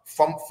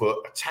 front foot,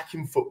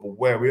 attacking football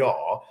where we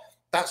are,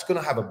 that's going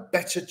to have a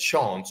better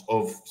chance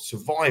of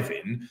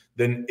surviving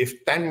than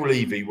if Daniel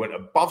Levy went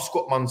above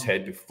Scott Munn's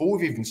head before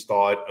we've even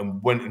started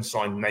and went and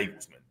signed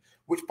Nagelsmann,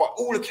 which by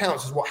all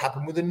accounts is what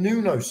happened with the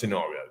Nuno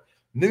scenario.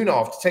 Nuno,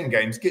 after 10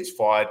 games, gets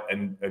fired,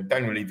 and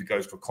Daniel Levy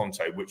goes for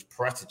Conte, which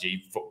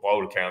Paratici, by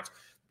all accounts,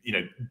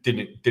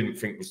 didn't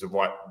think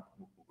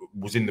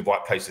was in the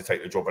right place to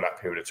take the job at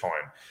that period of time.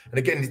 And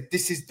again,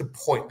 this is the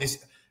point.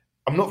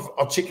 I'm not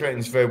articulating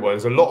this very well.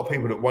 There's a lot of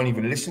people that won't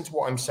even listen to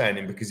what I'm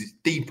saying because it's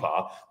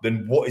deeper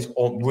than what is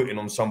written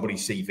on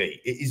somebody's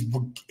CV.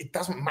 It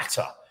doesn't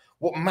matter.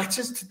 What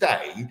matters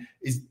today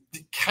is,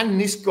 can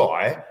this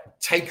guy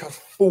take us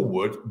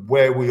forward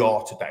where we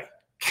are today?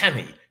 Can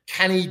he?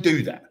 Can he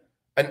do that?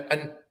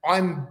 And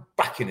I'm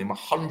backing him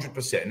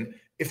 100%.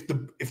 If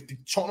the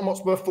Tottenham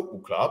Hotspur Football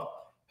Club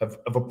have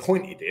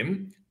appointed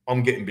him,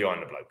 I'm getting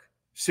behind the bloke.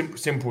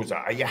 Simple as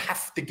that. You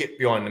have to get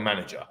behind the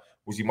manager.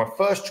 Was he my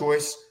first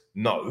choice?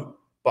 No.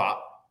 But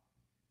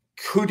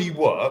could he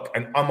work?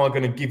 And am I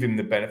going to give him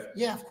the benefit?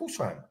 Yeah, of course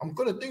I am. I'm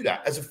going to do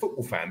that as a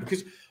football fan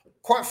because,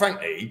 quite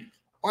frankly,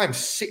 I'm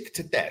sick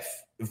to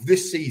death of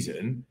this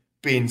season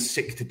being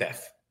sick to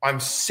death. I'm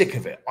sick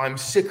of it. I'm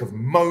sick of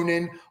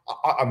moaning.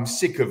 I'm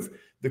sick of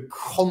the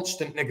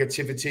constant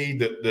negativity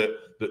that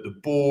the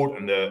board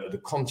and the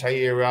Conte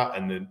era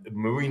and the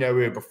Mourinho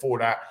era before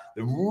that,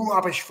 the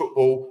rubbish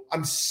football.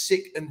 I'm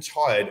sick and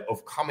tired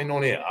of coming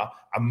on here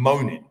and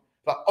moaning.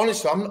 Like,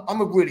 honestly,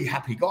 I'm a really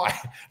happy guy.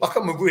 Like,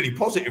 I'm a really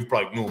positive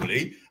bloke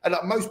normally. And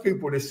like most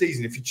people this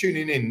season, if you're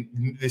tuning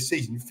in this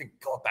season, you think,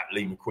 God, that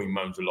Lee McQueen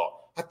moans a lot.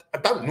 I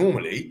don't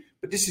normally,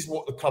 but this is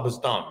what the club has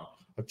done.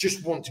 I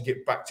just want to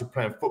get back to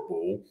playing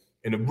football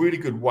in a really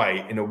good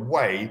way, in a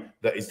way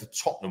that is the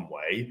Tottenham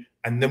way,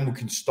 and then we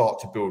can start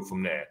to build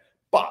from there.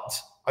 But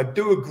I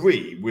do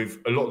agree with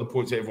a lot of the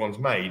points that everyone's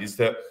made, is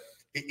that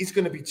it is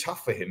going to be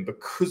tough for him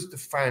because the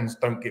fans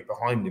don't get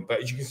behind him.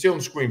 But as you can see on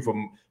the screen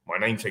from my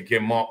namesake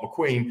here, Mark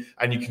McQueen,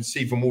 and you can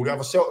see from all the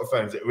other Celtic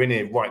fans that are in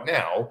here right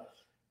now,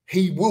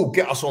 he will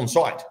get us on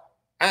side.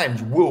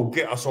 And will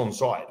get us on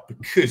side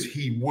because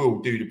he will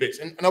do the bits.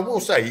 And I will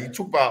say, you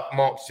talk about,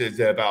 Mark says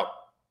there about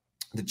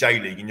the J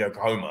League in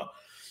Yokohama.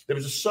 There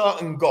was a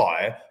certain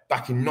guy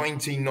back in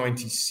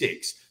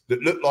 1996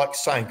 that looked like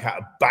something out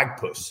of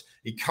Bagpuss.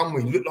 He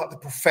looked like the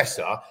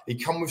professor. He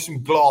come with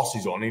some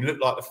glasses on. He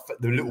looked like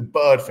the little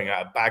bird thing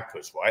out of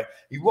Bagpuss, right?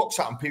 He rocks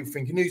up and people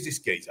thinking, who's this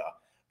geezer?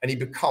 And he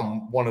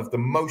become one of the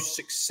most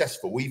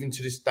successful, even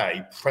to this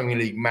day, Premier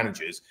League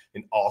managers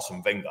in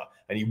Arsene Wenger.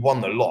 And he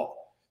won the lot.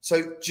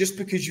 So just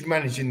because you've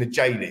managed in the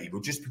J League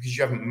or just because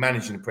you haven't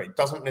managed in the Premier,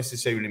 doesn't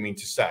necessarily mean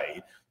to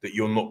say that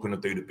you're not going to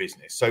do the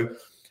business. So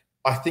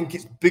I think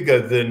it's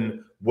bigger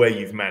than where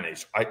you've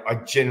managed. I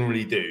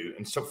generally do.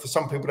 And so for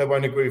some people, they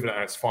won't agree with that.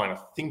 That's fine. I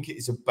think it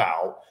is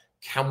about,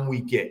 can we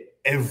get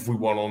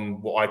everyone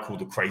on what I call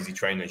the crazy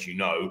train, as you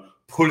know,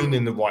 pulling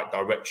in the right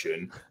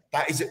direction?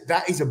 That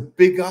is a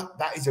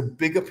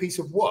bigger piece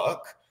of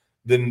work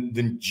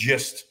than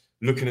just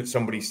looking at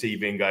somebody's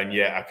CV and going,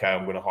 yeah, okay,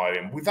 I'm going to hire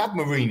him. We've had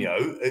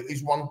Mourinho,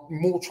 who's won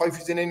more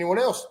trophies than anyone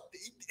else.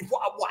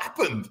 What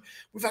happened?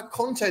 We've had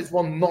Conte, who's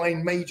won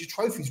 9 major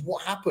trophies.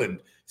 What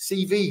happened?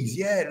 CVs,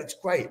 yeah, it looks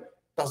great.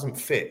 Doesn't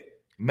fit.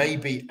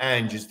 Maybe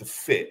Ange is the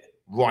fit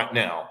right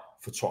now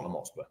for Tottenham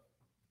Hotspur.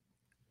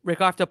 Rick,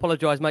 I have to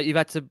apologise, mate. You've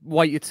had to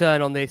wait your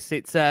turn on this.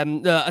 It's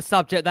a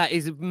subject that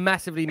is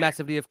massively,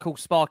 of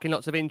course, sparking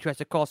lots of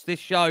interest across this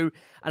show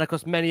and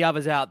across many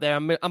others out there.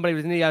 Unbelievable.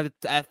 There's nearly over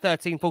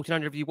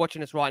 1,400 of you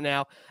watching us right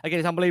now. Again,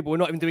 it's unbelievable. We're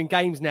not even doing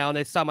games now, and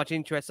there's so much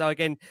interest. So,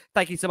 again,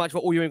 thank you so much for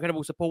all your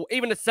incredible support.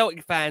 Even the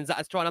Celtic fans that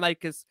are trying to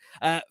make us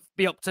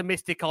be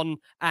optimistic on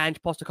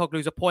Ange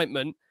Postecoglou's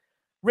appointment.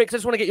 Rick, I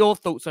just want to get your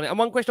thoughts on it. And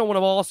one question I want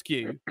to ask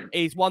you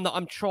is one that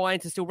I'm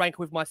trying to still rank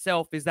with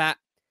myself, is that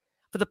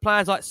for the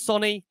players like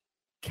Sonny,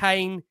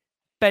 Kane,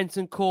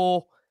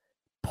 Bentancur,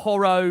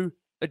 Porro,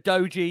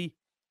 Udogie,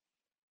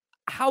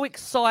 how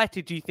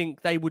excited do you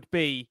think they would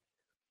be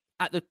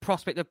at the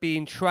prospect of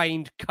being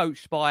trained,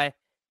 coached by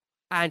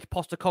Ange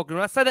Postecoglou?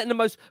 And I say that in the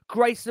most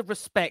gracious of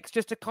respects,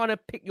 just to kind of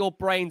pick your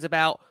brains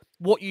about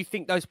what you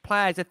think those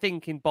players are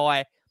thinking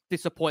by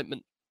this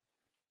appointment.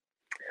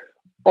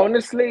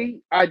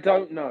 Honestly, I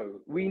don't know.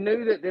 We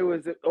knew that there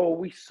was,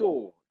 we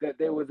saw that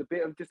there was a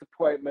bit of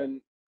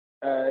disappointment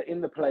in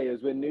the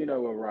players when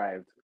Nuno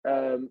arrived.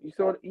 You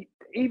saw,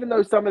 even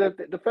though some of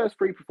the first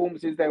 3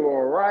 performances, they were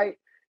all right.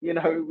 You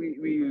know,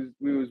 we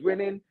was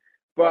winning,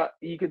 but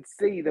you could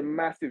see the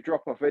massive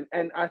drop off.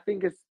 And I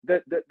think it's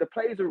that the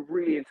players are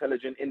really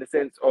intelligent in the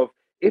sense of,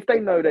 if they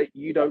know that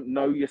you don't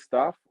know your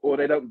stuff, or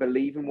they don't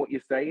believe in what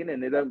you're saying,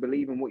 and they don't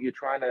believe in what you're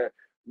trying to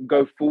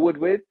go forward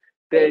with,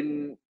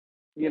 then,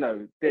 you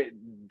know,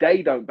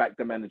 they don't back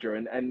the manager.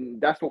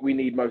 And that's what we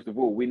need most of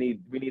all. We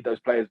need those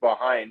players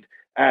behind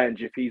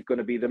Ange if he's going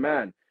to be the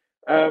man.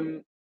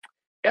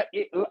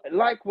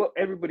 Like what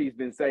everybody's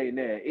been saying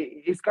there,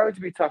 it's going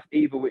to be tough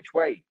either which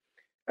way.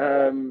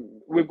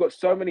 We've got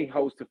so many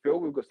holes to fill.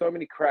 We've got so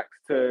many cracks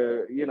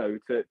to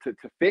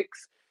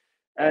fix.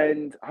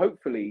 And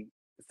hopefully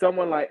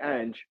someone like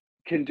Ange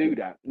can do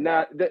that.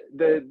 Now,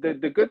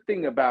 the good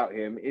thing about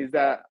him is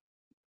that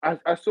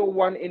I saw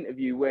one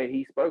interview where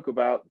he spoke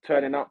about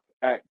turning up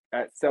at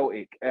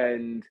Celtic,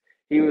 and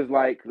he was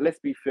like, let's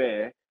be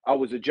fair, I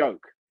was a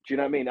joke. Do you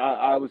know what I mean?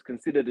 I was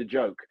considered a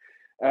joke.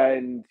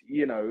 And,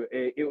 you know,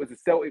 it was the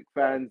Celtic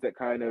fans that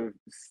kind of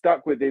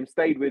stuck with him,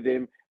 stayed with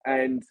him,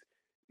 and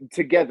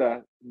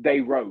together they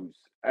rose.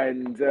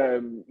 And,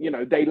 you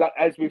know,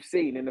 as we've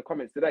seen in the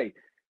comments today,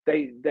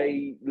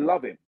 they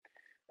love him.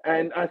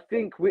 And I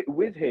think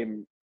with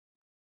him,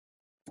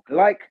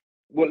 like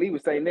what Lee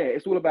was saying there,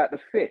 it's all about the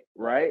fit,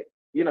 right?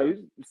 You know,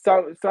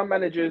 some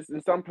managers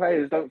and some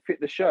players don't fit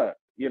the shirt.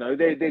 You know,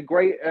 they're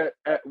great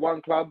at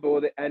one club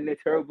and they're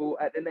terrible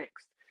at the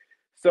next.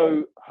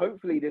 So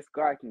hopefully this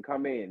guy can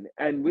come in,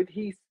 and with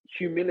his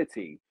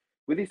humility,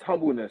 with his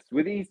humbleness,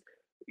 with his,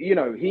 you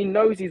know, he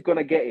knows he's going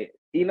to get it.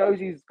 He knows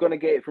he's going to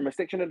get it from a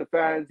section of the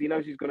fans. He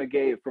knows he's going to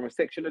get it from a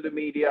section of the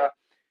media.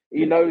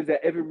 He knows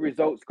that every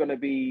result's going to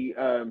be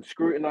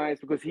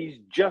scrutinized, because he's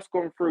just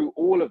gone through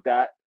all of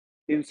that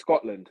in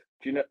Scotland,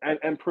 you know,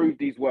 and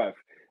proved his worth.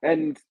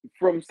 And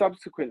from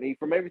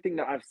everything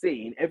that I've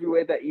seen,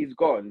 everywhere that he's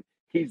gone,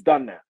 he's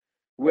done that.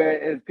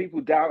 Whereas people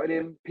doubted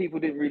him, people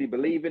didn't really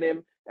believe in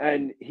him.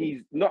 And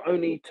he's not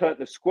only turned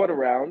the squad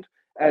around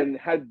and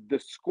had the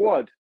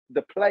squad,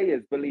 the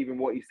players believe in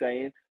what he's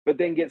saying, but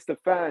then gets the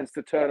fans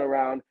to turn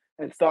around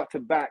and start to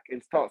back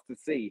and starts to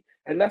see.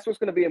 And that's what's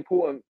going to be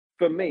important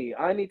for me.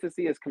 I need to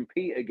see us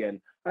compete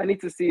again. I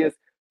need to see us,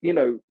 you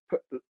know,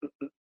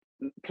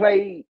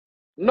 play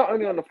not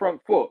only on the front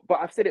foot, but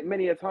I've said it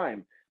many a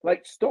time,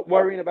 like, stop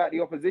worrying about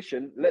the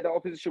opposition. Let the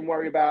opposition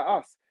worry about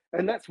us.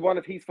 And that's one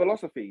of his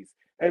philosophies.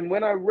 And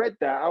when I read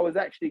that, I was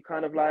actually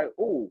kind of like,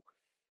 oh,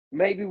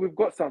 maybe we've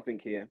got something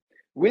here.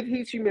 With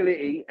his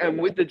humility and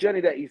with the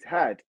journey that he's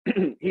had,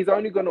 he's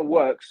only going to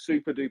work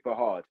super duper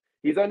hard.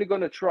 He's only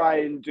going to try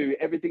and do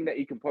everything that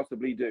he can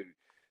possibly do.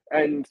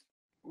 And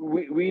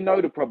we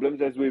know the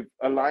problems, as we've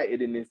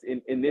alighted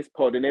in this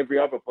pod and every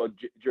other pod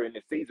during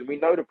this season. We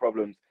know the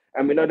problems,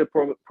 and we know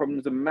the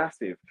problems are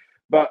massive.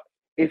 But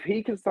if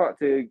he can start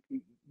to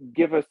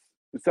give us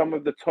some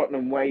of the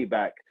Tottenham way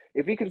back,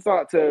 if he can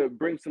start to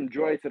bring some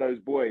joy to those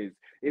boys,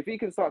 if he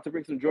can start to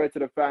bring some joy to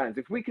the fans,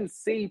 if we can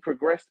see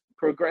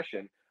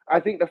progression, I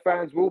think the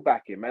fans will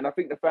back him, and I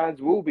think the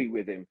fans will be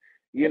with him.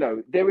 You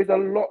know, there is a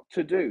lot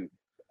to do.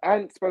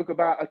 Ant spoke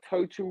about a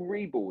total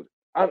rebuild.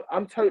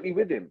 I'm totally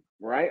with him,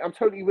 right? I'm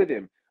totally with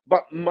him.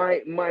 But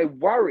my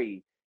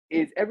worry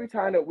is every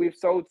time that we've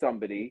sold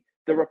somebody,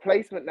 the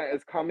replacement that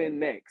has come in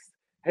next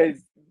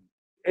has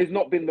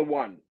not been the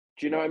one.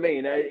 Do you know what I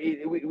mean?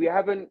 We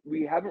haven't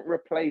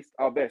replaced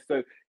our best.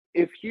 So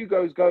if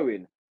Hugo's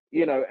going,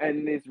 you know,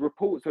 and there's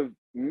reports of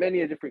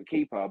many a different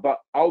keeper, but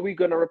are we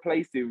going to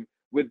replace him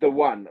with the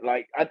one?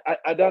 Like,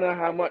 I don't know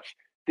how much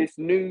this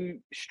new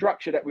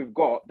structure that we've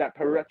got, that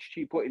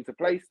Parecci put into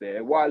place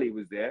there while he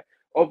was there,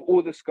 of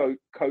all the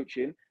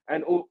coaching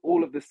and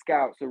all of the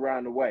scouts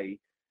around the way,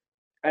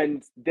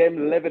 and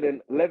them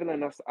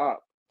leveling us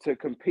up to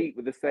compete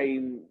with the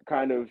same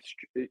kind of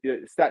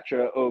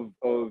stature of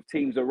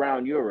teams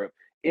around Europe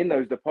in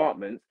those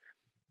departments,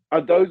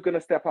 are those going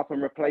to step up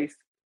and replace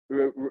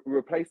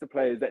the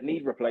players that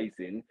need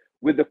replacing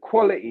with the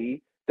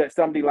quality that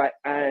somebody like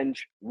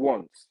Ange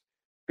wants?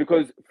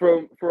 Because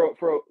for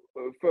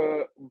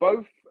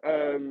both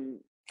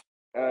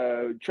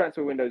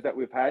transfer windows that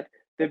we've had,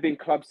 they've been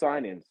club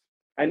signings.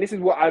 And this is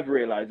what I've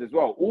realized as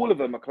well. All of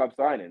them are club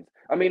signings.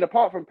 I mean,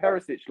 apart from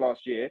Perisic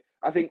last year,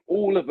 I think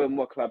all of them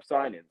were club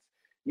signings.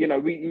 You know,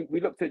 we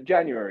looked at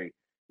January.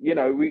 You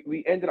know,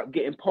 we ended up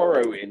getting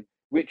Porro in,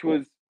 which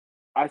was,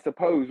 I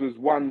suppose, was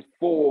one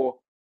for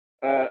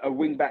a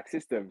wing-back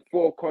system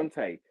for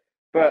Conte.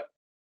 But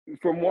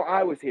from what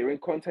I was hearing,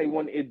 Conte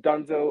wanted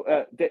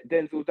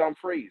Denzel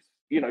Dumfries.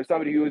 You know,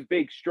 somebody who was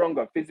big,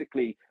 stronger,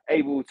 physically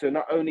able to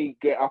not only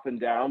get up and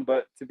down,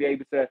 but to be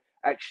able to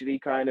actually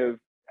kind of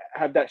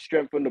have that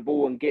strength on the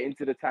ball and get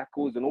into the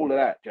tackles and all of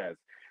that jazz.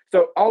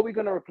 So are we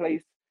going to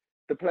replace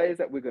the players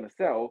that we're going to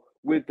sell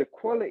with the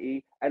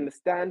quality and the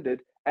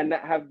standard, and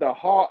that have the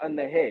heart and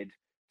the head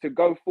to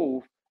go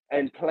forth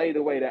and play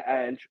the way that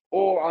Ange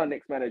or our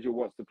next manager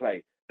wants to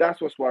play?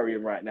 That's what's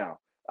worrying right now.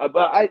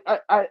 But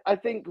I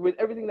think with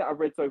everything that I've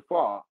read so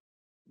far,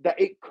 that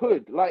it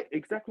could, like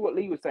exactly what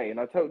Lee was saying,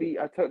 I totally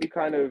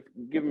kind of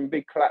give him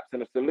big claps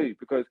and a salute,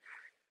 because,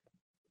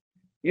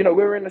 you know,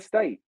 we're in a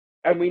state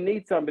and we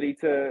need somebody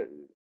to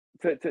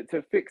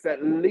fix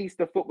at least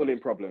the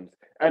footballing problems.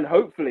 And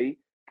hopefully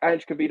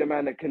Ange can be the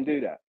man that can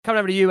do that. Coming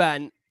over to you,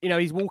 Ant, you know,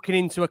 he's walking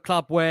into a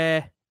club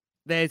where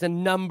there's a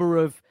number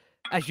of,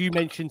 as you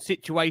mentioned,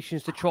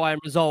 situations to try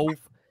and resolve.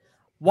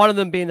 One of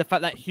them being the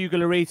fact that Hugo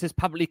Lloris has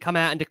publicly come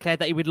out and declared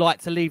that he would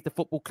like to leave the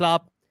football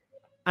club.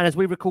 And as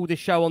we record this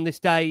show on this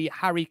day,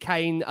 Harry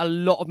Kane, a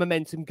lot of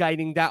momentum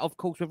gaining that, of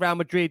course, with Real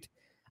Madrid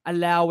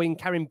allowing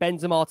Karim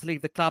Benzema to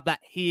leave the club, that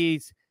he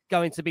is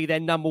going to be their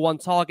number one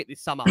target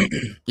this summer.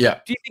 Yeah.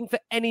 Do you think for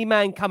any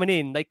man coming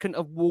in, they couldn't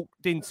have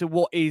walked into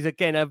what is,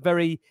 again, a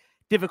very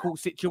difficult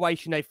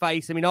situation they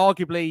face? I mean,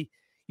 arguably,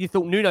 you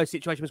thought Nuno's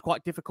situation was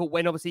quite difficult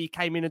when obviously he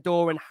came in the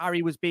door and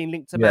Harry was being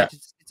linked to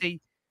Manchester City.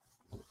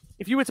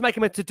 If you were to make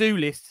him a to-do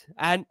list,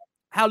 and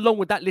how long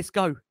would that list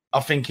go?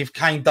 I think if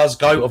Kane does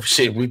go,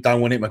 obviously we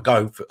don't want him to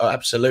go.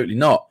 Absolutely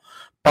not.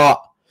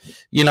 But,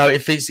 you know,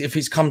 if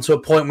it's come to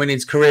a point in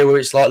his career where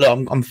it's like,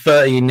 look, I'm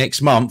 30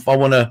 next month, I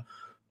want to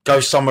go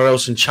somewhere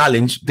else and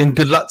challenge, then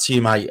good luck to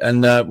you, mate,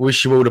 and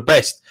wish you all the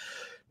best.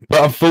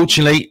 But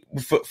unfortunately,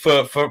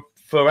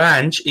 for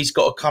Ange, he's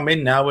got to come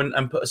in now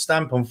and put a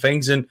stamp on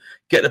things and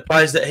get the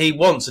players that he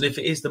wants. And if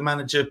it is the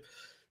manager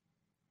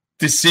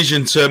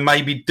decision to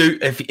maybe do,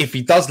 if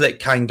he does let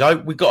Kane go,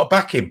 we've got to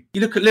back him.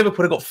 You look at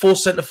Liverpool, they've got 4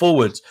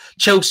 centre-forwards.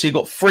 Chelsea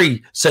got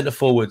 3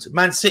 centre-forwards.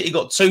 Man City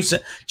got 2 do you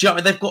know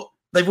what I mean?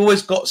 They've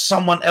always got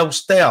someone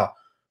else there.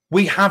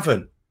 We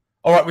haven't.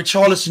 All right,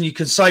 Richarlison, you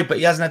can say, but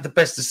he hasn't had the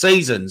best of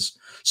seasons.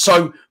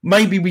 So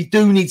maybe we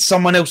do need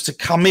someone else to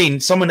come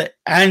in, someone that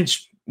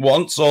Ange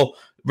wants or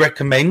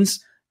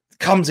recommends,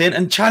 comes in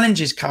and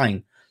challenges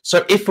Kane.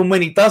 So if and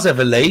when he does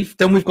ever leave,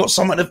 then we've got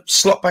someone to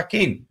slot back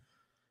in.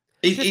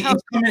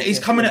 He's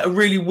coming at a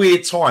really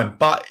weird time,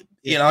 but,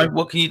 you know,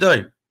 what can you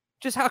do?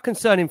 Just how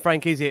concerning,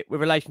 Frank, is it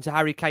with relation to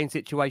Harry Kane's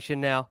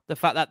situation now? The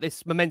fact that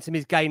this momentum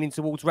is gaining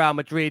towards Real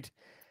Madrid,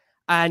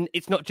 and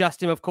it's not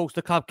just him, of course,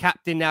 the club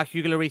captain now,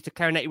 Hugo Lloris,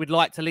 declaring that he would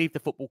like to leave the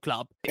football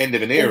club. End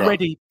of an era,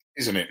 already,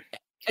 isn't it?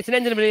 It's an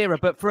end of an era,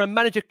 but for a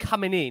manager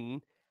coming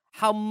in,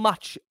 how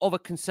much of a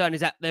concern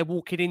is that they're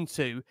walking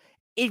into,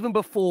 even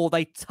before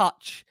they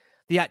touch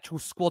the actual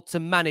squad to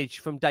manage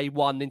from day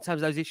one, in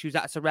terms of those issues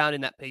that are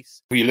surrounding that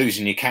piece? Well, you're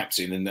losing your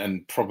captain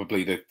and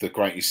probably the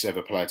greatest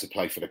ever player to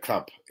play for the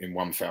club in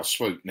one foul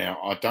swoop. Now,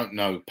 I don't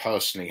know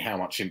personally how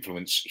much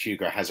influence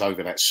Hugo has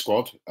over that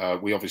squad.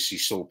 We obviously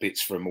saw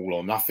bits from All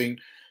or Nothing,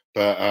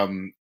 but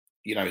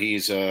he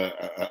is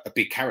a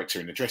big character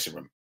in the dressing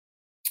room.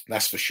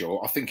 That's for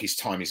sure. I think his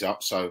time is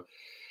up. So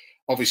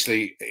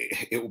obviously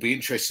it will be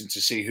interesting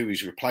to see who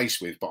he's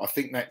replaced with. But I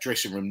think that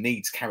dressing room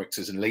needs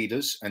characters and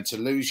leaders. And to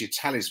lose your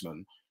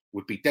talisman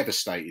would be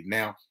devastating.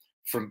 Now,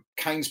 from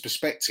Kane's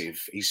perspective,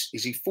 is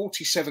he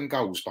 47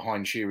 goals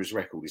behind Shearer's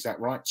record? Is that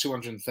right?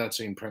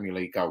 213 Premier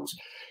League goals.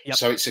 Yep.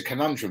 So it's a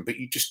conundrum, but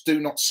you just do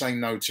not say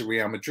no to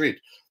Real Madrid.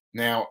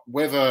 Now,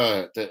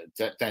 whether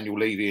that Daniel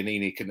Levy and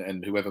ENIC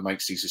and whoever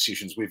makes these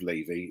decisions with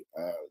Levy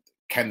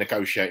can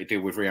negotiate a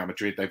deal with Real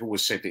Madrid, they've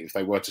always said that if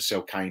they were to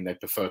sell Kane,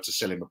 they'd prefer to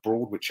sell him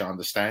abroad, which I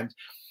understand.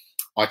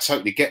 I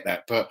totally get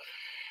that, but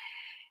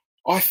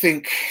I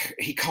think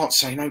he can't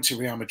say no to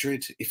Real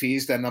Madrid. If he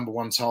is their number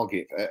one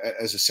target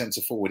as a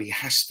centre forward, he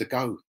has to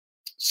go.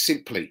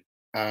 Simply,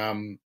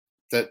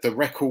 the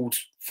record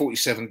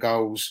 47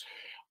 goals.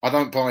 I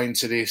don't buy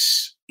into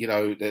this.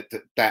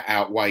 That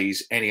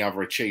outweighs any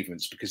other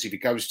achievements, because if he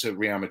goes to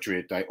Real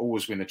Madrid, they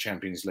always win the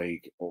Champions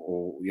League,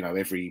 or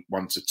every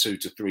 1 to 2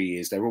 to 3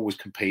 years, they're always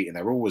competing.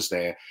 They're always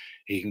there.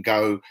 He can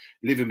go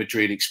live in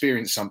Madrid,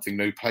 experience something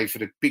new, play for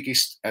the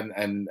biggest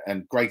and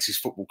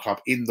greatest football club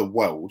in the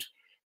world.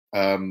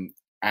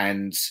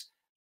 And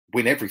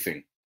win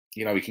everything.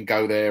 He can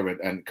go there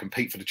and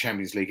compete for the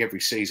Champions League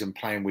every season,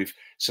 playing with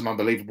some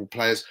unbelievable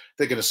players.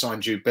 They're going to sign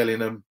Jude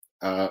Bellingham.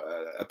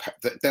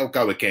 They'll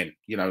go again.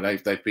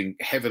 They've been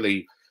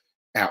heavily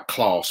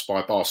outclassed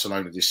by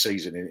Barcelona this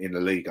season in La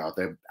Liga.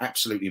 They're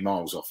absolutely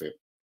miles off it.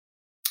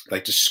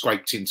 They just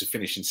scraped in to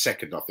finish in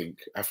second, I think.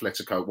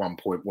 Atletico at one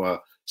point were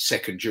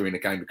second during the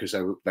game because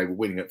they were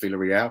winning at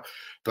Villarreal.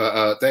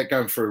 But they're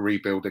going for a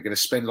rebuild. They're going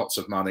to spend lots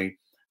of money.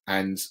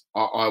 And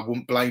I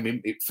wouldn't blame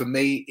him. For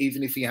me,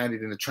 even if he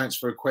handed in a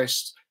transfer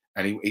request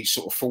and he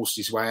sort of forced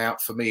his way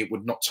out, for me, it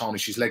would not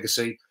tarnish his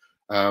legacy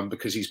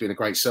because he's been a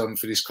great servant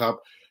for this club.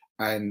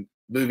 And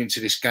moving to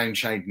this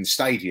game-changing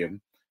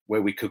stadium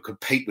where we could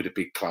compete with the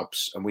big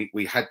clubs, and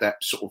we had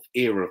that sort of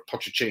era of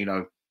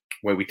Pochettino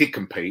where we did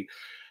compete,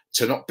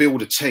 to not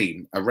build a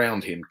team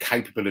around him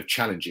capable of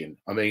challenging.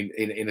 I mean,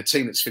 in a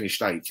team that's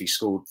finished 8th, he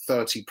scored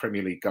 30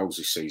 Premier League goals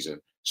this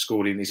season.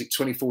 Scored in, is it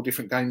 24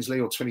 different games, Lee,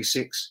 or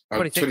 26?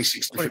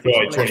 26 different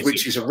games,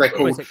 which is a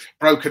record. 26.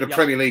 Broken a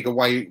Premier League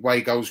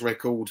away goals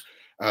record.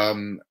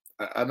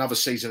 Another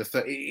season of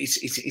 30.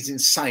 It's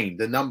insane,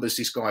 the numbers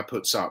this guy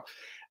puts up.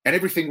 And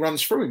everything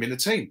runs through him in the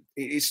team.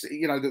 It's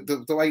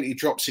the way he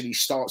drops in, he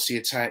starts the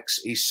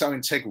attacks. He's so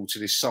integral to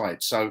this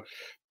side. So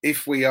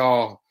if we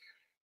are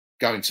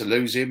going to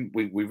lose him,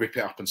 we rip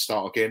it up and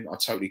start again. I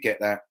totally get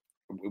that.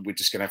 We're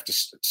just going to have to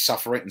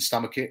suffer it and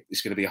stomach it.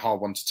 It's going to be a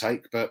hard one to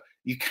take, but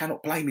you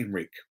cannot blame him,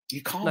 Rick.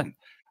 You can't.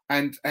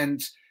 No.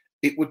 And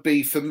it would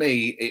be, for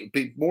me, it'd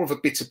be more of a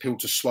bitter pill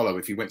to swallow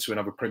if he went to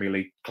another Premier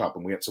League club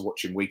and we had to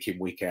watch him week in,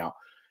 week out,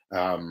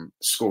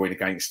 scoring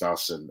against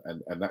us and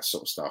that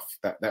sort of stuff.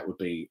 That would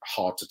be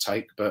hard to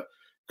take, but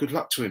good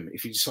luck to him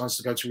if he decides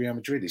to go to Real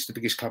Madrid. It's the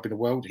biggest club in the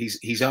world.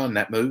 He's earned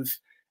that move.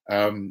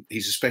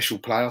 He's a special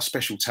player,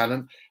 special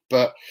talent,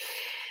 but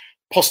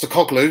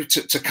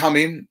Postecoglou to come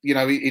in,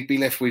 he'd be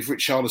left with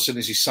Richarlison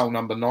as his sole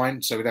number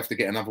 9, so he'd have to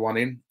get another one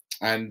in.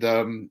 And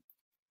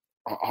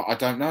I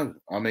don't know.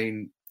 I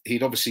mean,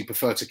 he'd obviously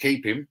prefer to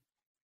keep him.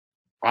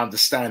 I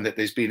understand that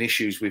there's been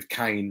issues with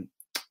Kane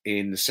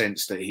in the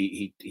sense that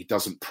he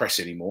doesn't press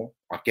anymore.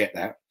 I get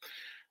that.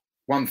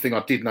 One thing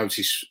I did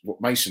notice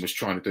what Mason was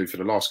trying to do for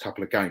the last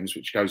couple of games,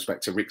 which goes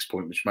back to Rick's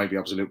point, which maybe I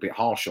was a little bit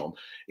harsh on,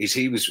 is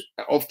he was,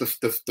 of the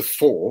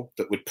 4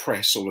 that would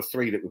press, or the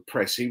 3 that would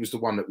press, he was the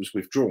one that was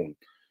withdrawn.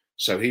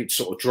 So he'd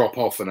sort of drop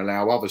off and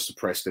allow others to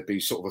press. There'd be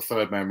sort of a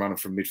third man runner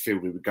from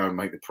midfield who would go and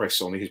make the press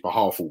on his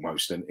behalf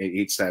almost, and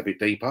he'd stay a bit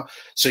deeper.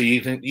 So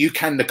you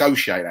can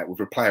negotiate that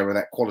with a player of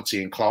that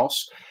quality and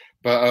class.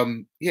 But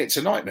it's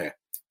a nightmare.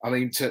 I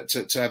mean, to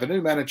have a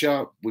new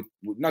manager with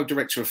no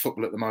director of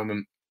football at the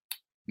moment,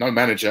 no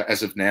manager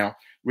as of now,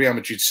 Real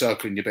Madrid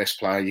circling your best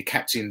player, your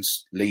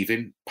captain's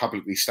leaving,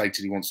 publicly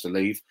stated he wants to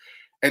leave.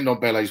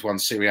 Endon Belle's won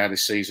Serie A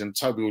this season.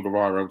 Toby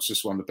Alderweireld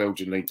just won the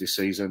Belgian league this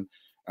season.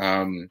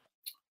 And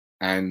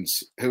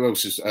who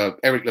else is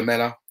Eric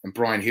Lamela and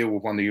Brian Hill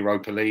have won the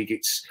Europa League.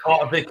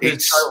 Carter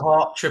Vickers, Joe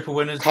Hart, triple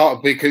winners.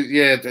 Carter Vickers,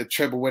 the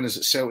treble winners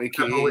at Celtic.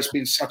 It's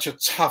been such a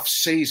tough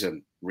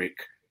season,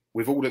 Rick,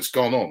 with all that's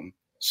gone on.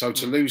 So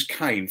to lose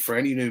Kane for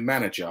any new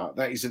manager,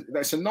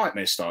 that's a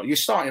nightmare start. You're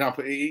starting up,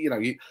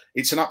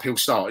 it's an uphill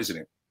start, isn't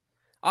it?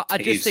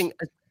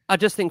 I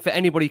just think for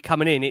anybody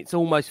coming in, it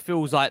almost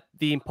feels like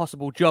the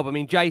impossible job. I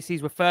mean,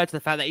 JC's referred to the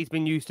fact that he's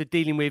been used to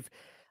dealing with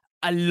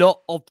a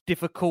lot of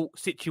difficult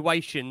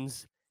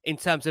situations in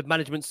terms of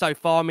management so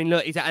far. I mean,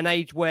 look, he's at an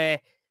age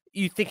where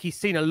you think he's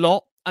seen a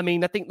lot. I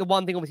mean, I think the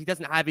one thing obviously he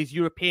doesn't have is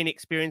European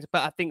experience,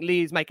 but I think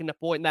Lee is making the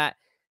point that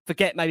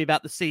forget maybe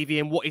about the CV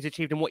and what he's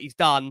achieved and what he's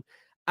done.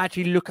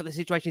 Actually look at the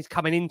situation he's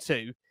coming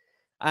into.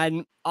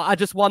 And I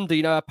just wonder,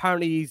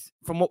 apparently he's,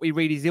 from what we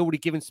read, he's already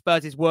given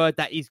Spurs his word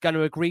that he's going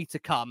to agree to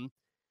come.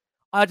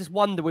 I just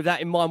wonder, with that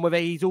in mind, whether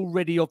he's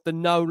already of the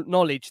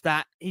knowledge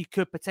that he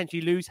could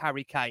potentially lose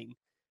Harry Kane.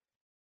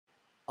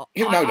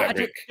 He'll know that,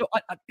 Rick.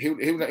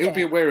 He'll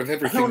be aware of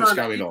everything that's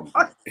going on.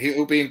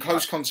 He'll be in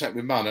close contact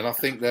with Munn, and I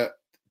think that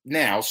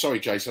now, sorry,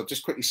 Jason, I'll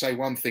just quickly say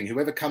one thing.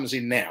 Whoever comes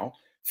in now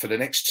for the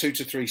next 2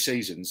 to 3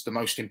 seasons, the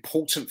most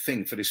important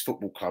thing for this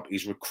football club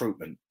is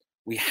recruitment.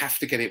 We have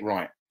to get it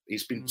right.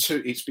 It's been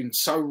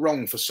so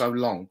wrong for so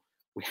long.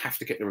 We have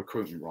to get the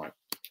recruitment right.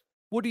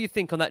 What do you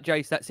think on that,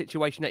 Jace, that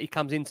situation that he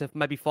comes into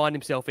maybe find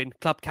himself in?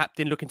 Club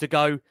captain looking to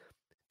go,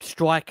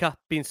 striker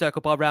being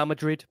circled by Real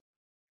Madrid?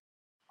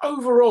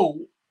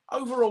 Overall,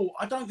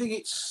 I don't think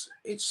it's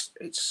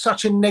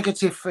such a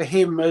negative for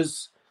him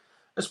as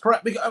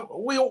perhaps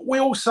we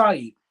all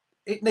say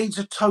it needs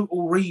a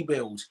total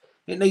rebuild.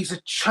 It needs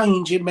a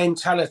change in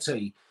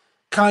mentality.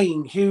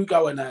 Kane,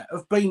 Hugo, and that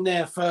have been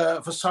there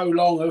for so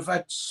long. Have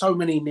had so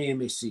many near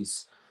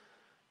misses,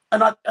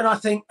 and I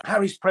think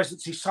Harry's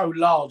presence is so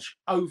large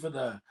over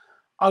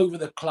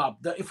the club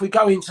that if we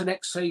go into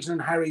next season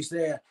and Harry's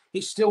there,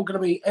 it's still going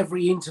to be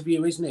every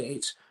interview, isn't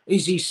it?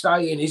 Is he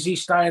staying? Is he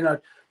staying?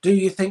 Do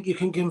you think you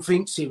can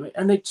convince him?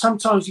 And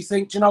sometimes you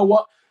think, do you know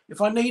what? If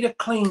I need a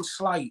clean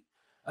slate,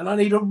 and I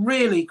need a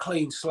really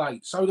clean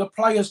slate, so the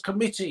players'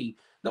 committee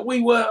that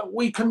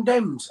we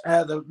condemned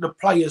the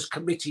players'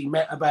 committee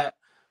met about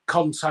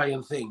Conte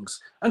and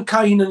things, and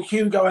Kane and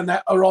Hugo and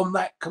that are on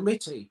that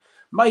committee.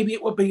 Maybe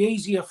it would be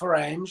easier for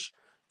Ange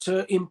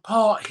to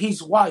impart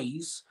his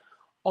ways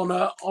on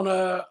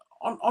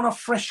a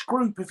fresh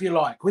group, if you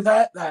like,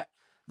 without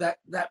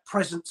that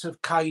presence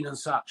of Kane and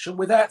such, and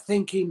without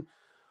thinking,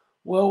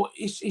 well,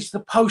 it's the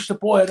poster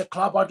boy of the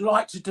club. I'd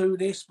like to do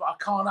this, but I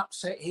can't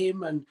upset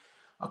him, and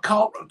I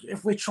can't.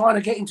 If we're trying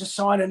to get him to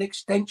sign an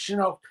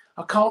extension,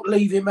 I can't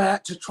leave him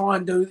out to try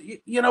and do.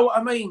 You know what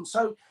I mean?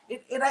 So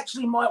it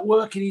actually might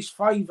work in his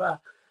favour.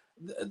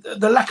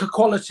 The lack of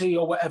quality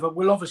or whatever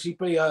will obviously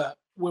be a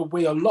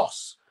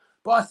loss,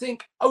 but I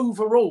think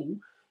overall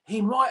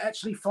he might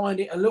actually find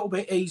it a little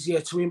bit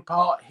easier to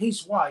impart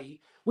his way.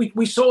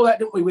 We saw that,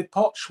 didn't we, with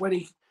Poch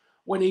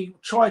when he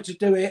tried to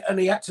do it and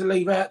he had to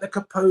leave out the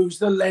Capoos,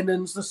 the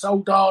Lennons, the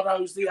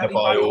Soldados, the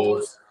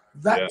Adebayors,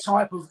 that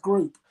type of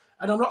group.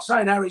 And I'm not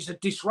saying Harry's a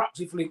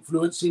disruptive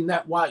influence in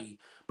that way,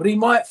 but he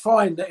might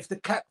find that if the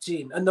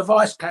captain and the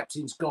vice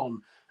captain's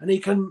gone, and he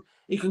can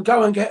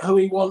go and get who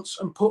he wants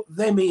and put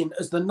them in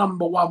as the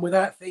number one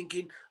without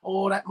thinking,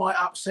 oh, that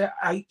might upset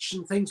H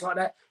and things like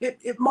that.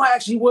 It might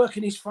actually work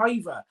in his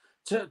favour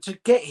to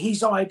get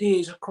his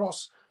ideas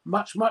across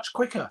much, much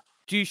quicker.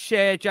 Do you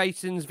share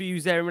Jason's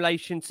views there in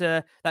relation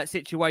to that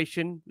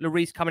situation?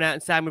 Lloris coming out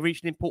and saying we've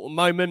reached an important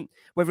moment,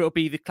 whether it'll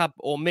be the club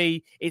or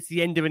me, it's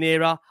the end of an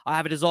era. I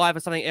have a desire for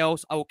something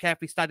else. I will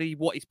carefully study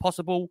what is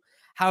possible.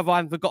 However,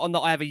 I've forgotten that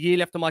I have a year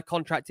left on my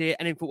contract here,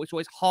 and in football,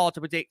 it's hard to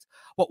predict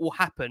what will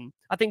happen.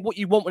 I think what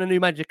you want when a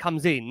new manager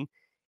comes in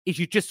is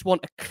you just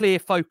want a clear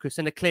focus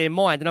and a clear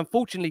mind. And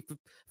unfortunately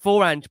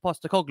for Ange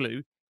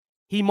Postecoglou,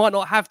 he might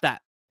not have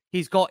that.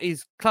 He's got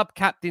his club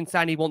captain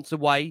saying he wants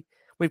away.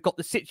 We've got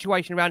the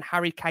situation around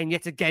Harry Kane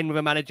yet again with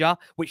a manager,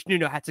 which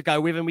Nuno had to go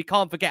with. And we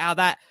can't forget how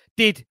that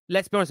did,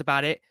 let's be honest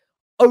about it,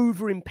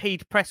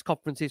 over-impede press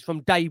conferences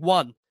from day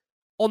one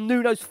on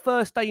Nuno's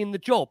first day in the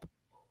job.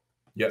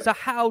 Yeah. So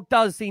how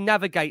does he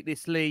navigate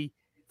this, Lee,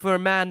 for a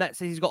man that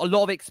says he's got a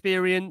lot of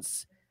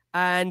experience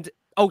and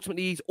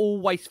ultimately he's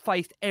always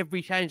faced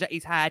every challenge that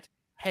he's had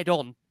head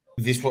on?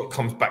 This is what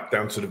comes back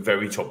down to the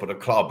very top of the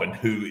club and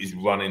who is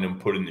running and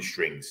pulling the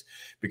strings.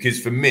 Because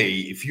for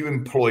me, if you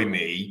employ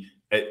me,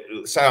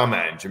 say I'm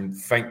Ange, and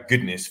thank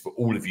goodness for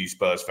all of you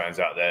Spurs fans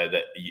out there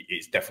that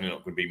it's definitely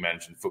not going to be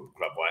managing the football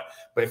club, right?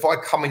 But if I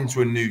come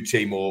into a new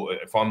team or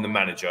if I'm the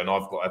manager and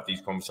I've got to have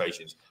these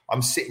conversations,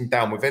 I'm sitting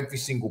down with every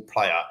single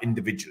player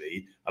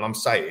individually and I'm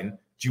saying,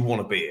 do you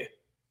want to be here?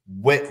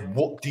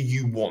 What do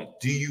you want?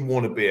 Do you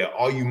want to be here?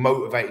 Are you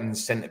motivated and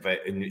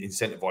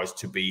incentivized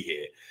to be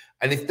here?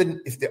 And if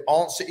the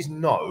answer is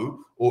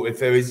no, or if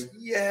there is,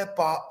 yeah,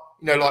 but,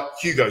 like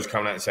Hugo's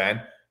coming out and saying,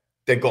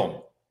 they're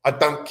gone. I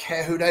don't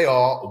care who they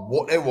are, or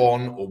what they're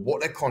on, or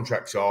what their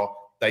contracts are.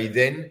 They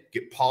then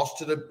get passed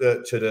to the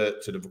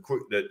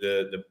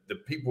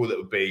people that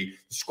would be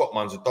the Scott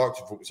Munns, the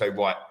director of football, say,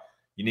 right,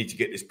 you need to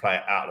get this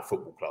player out of the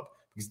football club.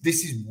 Because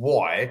this is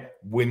why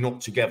we're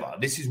not together.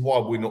 This is why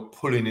we're not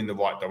pulling in the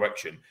right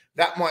direction.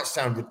 That might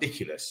sound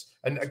ridiculous.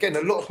 And again,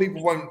 a lot of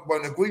people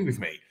won't agree with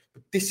me.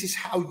 But this is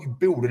how you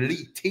build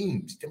elite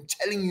teams. I'm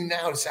telling you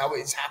now, this is how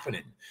it's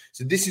happening.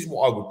 So this is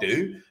what I would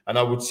do. And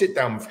I would sit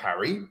down with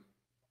Harry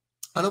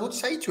and I would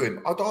say to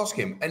him, I'd ask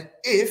him, and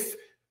if,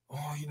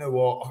 you know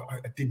what,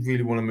 I did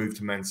really want to move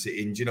to Man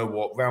City, and do you know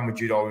what, Real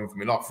Madrid are in for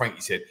me. Like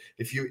Frankie said,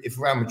 if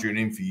Real Madrid are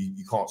in for you,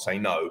 you can't say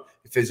no.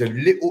 If there's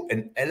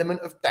an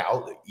element of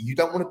doubt that you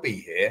don't want to be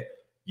here,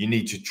 you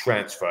need to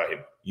transfer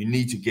him. You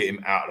need to get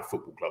him out of the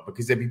football club,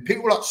 because there'll be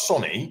people like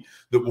Sonny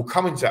that will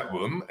come into that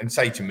room and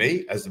say to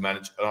me as the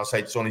manager, and I'll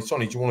say to Sonny,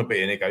 do you want to be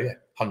here? And they go, yeah,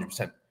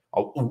 100%.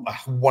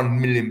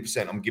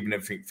 1,000,000%. I'm giving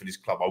everything for this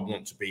club. I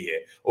want to be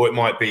here. Or it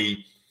might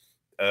be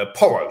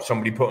Porro,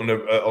 somebody put on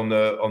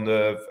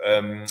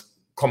the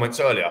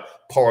comments earlier,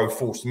 Porro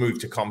forced move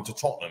to come to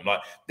Tottenham.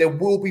 Like, there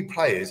will be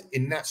players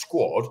in that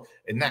squad,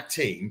 in that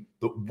team,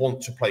 that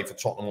want to play for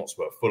Tottenham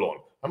Hotspur full on.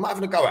 I'm not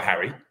having a go at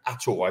Harry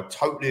at all. I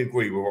totally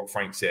agree with what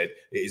Frank said.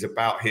 It is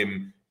about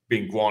him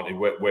being granted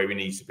where he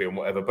needs to be and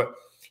whatever. But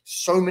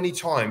so many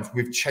times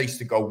we've chased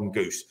the golden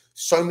goose.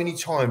 So many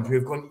times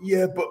we've gone,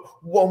 yeah, but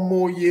one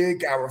more year,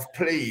 Gareth,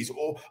 please.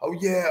 Or, oh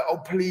yeah, oh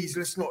please,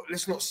 let's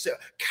not sit.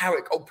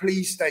 Carrick, oh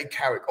please stay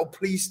Carrick. Oh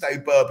please stay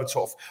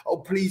Berbatov. Oh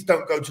please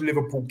don't go to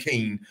Liverpool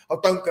Keane. Oh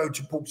don't go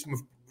to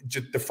Portsmouth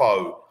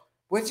Defoe.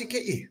 Where does it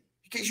get you?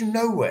 It gets you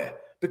nowhere,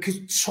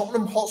 because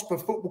Tottenham Hotspur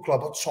Football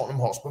Club are Tottenham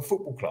Hotspur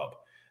Football Club.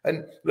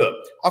 And look,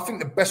 I think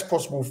the best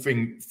possible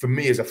thing for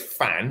me as a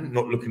fan,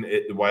 not looking at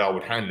it the way I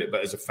would handle it,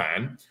 but as a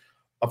fan,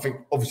 I think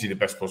obviously the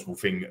best possible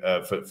thing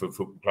for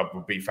football club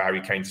would be for Harry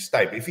Kane to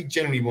stay. But if he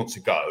genuinely wants to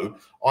go,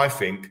 I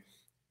think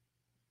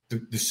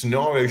the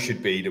scenario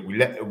should be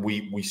that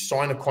we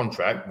sign a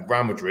contract with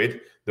Real Madrid,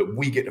 that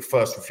we get the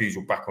first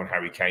refusal back on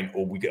Harry Kane,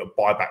 or we get a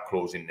buyback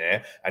clause in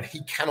there, and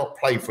he cannot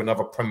play for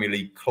another Premier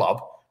League club.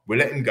 We'll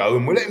let him go,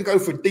 and we'll let him go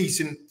for a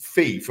decent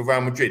fee for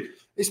Real Madrid.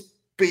 This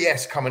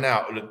BS coming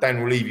out that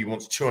Daniel Levy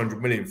wants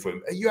 200 million for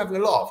him. Are you having a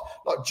laugh?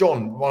 Like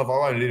John, one of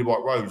our own, Lily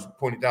White Rose,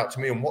 pointed out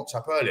to me on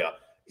WhatsApp earlier.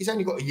 He's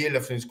only got a year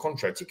left in his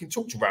contract. He can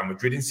talk to Real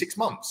Madrid in 6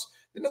 months.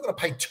 They're not going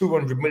to pay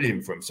 200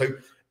 million for him. So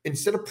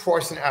instead of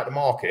pricing it out the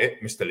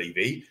market, Mr.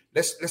 Levy,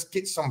 let's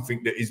get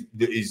something that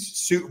is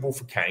suitable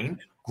for Kane,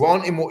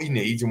 grant him what he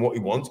needs and what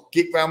he wants,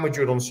 get Real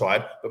Madrid on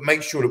side, but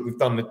make sure that we've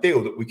done the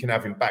deal that we can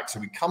have him back.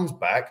 So he comes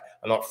back,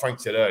 and like Frank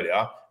said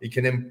earlier, he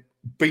can then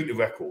beat the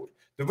record.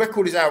 The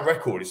record is our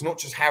record. It's not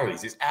just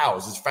Harry's. It's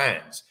ours as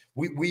fans.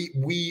 We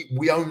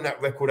own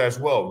that record as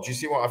well. Do you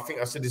see what I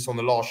think? I said this on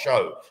the last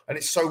show, and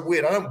it's so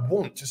weird. I don't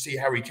want to see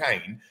Harry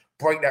Kane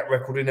break that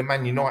record in a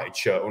Man United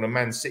shirt, on a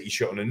Man City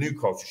shirt, on a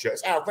Newcastle shirt.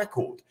 It's our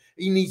record.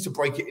 He needs to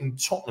break it in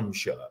Tottenham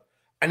shirt,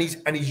 and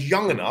he's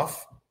young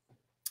enough.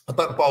 I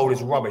don't buy all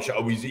this rubbish.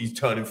 Oh, he's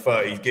turning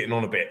 30. He's getting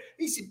on a bit.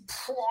 He's in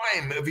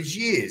prime of his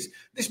years.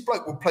 This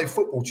bloke will play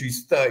football till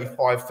he's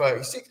 35,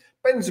 36.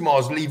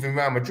 Benzema's leaving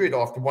Real Madrid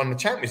after winning the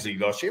Champions League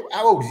last year.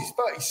 How old is he? He's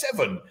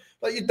 37.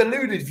 Like, you're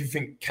deluded if you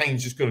think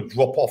Kane's just going to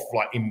drop off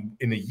like in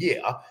a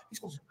year. He's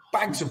got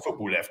bags of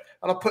football left.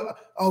 And I put,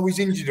 he's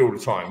injured all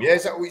the time. Yeah,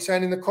 is that what you're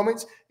saying in the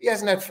comments? He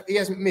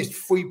hasn't missed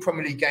 3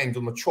 Premier League games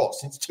on the trot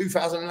since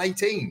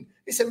 2018.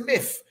 It's a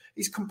myth.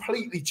 He's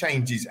completely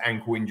changed his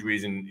ankle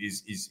injuries and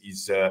his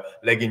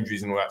leg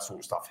injuries and all that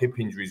sort of stuff, hip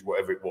injuries,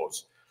 whatever it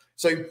was.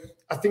 So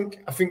I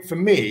think for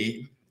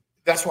me,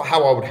 that's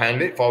how I would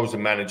handle it if I was a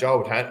manager.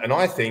 And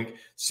I think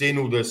seeing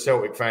all the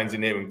Celtic fans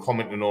in here and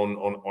commenting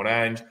on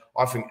Ange,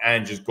 I think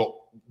Ange has got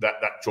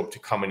that job to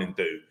come in and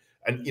do.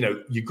 And,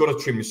 you've got to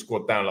trim the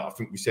squad down. Like I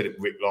think we said it,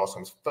 Rick, last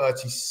time. It's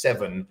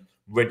 37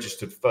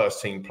 registered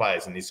first-team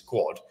players in this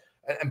squad.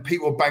 And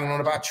people are banging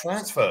on about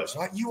transfers.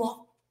 Like, you are,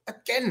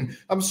 again,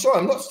 I'm sorry,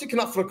 I'm not sticking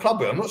up for the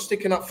club here. I'm not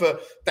sticking up for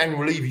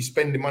Daniel Levy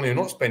spending money or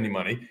not spending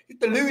money. You're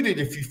deluded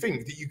if you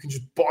think that you can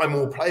just buy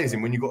more players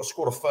in when you've got a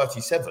squad of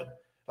 37.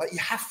 Like, you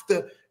have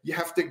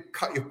to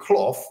cut your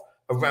cloth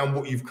around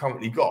what you've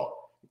currently got.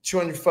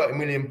 £230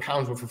 million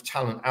worth of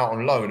talent out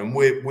on loan, and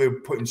we're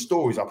putting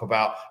stories up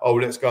about,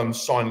 let's go and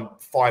sign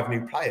 5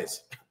 new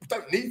players. We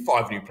don't need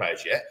 5 new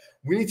players yet.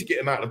 We need to get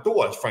them out the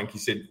door, as Frankie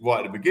said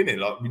right at the beginning.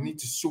 Like, we need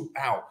to sort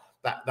out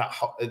that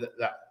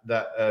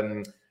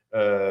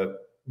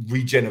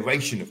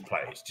regeneration of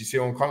players. Do you see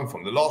where I'm coming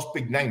from? The last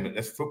big name at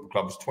Leicester Football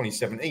Club was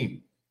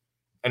 2017,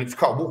 and it's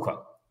Kyle Walker.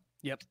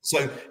 Yep.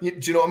 So, do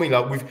you know what I mean?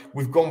 Like,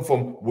 we've gone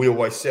from we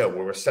always sell,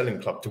 we're a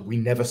selling club, to we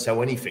never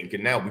sell anything,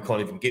 and now we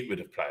can't even get rid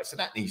of players. So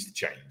that needs to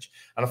change.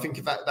 And I think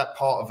if that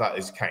part of that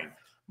is Kane.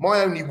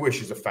 My only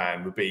wish as a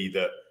fan would be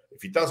that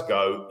if he does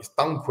go, it's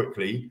done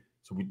quickly,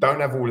 so we don't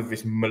have all of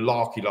this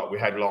malarkey like we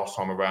had last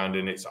time around,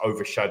 and it's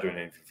overshadowing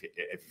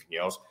everything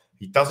else.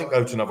 He doesn't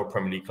go to another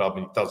Premier League club,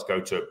 and he does go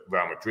to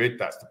Real Madrid.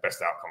 That's the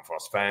best outcome for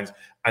us fans,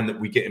 and that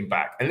we get him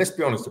back. And let's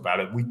be honest about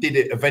it, we did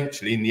it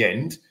eventually in the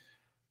end.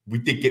 We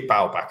did get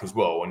Bale back as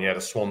well, and he had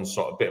a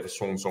bit of a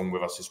swan song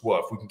with us as well.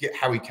 If we can get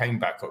Harry Kane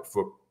back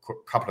for a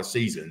couple of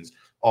seasons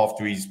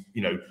after he's,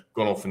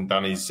 gone off and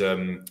done his,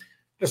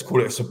 let's call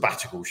it a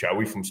sabbatical, shall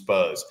we, from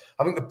Spurs.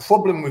 I think the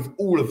problem with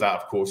all of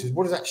that, of course, is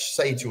what does that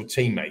say to your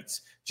teammates?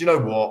 Do you know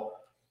what?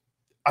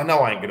 I know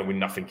I ain't going to win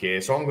nothing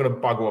here, so I'm going to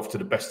bugger off to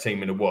the best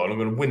team in the world. I'm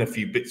going to win a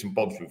few bits and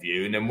bobs with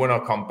you, and then when I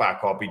come back,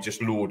 I'll be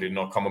just lauded and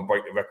I'll come and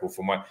break the record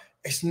for my...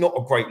 It's not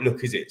a great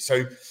look, is it?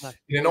 So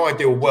in an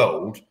ideal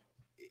world...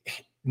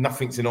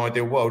 Nothing's an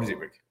ideal world, is it,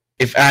 Rick?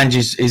 If Ange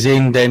is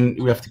in, then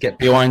we have to get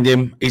behind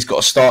him. He's got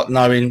to start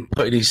knowing,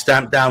 putting his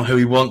stamp down, who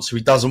he wants, who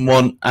he doesn't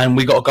want, and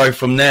we got to go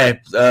from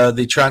there.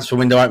 The transfer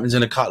window opens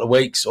in a couple of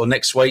weeks or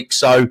next week,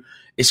 so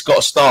it's got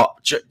to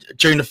start.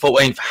 June the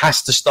 14th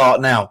has to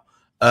start now,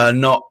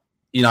 not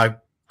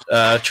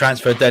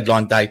transfer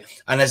deadline day.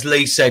 And as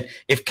Lee said,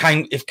 if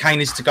Kane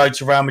is to go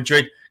to Real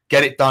Madrid,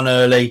 get it done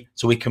early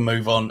so we can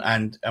move on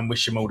and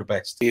wish him all the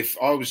best. If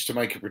I was to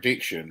make a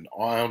prediction,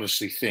 I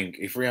honestly think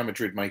if Real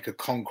Madrid make a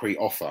concrete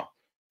offer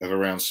of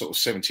around sort of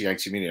 70,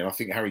 80 million, I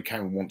think Harry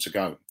Kane will want to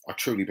go. I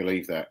truly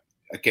believe that.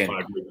 Again,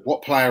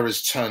 what player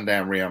has turned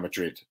down Real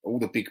Madrid? All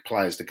the big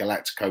players, the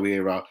Galactico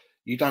era,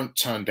 you don't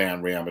turn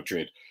down Real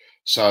Madrid.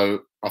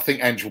 So I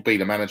think Ange will be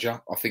the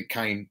manager. I think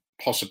Kane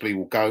possibly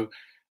will go.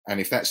 And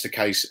if that's the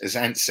case, as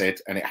Ant said,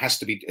 and it has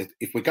to be,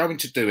 if we're going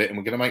to do it and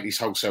we're going to make these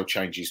wholesale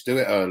changes, do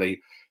it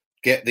early,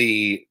 get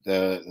the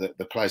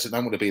players that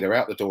don't want to be there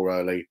out the door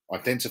early,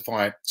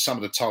 identify some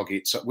of the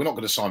targets. We're not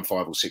going to sign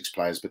 5 or 6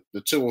 players, but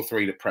the 2 or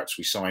 3 that perhaps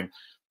we sign,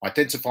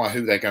 identify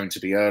who they're going to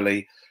be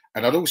early.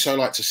 And I'd also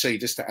like to see,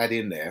 just to add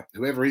in there,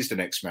 whoever is the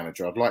next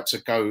manager, I'd like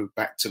to go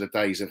back to the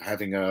days of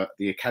having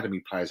the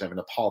academy players having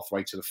a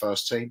pathway to the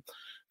first team,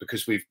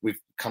 because we've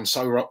come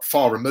so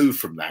far removed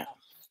from that.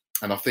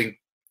 And I think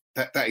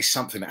that is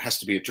something that has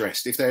to be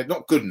addressed. If they're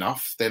not good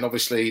enough, then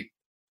obviously,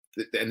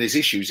 and there's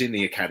issues in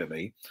the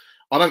academy.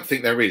 I don't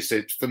think there is.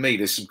 For me,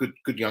 there's some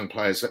good young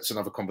players. That's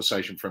another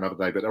conversation for another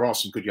day. But there are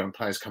some good young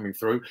players coming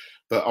through.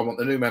 But I want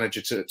the new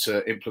manager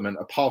to implement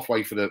a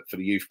pathway for the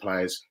youth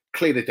players,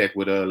 clear the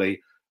deadwood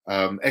early,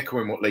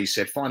 echoing what Lee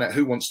said, find out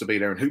who wants to be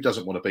there and who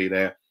doesn't want to be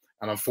there.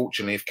 And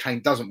unfortunately, if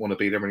Kane doesn't want to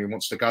be there and he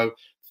wants to go,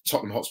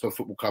 Tottenham Hotspur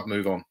Football Club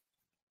move on.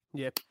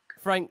 Yeah.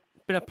 Frank,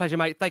 been a pleasure,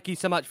 mate. Thank you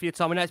so much for your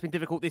time. I know it's been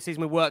difficult this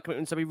season with work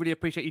commitments, so we really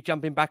appreciate you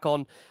jumping back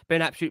on.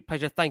 Been an absolute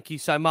pleasure. Thank you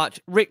so much.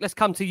 Rick, let's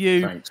come to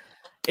you. Thanks.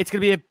 It's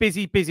going to be a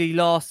busy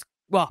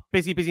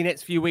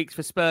next few weeks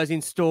for Spurs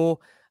in store.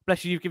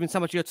 Bless you, you've given so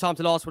much of your time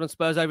to Last Word on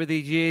Spurs over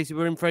these years.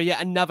 We're in for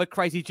yet another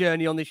crazy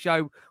journey on this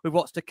show with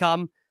what's to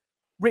come.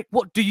 Rick,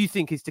 what do you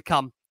think is to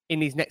come in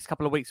these next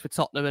couple of weeks for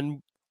Tottenham,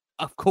 and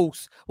of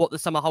course, what the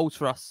summer holds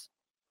for us?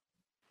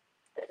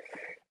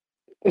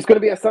 It's going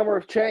to be a summer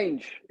of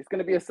change. It's going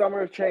to be a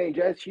summer of change.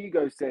 As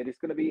Hugo said, it's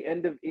going to be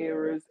end of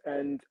eras,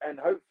 and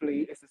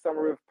hopefully it's a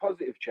summer of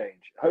positive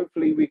change.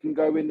 Hopefully we can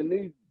go in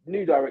the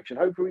new direction.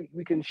 Hopefully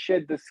we can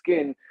shed the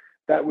skin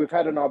that we've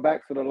had on our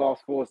backs for the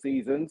last 4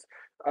 seasons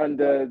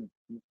under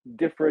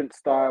different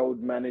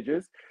styled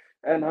managers.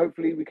 And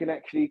hopefully we can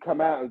actually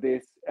come out of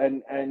this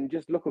and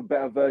just look a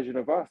better version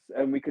of us.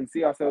 And we can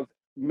see ourselves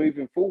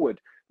moving forward,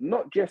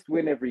 not just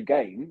win every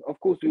game. Of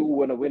course, we all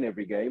want to win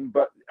every game,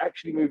 but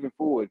actually moving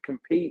forward,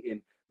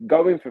 competing,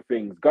 going for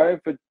things,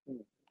 going for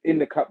in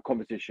the cup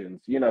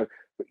competitions,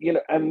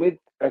 and with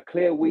a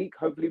clear week,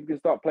 hopefully we can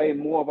start playing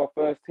more of our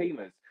first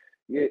teamers.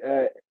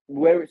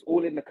 Where it's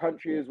all in the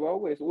country as well,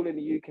 where it's all in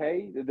the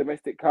UK, the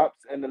domestic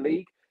cups and the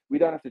league. We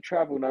don't have to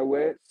travel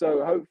nowhere,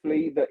 so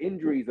hopefully the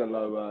injuries are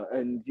lower,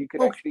 and you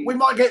can actually. We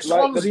might get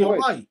Swansea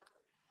away.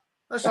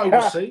 That's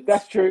overseas.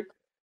 That's true.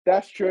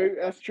 That's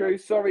true.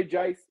 Sorry,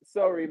 Jace.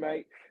 Sorry,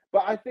 mate.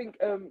 But I think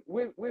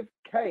with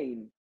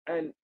Kane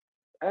and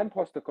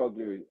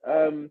Postecoglou,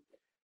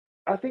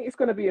 I think it's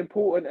going to be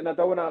important, and I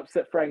don't want to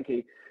upset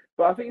Frankie,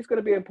 but I think it's going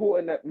to be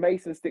important that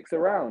Mason sticks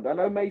around. I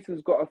know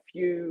Mason's got a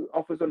few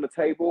offers on the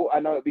table.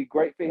 I know it'd be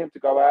great for him to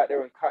go out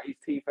there and cut his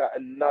teeth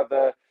at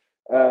another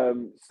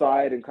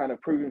side and kind of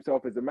prove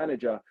himself as a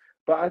manager.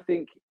 But I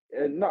think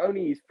not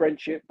only his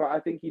friendship, but I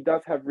think he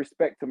does have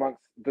respect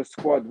amongst the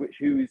squad,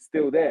 who is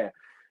still there.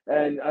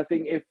 And I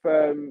think if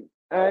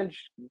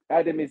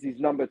Adam is his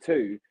number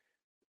 2,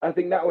 I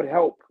think that would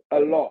help a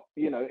lot.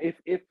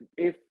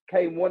 If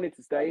Kane wanted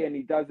to stay and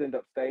he does end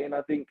up staying,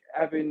 I think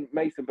having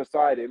Mason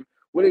beside him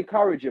will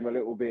encourage him a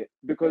little bit,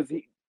 because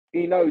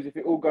he knows if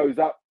it all goes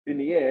up in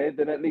the air,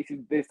 then at least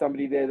there's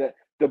somebody there that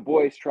the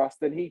boys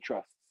trust and he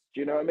trusts. Do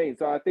you know what I mean?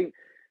 So I think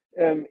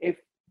if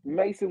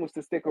Mason was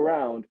to stick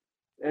around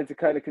and to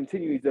kind of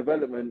continue his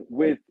development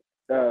with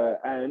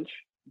Ange,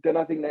 then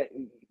I think that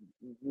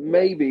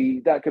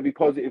maybe that could be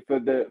positive for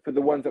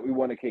the ones that we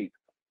want to keep.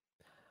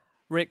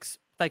 Ricks,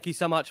 thank you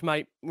so much,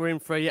 mate. We're in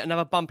for yet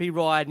another bumpy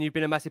ride, and you've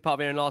been a massive part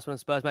of it in Last One on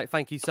Spurs, mate.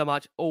 Thank you so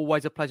much.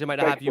 Always a pleasure, mate,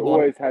 to have you on.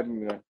 Always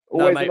having me.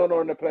 Always an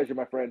honour and a pleasure,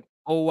 my friend.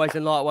 Always,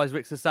 and likewise,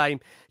 Rick's the same.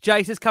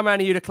 Jace, let's come around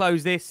to you to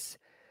close this.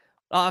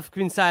 I've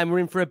been saying we're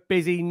in for a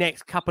busy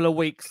next couple of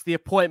weeks. The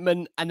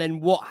appointment, and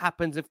then what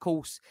happens, of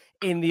course,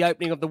 in the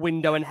opening of the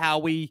window, and how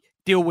we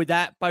deal with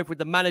that, both with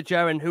the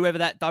manager and whoever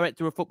that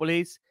director of football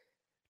is.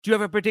 Do you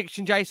have a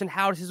prediction, Jason,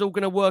 how this is all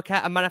going to work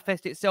out and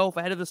manifest itself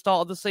ahead of the start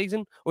of the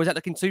season? Or is that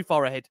looking too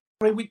far ahead?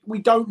 I mean, we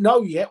don't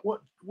know yet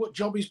what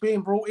job he's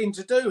being brought in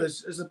to do.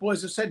 As the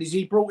boys have said, is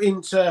he brought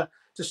in to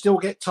still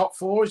get top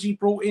 4? Is he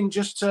brought in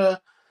just to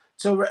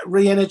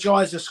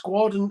re-energise the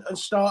squad and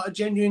start a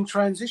genuine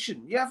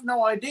transition? You have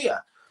no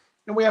idea.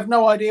 And we have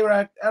no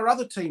idea how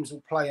other teams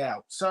will play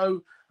out.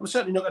 So I'm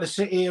certainly not going to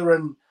sit here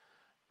and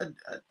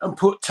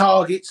put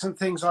targets and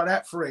things like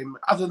that for him,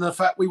 other than the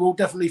fact we will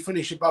definitely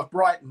finish above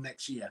Brighton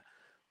next year.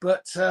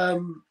 But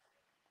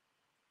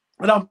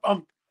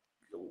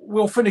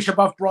we'll finish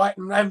above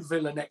Brighton and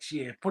Villa next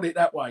year, put it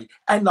that way.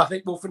 And I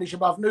think we'll finish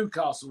above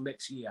Newcastle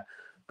next year.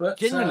 But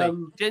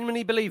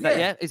genuinely believe that,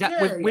 yeah? Is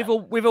that with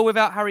or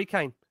without Harry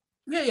Kane?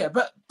 Yeah.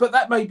 But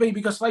that may be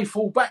because they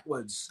fall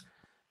backwards.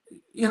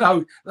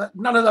 None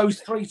of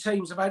those 3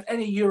 teams have had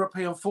any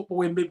European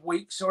football in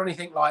midweeks or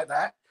anything like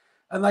that.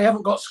 And they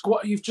haven't got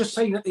squad. You've just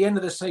seen at the end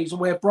of the season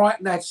where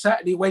Brighton had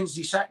Saturday,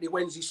 Wednesday,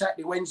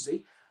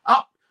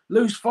 up.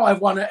 lose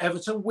 5-1 at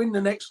Everton, win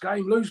the next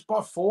game, lose by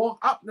 4,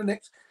 up the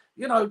next,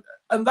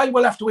 and they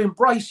will have to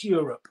embrace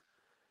Europe.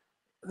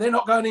 They're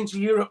not going into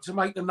Europe to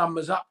make the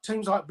numbers up.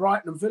 Teams like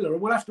Brighton and Villa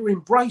will have to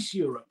embrace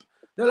Europe.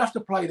 They'll have to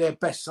play their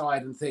best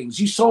side and things.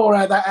 You saw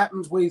how that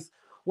happened with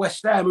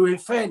West Ham, who in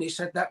fairness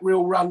had that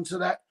real run to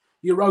that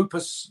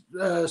Europa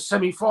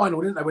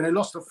semi-final, didn't they, when they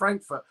lost to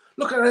Frankfurt?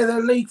 Look at how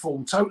their league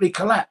form totally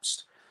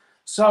collapsed.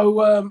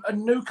 So,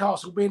 and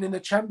Newcastle being in the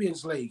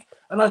Champions League.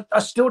 And I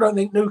still don't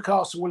think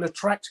Newcastle will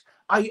attract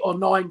 8 or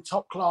 9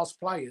 top-class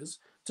players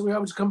to be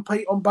able to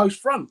compete on both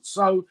fronts.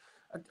 So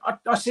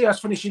I see us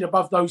finishing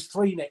above those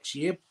 3 next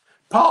year,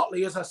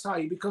 partly, as I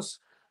say, because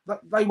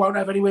they won't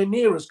have anywhere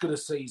near as good a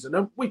season.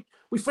 And we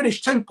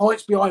finished 2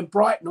 points behind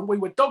Brighton and we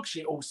were dog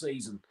shit all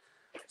season.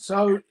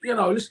 So,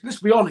 let's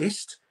be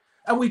honest.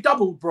 And we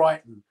doubled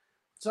Brighton.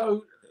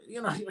 So,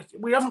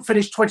 we haven't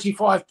finished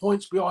 25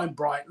 points behind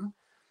Brighton.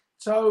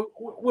 So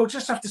we'll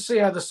just have to see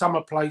how the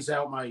summer plays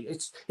out, mate.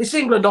 It's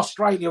England,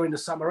 Australia in the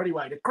summer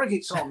anyway. The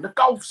cricket's on, the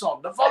golf's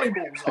on, the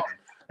volleyball's on.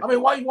 I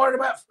mean, why are you worried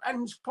about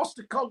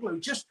Postecoglou?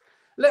 Just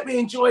let me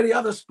enjoy the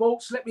other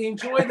sports. Let me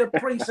enjoy the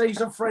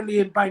pre-season friendly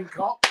in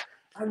Bangkok,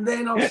 and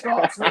then I'll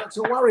start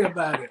to worry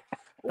about it.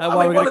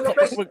 One of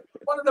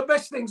the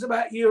best things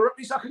about Europe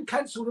is I can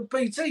cancel the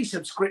BT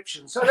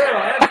subscription. So there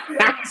I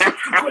am, 60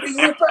 quid a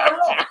year better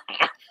off.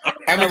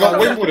 And we've got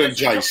Wimbledon,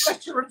 Jace.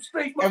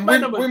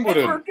 And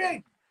Wimbledon.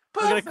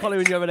 We're going to call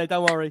you over there,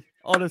 don't worry.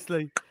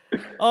 Honestly.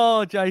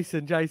 Oh,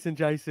 Jason,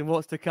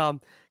 what's to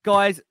come?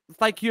 Guys,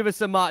 thank you ever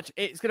so much.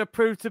 It's going to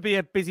prove to be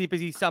a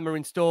busy summer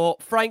in store.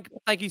 Frank,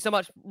 thank you so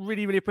much.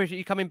 Really appreciate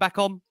you coming back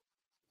on.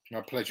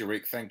 My pleasure,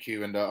 Rick. Thank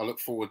you. And I look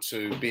forward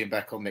to being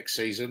back on next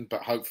season,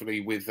 but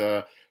hopefully with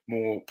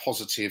more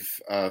positive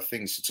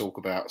things to talk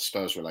about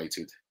Spurs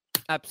related.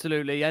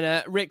 Absolutely.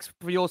 And Rick,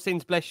 for your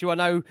sins, bless you. I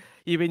know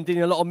you've been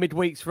doing a lot of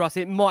midweeks for us.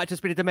 It might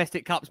just be the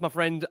domestic cups, my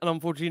friend, and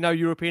unfortunately no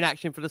European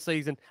action for the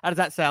season. How does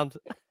that sound?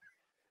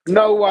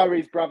 No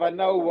worries, brother.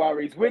 No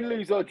worries. Win,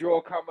 lose or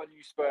draw, come on,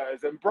 you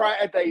Spurs, and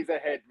brighter days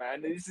ahead,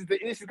 man. This is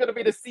going to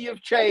be the sea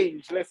of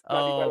change. Let's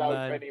bloody well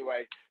hope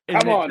anyway.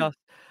 Come on.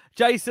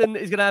 Jason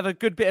is going to have a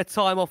good bit of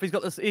time off.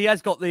 He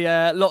has got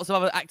the lots of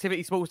other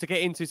activity sports to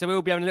get into, so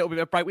we'll be having a little bit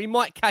of a break. We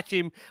might catch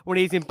him when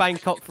he's in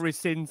Bangkok for his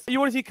sins. You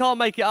honestly can't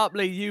make it up,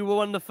 Lee. You were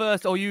one of the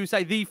first, or you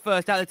say the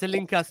first out there to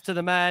link us to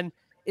the man.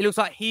 It looks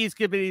like he's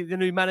going to be the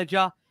new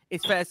manager.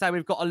 It's fair to say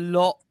we've got a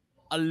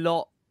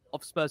lot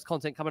of Spurs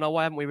content coming our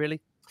way, haven't we,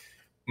 really?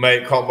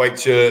 Mate, can't wait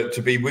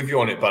to be with you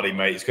on it, buddy,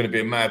 mate. It's going to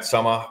be a mad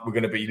summer. We're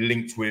going to be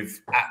linked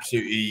with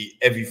absolutely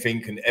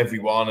everything and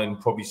everyone and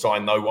probably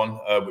sign no one,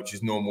 which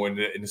is normal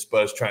in the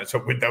Spurs transfer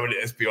window,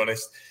 let's be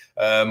honest.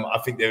 I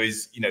think there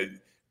is,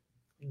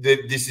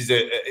 this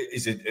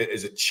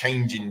is a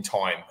change in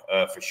time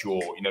for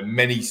sure.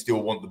 Many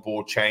still want the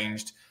board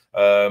changed,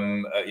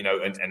 and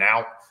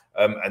out.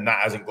 And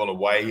that hasn't gone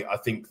away. I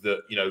think that,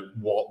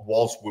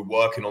 whilst we're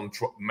working on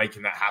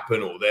making that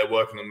happen, or they're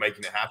working on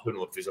making it happen,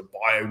 or if there's a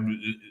bio,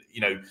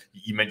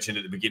 you mentioned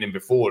at the beginning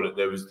before that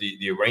there was the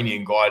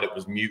Iranian guy that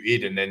was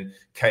muted, and then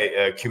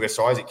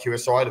QSI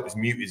that was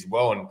muted as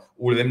well, and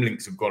all of them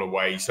links have gone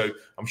away. So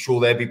I'm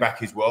sure they'll be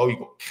back as well. You've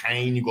got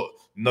Kane, you've got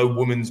no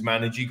women's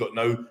manager, you've got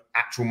no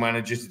actual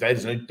managers today,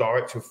 there's no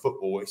director of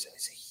football. It's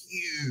a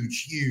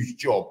huge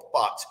job,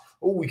 but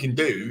all we can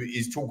do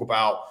is talk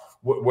about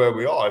where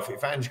we are.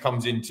 If Ange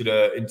comes into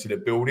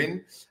the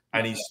building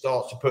and he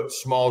starts to put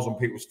smiles on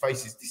people's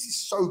faces, this is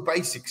so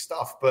basic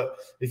stuff. But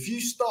if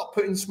you start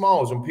putting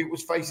smiles on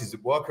people's faces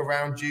that work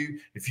around you,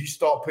 if you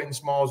start putting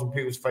smiles on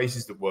people's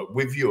faces that work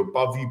with you,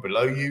 above you,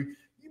 below you,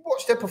 you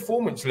watch their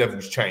performance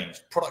levels change,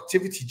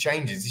 productivity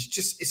changes.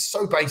 It's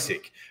so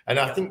basic. And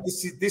I think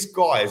this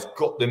guy has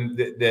got them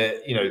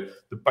the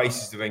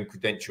basis of their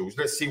credentials.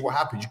 Let's see what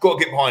happens. You've got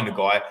to get behind the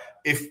guy.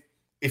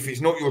 If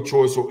it's not your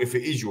choice, or if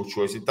it is your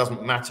choice, it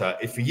doesn't matter.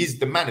 If he is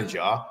the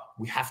manager,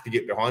 we have to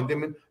get behind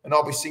him, and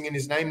I'll be singing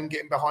his name and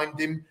getting behind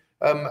him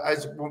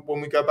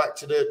when we go back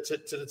to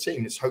the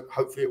team.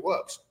 Hopefully it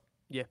works.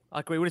 Yeah,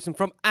 I agree. Well, listen,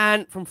 from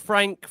Ant, from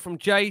Frank, from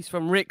Jace,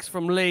 from Rix,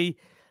 from Lee,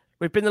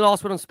 we've been the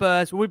last one on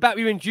Spurs. We'll be back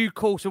with you in due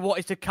course of what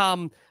is to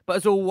come. But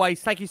as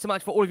always, thank you so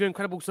much for all of your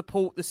incredible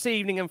support this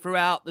evening and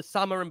throughout the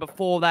summer and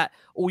before that.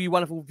 All you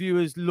wonderful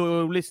viewers,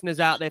 loyal listeners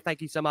out there,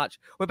 thank you so much.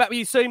 We're back with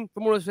you soon.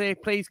 From all of us here,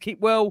 please keep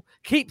well,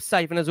 keep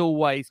safe, and as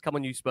always, come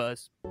on you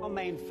Spurs. Our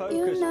main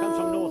focus comes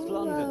from North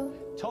London.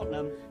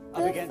 Tottenham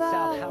up against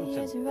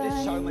Southampton.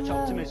 There's so much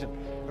optimism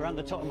around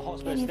the Tottenham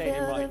Hotspur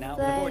Stadium right now.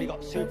 They've already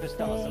got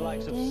superstars, the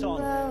likes of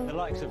Son, the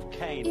likes of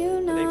Kane.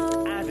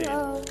 They've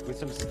added with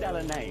some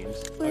stellar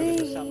names over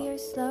the summer. You're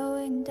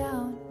slowing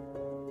down.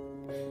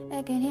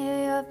 I can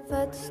hear your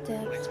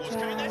footsteps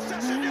drowning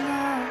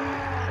out.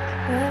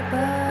 We're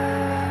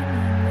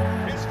burning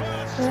out.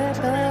 We're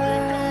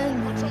burning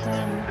down.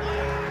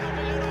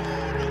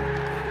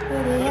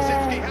 We're the edge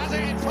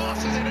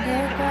and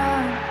they're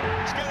gone.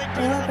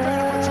 We're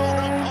burning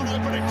out.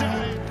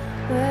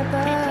 We're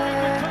burning down.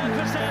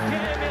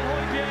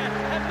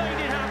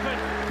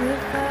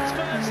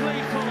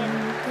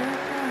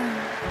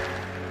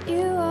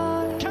 You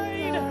are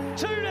Kane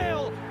 2-0.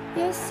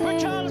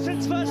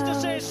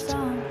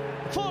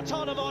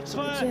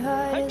 Hotspur,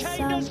 and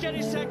Kane does get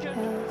his second.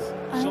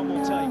 Some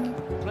will take.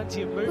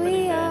 Plenty of movement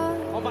in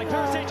there. On by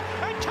Perisic,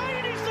 and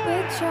Kane is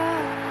there!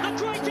 The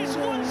greatest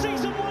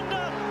one-season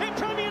wonder in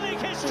Premier League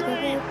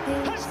history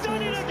has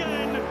done it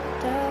again!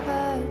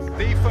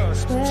 The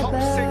first top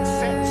six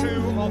set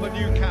 2 of a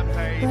new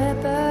campaign. You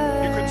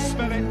can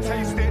smell it,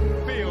 taste it,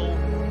 feel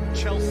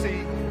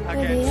Chelsea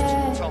against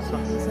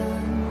Tottenham.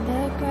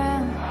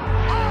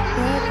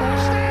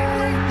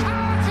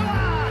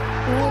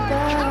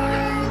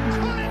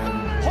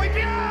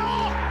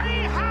 He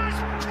has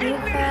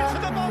pinned it into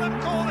the bottom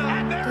corner,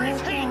 and there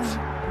is heat.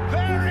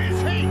 There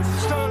is heat.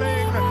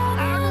 Sterling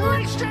and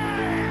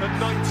Richard. The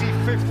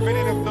 95th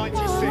minute of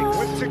 96.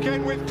 Whipped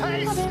again with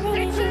pace.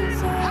 It's in.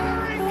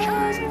 Harry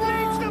Kane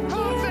leads the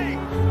party.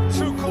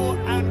 Tuchel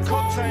and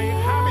Conte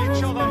have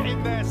each other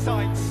in their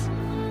sights.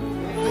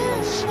 It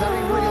feels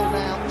very real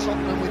now.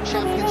 Tottenham with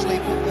Champions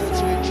League football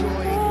to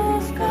enjoy.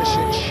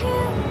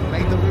 Perisic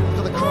made the room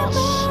for the cross.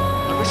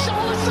 And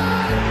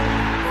Richarlison!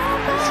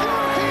 His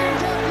European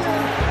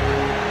debut!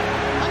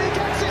 And he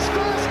gets his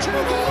first 2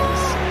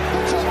 goals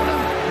for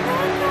Tottenham.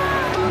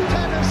 Both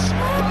headers,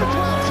 both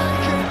well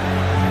taken.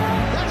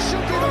 That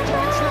should be the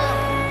points now.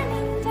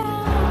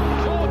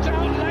 Caught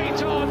out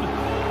late on.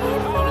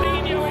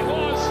 Paulinho it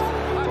was.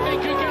 I think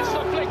who gets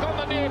the flick on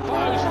the near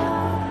post.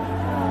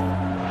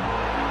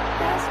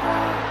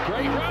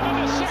 Great run and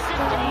a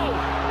second goal.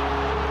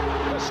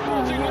 The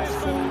Sporting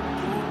Lisbon.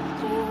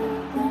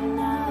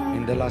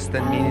 In the last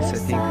 10 minutes, I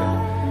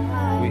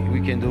think we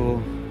can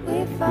do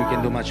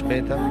much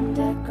better.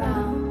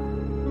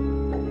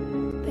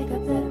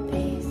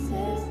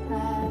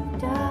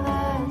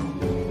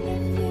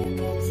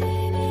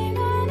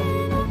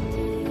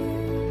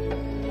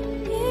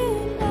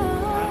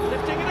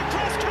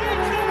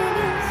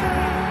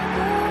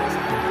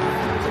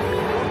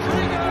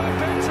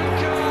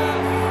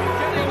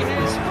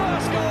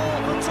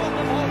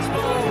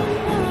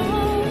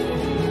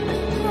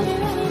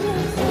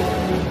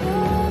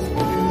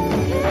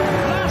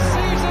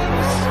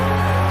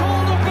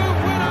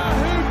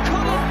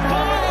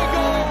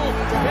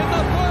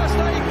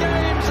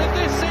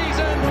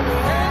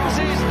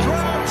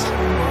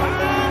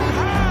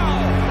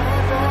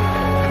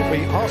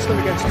 Arsenal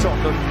against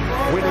Tottenham,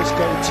 winners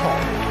go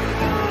top.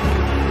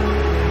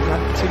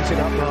 That tees it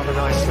up rather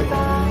nicely.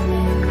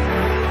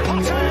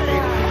 Potte!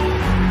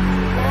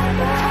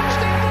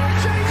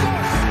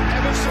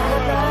 Ever so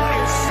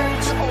well is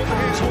sent on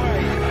his way.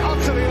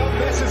 Utterly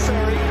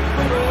unnecessary.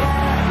 And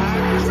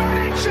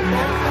Greenwich!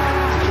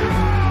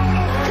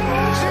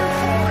 Goes in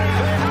for it.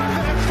 They have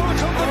their foot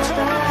on the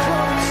top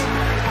front.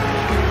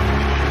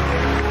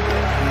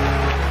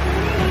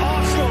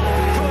 Arsenal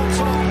for the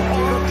top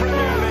of the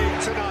Premier League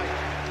tonight.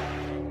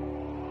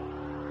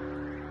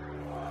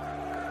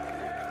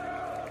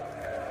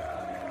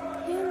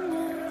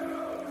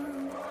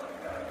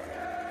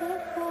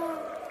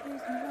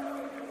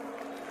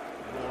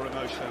 More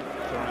emotion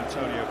for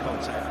Antonio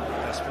Conte,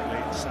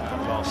 desperately sad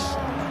loss.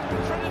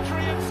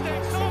 Predatory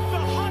instincts of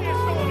the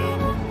highest order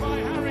by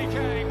Harry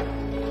Kane.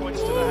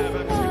 Points to the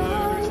heavens, you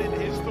know who's in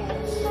his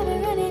thoughts.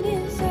 And he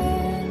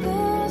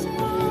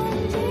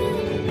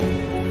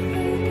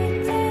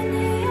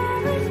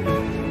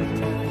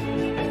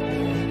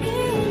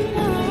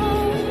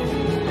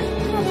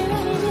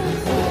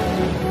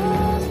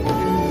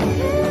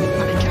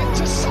came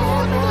to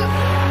Son.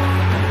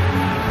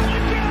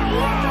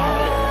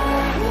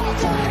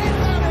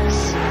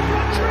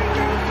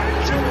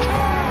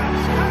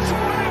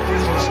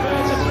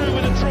 Spurs are through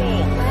with a draw.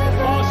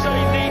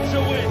 Marseille needs a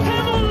win.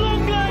 Hemel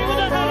Longley with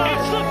a header.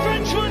 It's the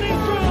Frenchman in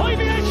front.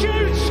 Javier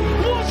shoots.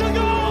 What a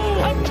goal!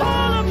 A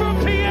parlour from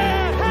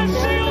Pierre has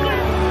sealed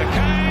it. The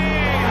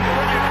Kane.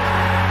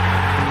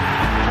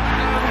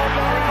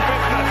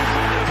 Business.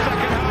 The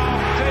second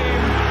half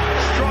team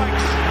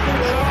strikes.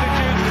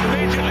 Substitutes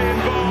immediately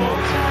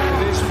involved.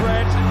 It is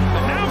Fred.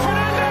 And now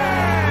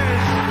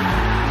Fernandes.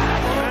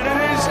 And it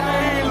is a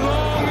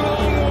long,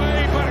 long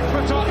way back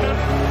for Tottenham.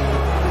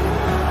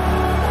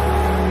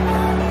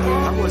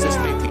 I was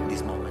expecting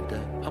this moment.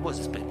 I was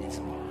expecting this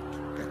moment.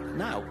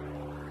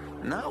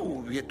 Now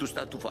we have to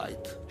start to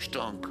fight.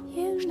 Strong.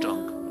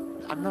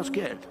 I'm not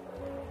scared.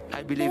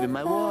 I believe in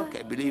my work.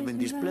 I believe in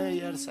these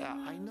players.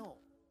 I know.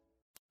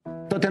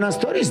 Tottenham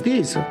story is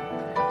this: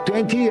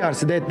 20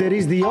 years that there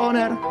is the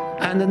owner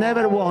and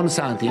never won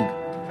something.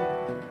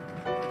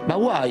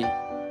 But why?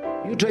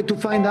 You try to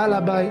find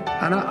alibi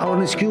and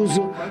an excuse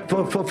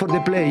for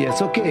the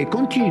players. Okay,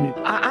 continue.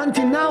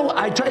 Until now,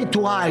 I tried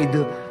to hide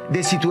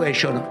the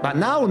situation, but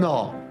now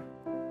no.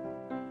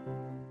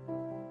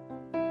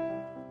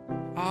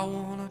 I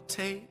wanna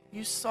take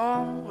you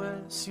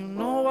somewhere, so you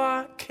know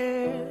I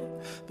care,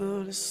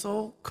 but it's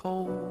so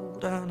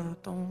cold and I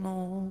don't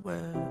know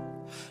where.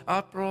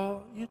 I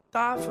brought you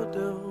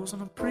daffodils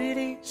on a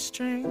pretty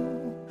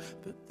string,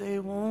 but they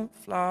won't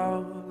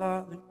flower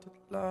like they did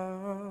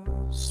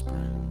last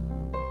spring.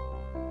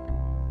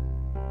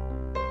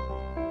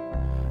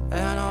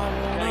 And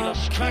I wanna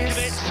lost track of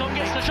it. Son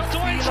gets the shot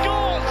away and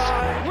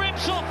scores.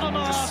 Rips off the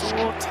mask.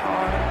 So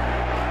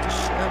tired to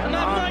share and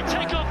that might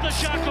take off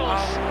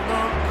shackles.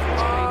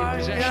 It's Kane in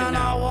possession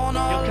now.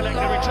 He'll collect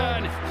the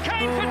return.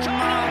 Kane for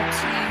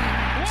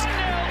Tottenham.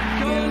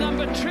 1-0. Goal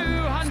number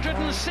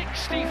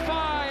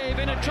 265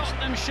 in a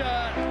Tottenham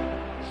shirt.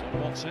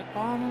 Son wants it.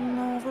 Son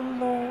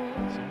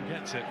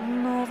gets it.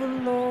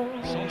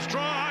 Son's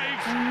drive.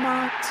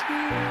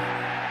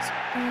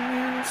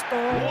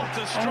 What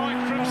a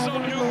strike from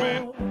Son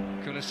Heung-min.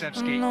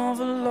 Kulusevski.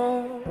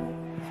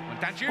 And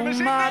Danjuma's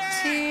in there.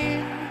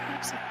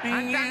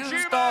 And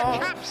Danjuma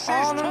caps his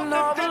Tottenham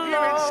debut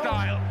in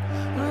style.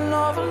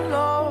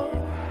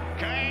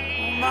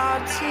 Kane.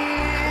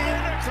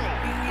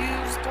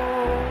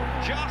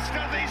 Just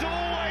as he's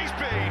always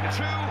been.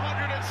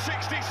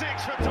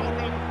 266 for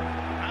Tottenham.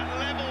 And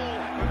level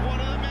with one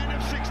of the men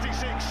of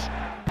 66.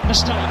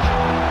 Mistake.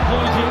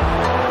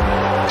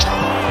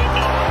 Kane!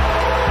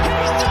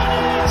 He's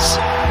done it!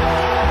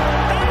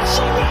 It's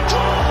a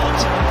record!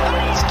 And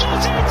he's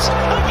got it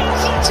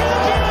against the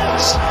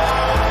champions!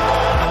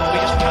 He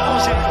just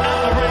powers it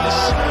out the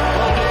race.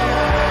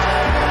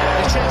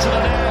 It's into the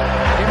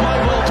net. It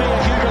might well be a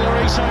Hugo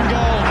Lloris own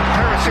goal.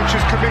 Perisic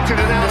has committed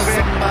an out of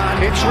it.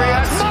 It's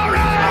Riyad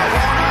Mahrez!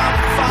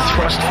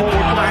 Thrust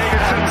forward by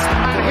Henderson.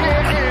 And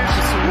here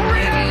is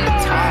Riyad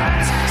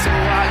Mahrez! So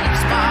I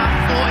use my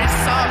voice,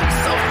 I'll be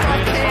so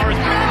fucking they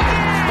always win,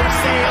 but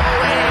I'm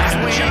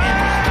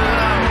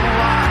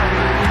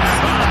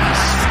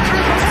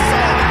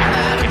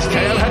It's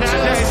Theo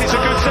Hernandez, it's a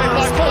good save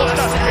by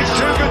Forster, it's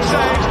two good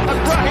saves, and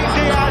Brahim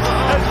Diaz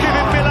has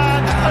given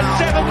Milan a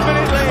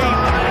 7-minute lead.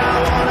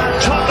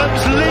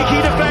 Tottenham's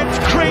leaky defence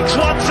creaks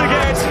once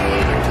again.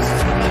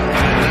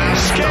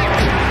 Skip.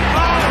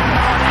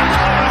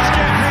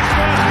 Skip his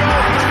first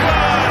goal for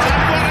Spurs,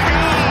 and what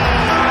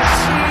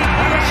a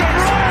goal!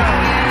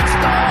 And it's a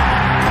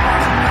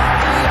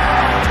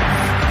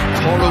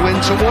Porro in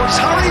towards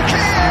Harry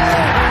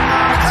Kane,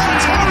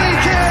 and Harry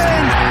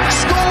Kane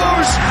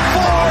scores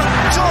for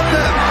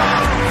Tottenham.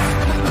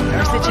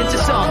 Perisic into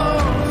Son.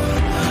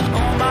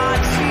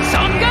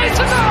 Son goes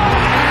to goal!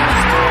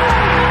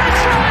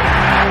 That's right!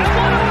 And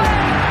what a way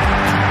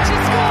to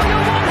score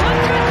your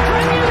 100th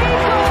Premier League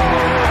goal!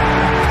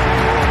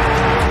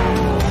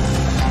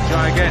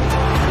 Try again.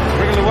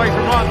 Wriggled away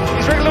from one.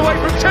 He's wriggled away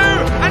from two.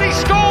 And he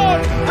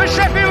scored for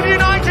Sheffield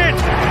United.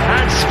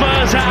 And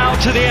Spurs are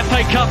out to the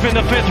FA Cup in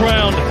the 5th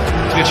round.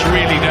 This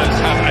really does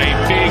have a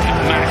big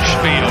match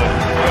feel.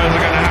 Spurs are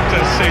going to have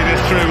to see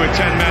this through with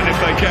 10 men if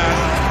they can.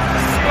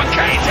 But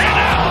Kane's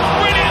header!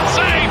 Brilliant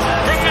save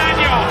from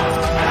Magnon.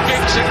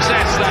 Big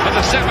success there for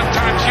the 7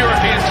 times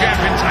European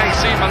champions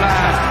AC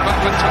Milan.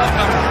 But with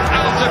Tottenham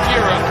out of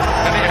Europe,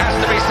 and it has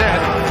to be said,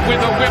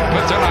 with a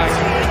whimper tonight.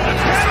 The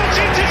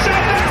penalty to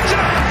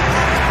Southampton.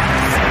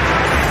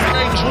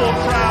 James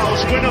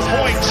Ward-Prowse win a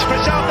point for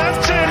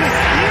Southampton.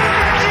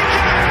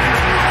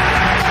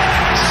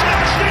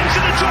 Smashed into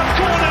the top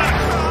corner.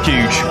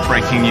 Huge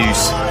breaking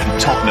news.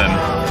 Tottenham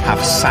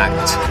have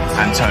sacked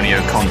Antonio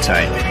Conte.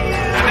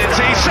 And it's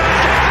Isak.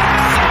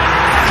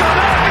 Come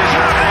on, is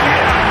happening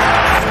here.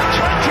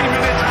 20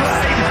 minutes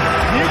played.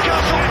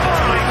 Newcastle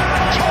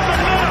 5.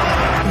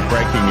 Tottenham 0.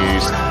 Breaking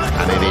news,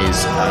 and it is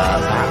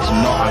perhaps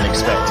not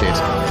unexpected,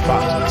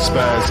 but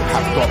Spurs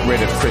have got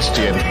rid of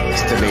Christian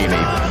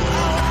Stellini.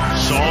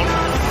 Son.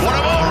 What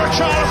a ball!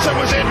 Richarlison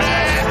was in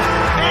there.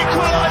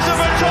 Equaliser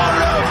for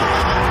Tottenham.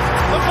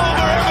 The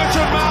former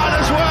Everton man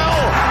as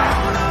well.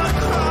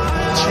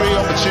 3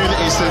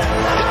 opportunities to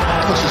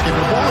just give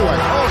the ball away.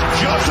 Oh,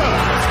 Jota!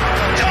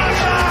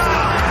 Jota!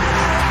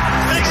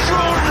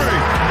 Extraordinary.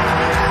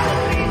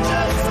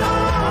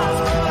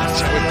 That's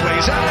how it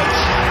plays out.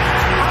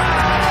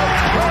 How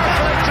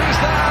perfect is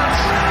that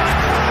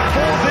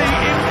for the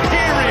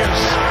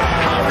imperious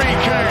Harry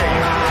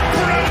Kane?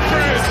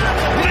 Brentford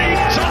lead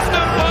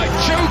Tottenham by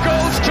 2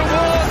 goals to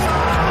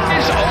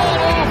 1. It's all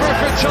over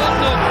for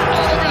Tottenham.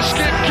 Oliver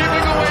Skip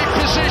giving away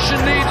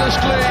position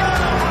needlessly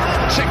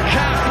to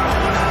cap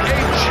a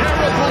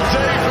terrible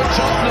day for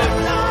Tottenham.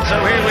 So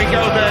here we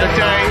go, the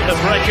day of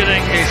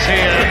reckoning is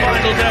here. The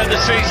final day of the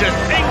season.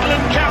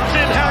 England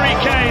captain Harry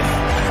Kane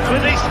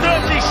with his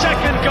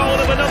 32nd goal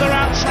of another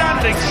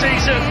outstanding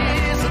season.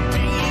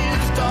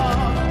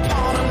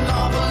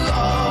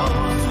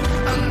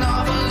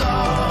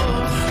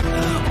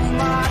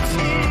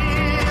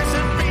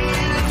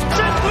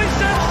 Simply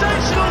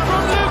sensational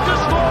from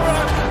Lucas Moura.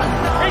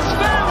 It's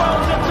farewell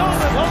to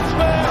Tottenham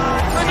Hotspur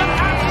and an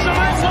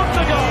absolute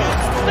wonder goal.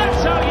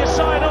 That's how you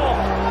sign off.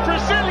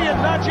 Brazilian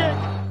magic.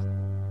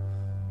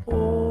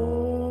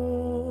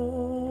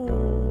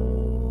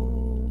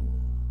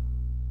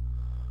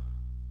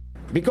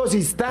 Because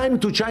it's time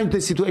to change the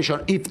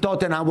situation if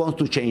Tottenham wants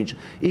to change.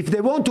 If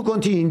they want to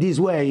continue in this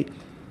way,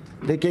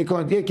 they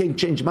can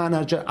change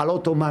manager, a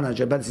lot of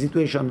manager, but the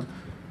situation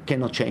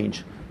cannot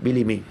change.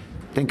 Believe me.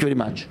 Thank you very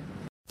much.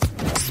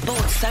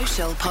 Sports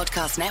Social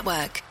Podcast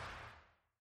Network.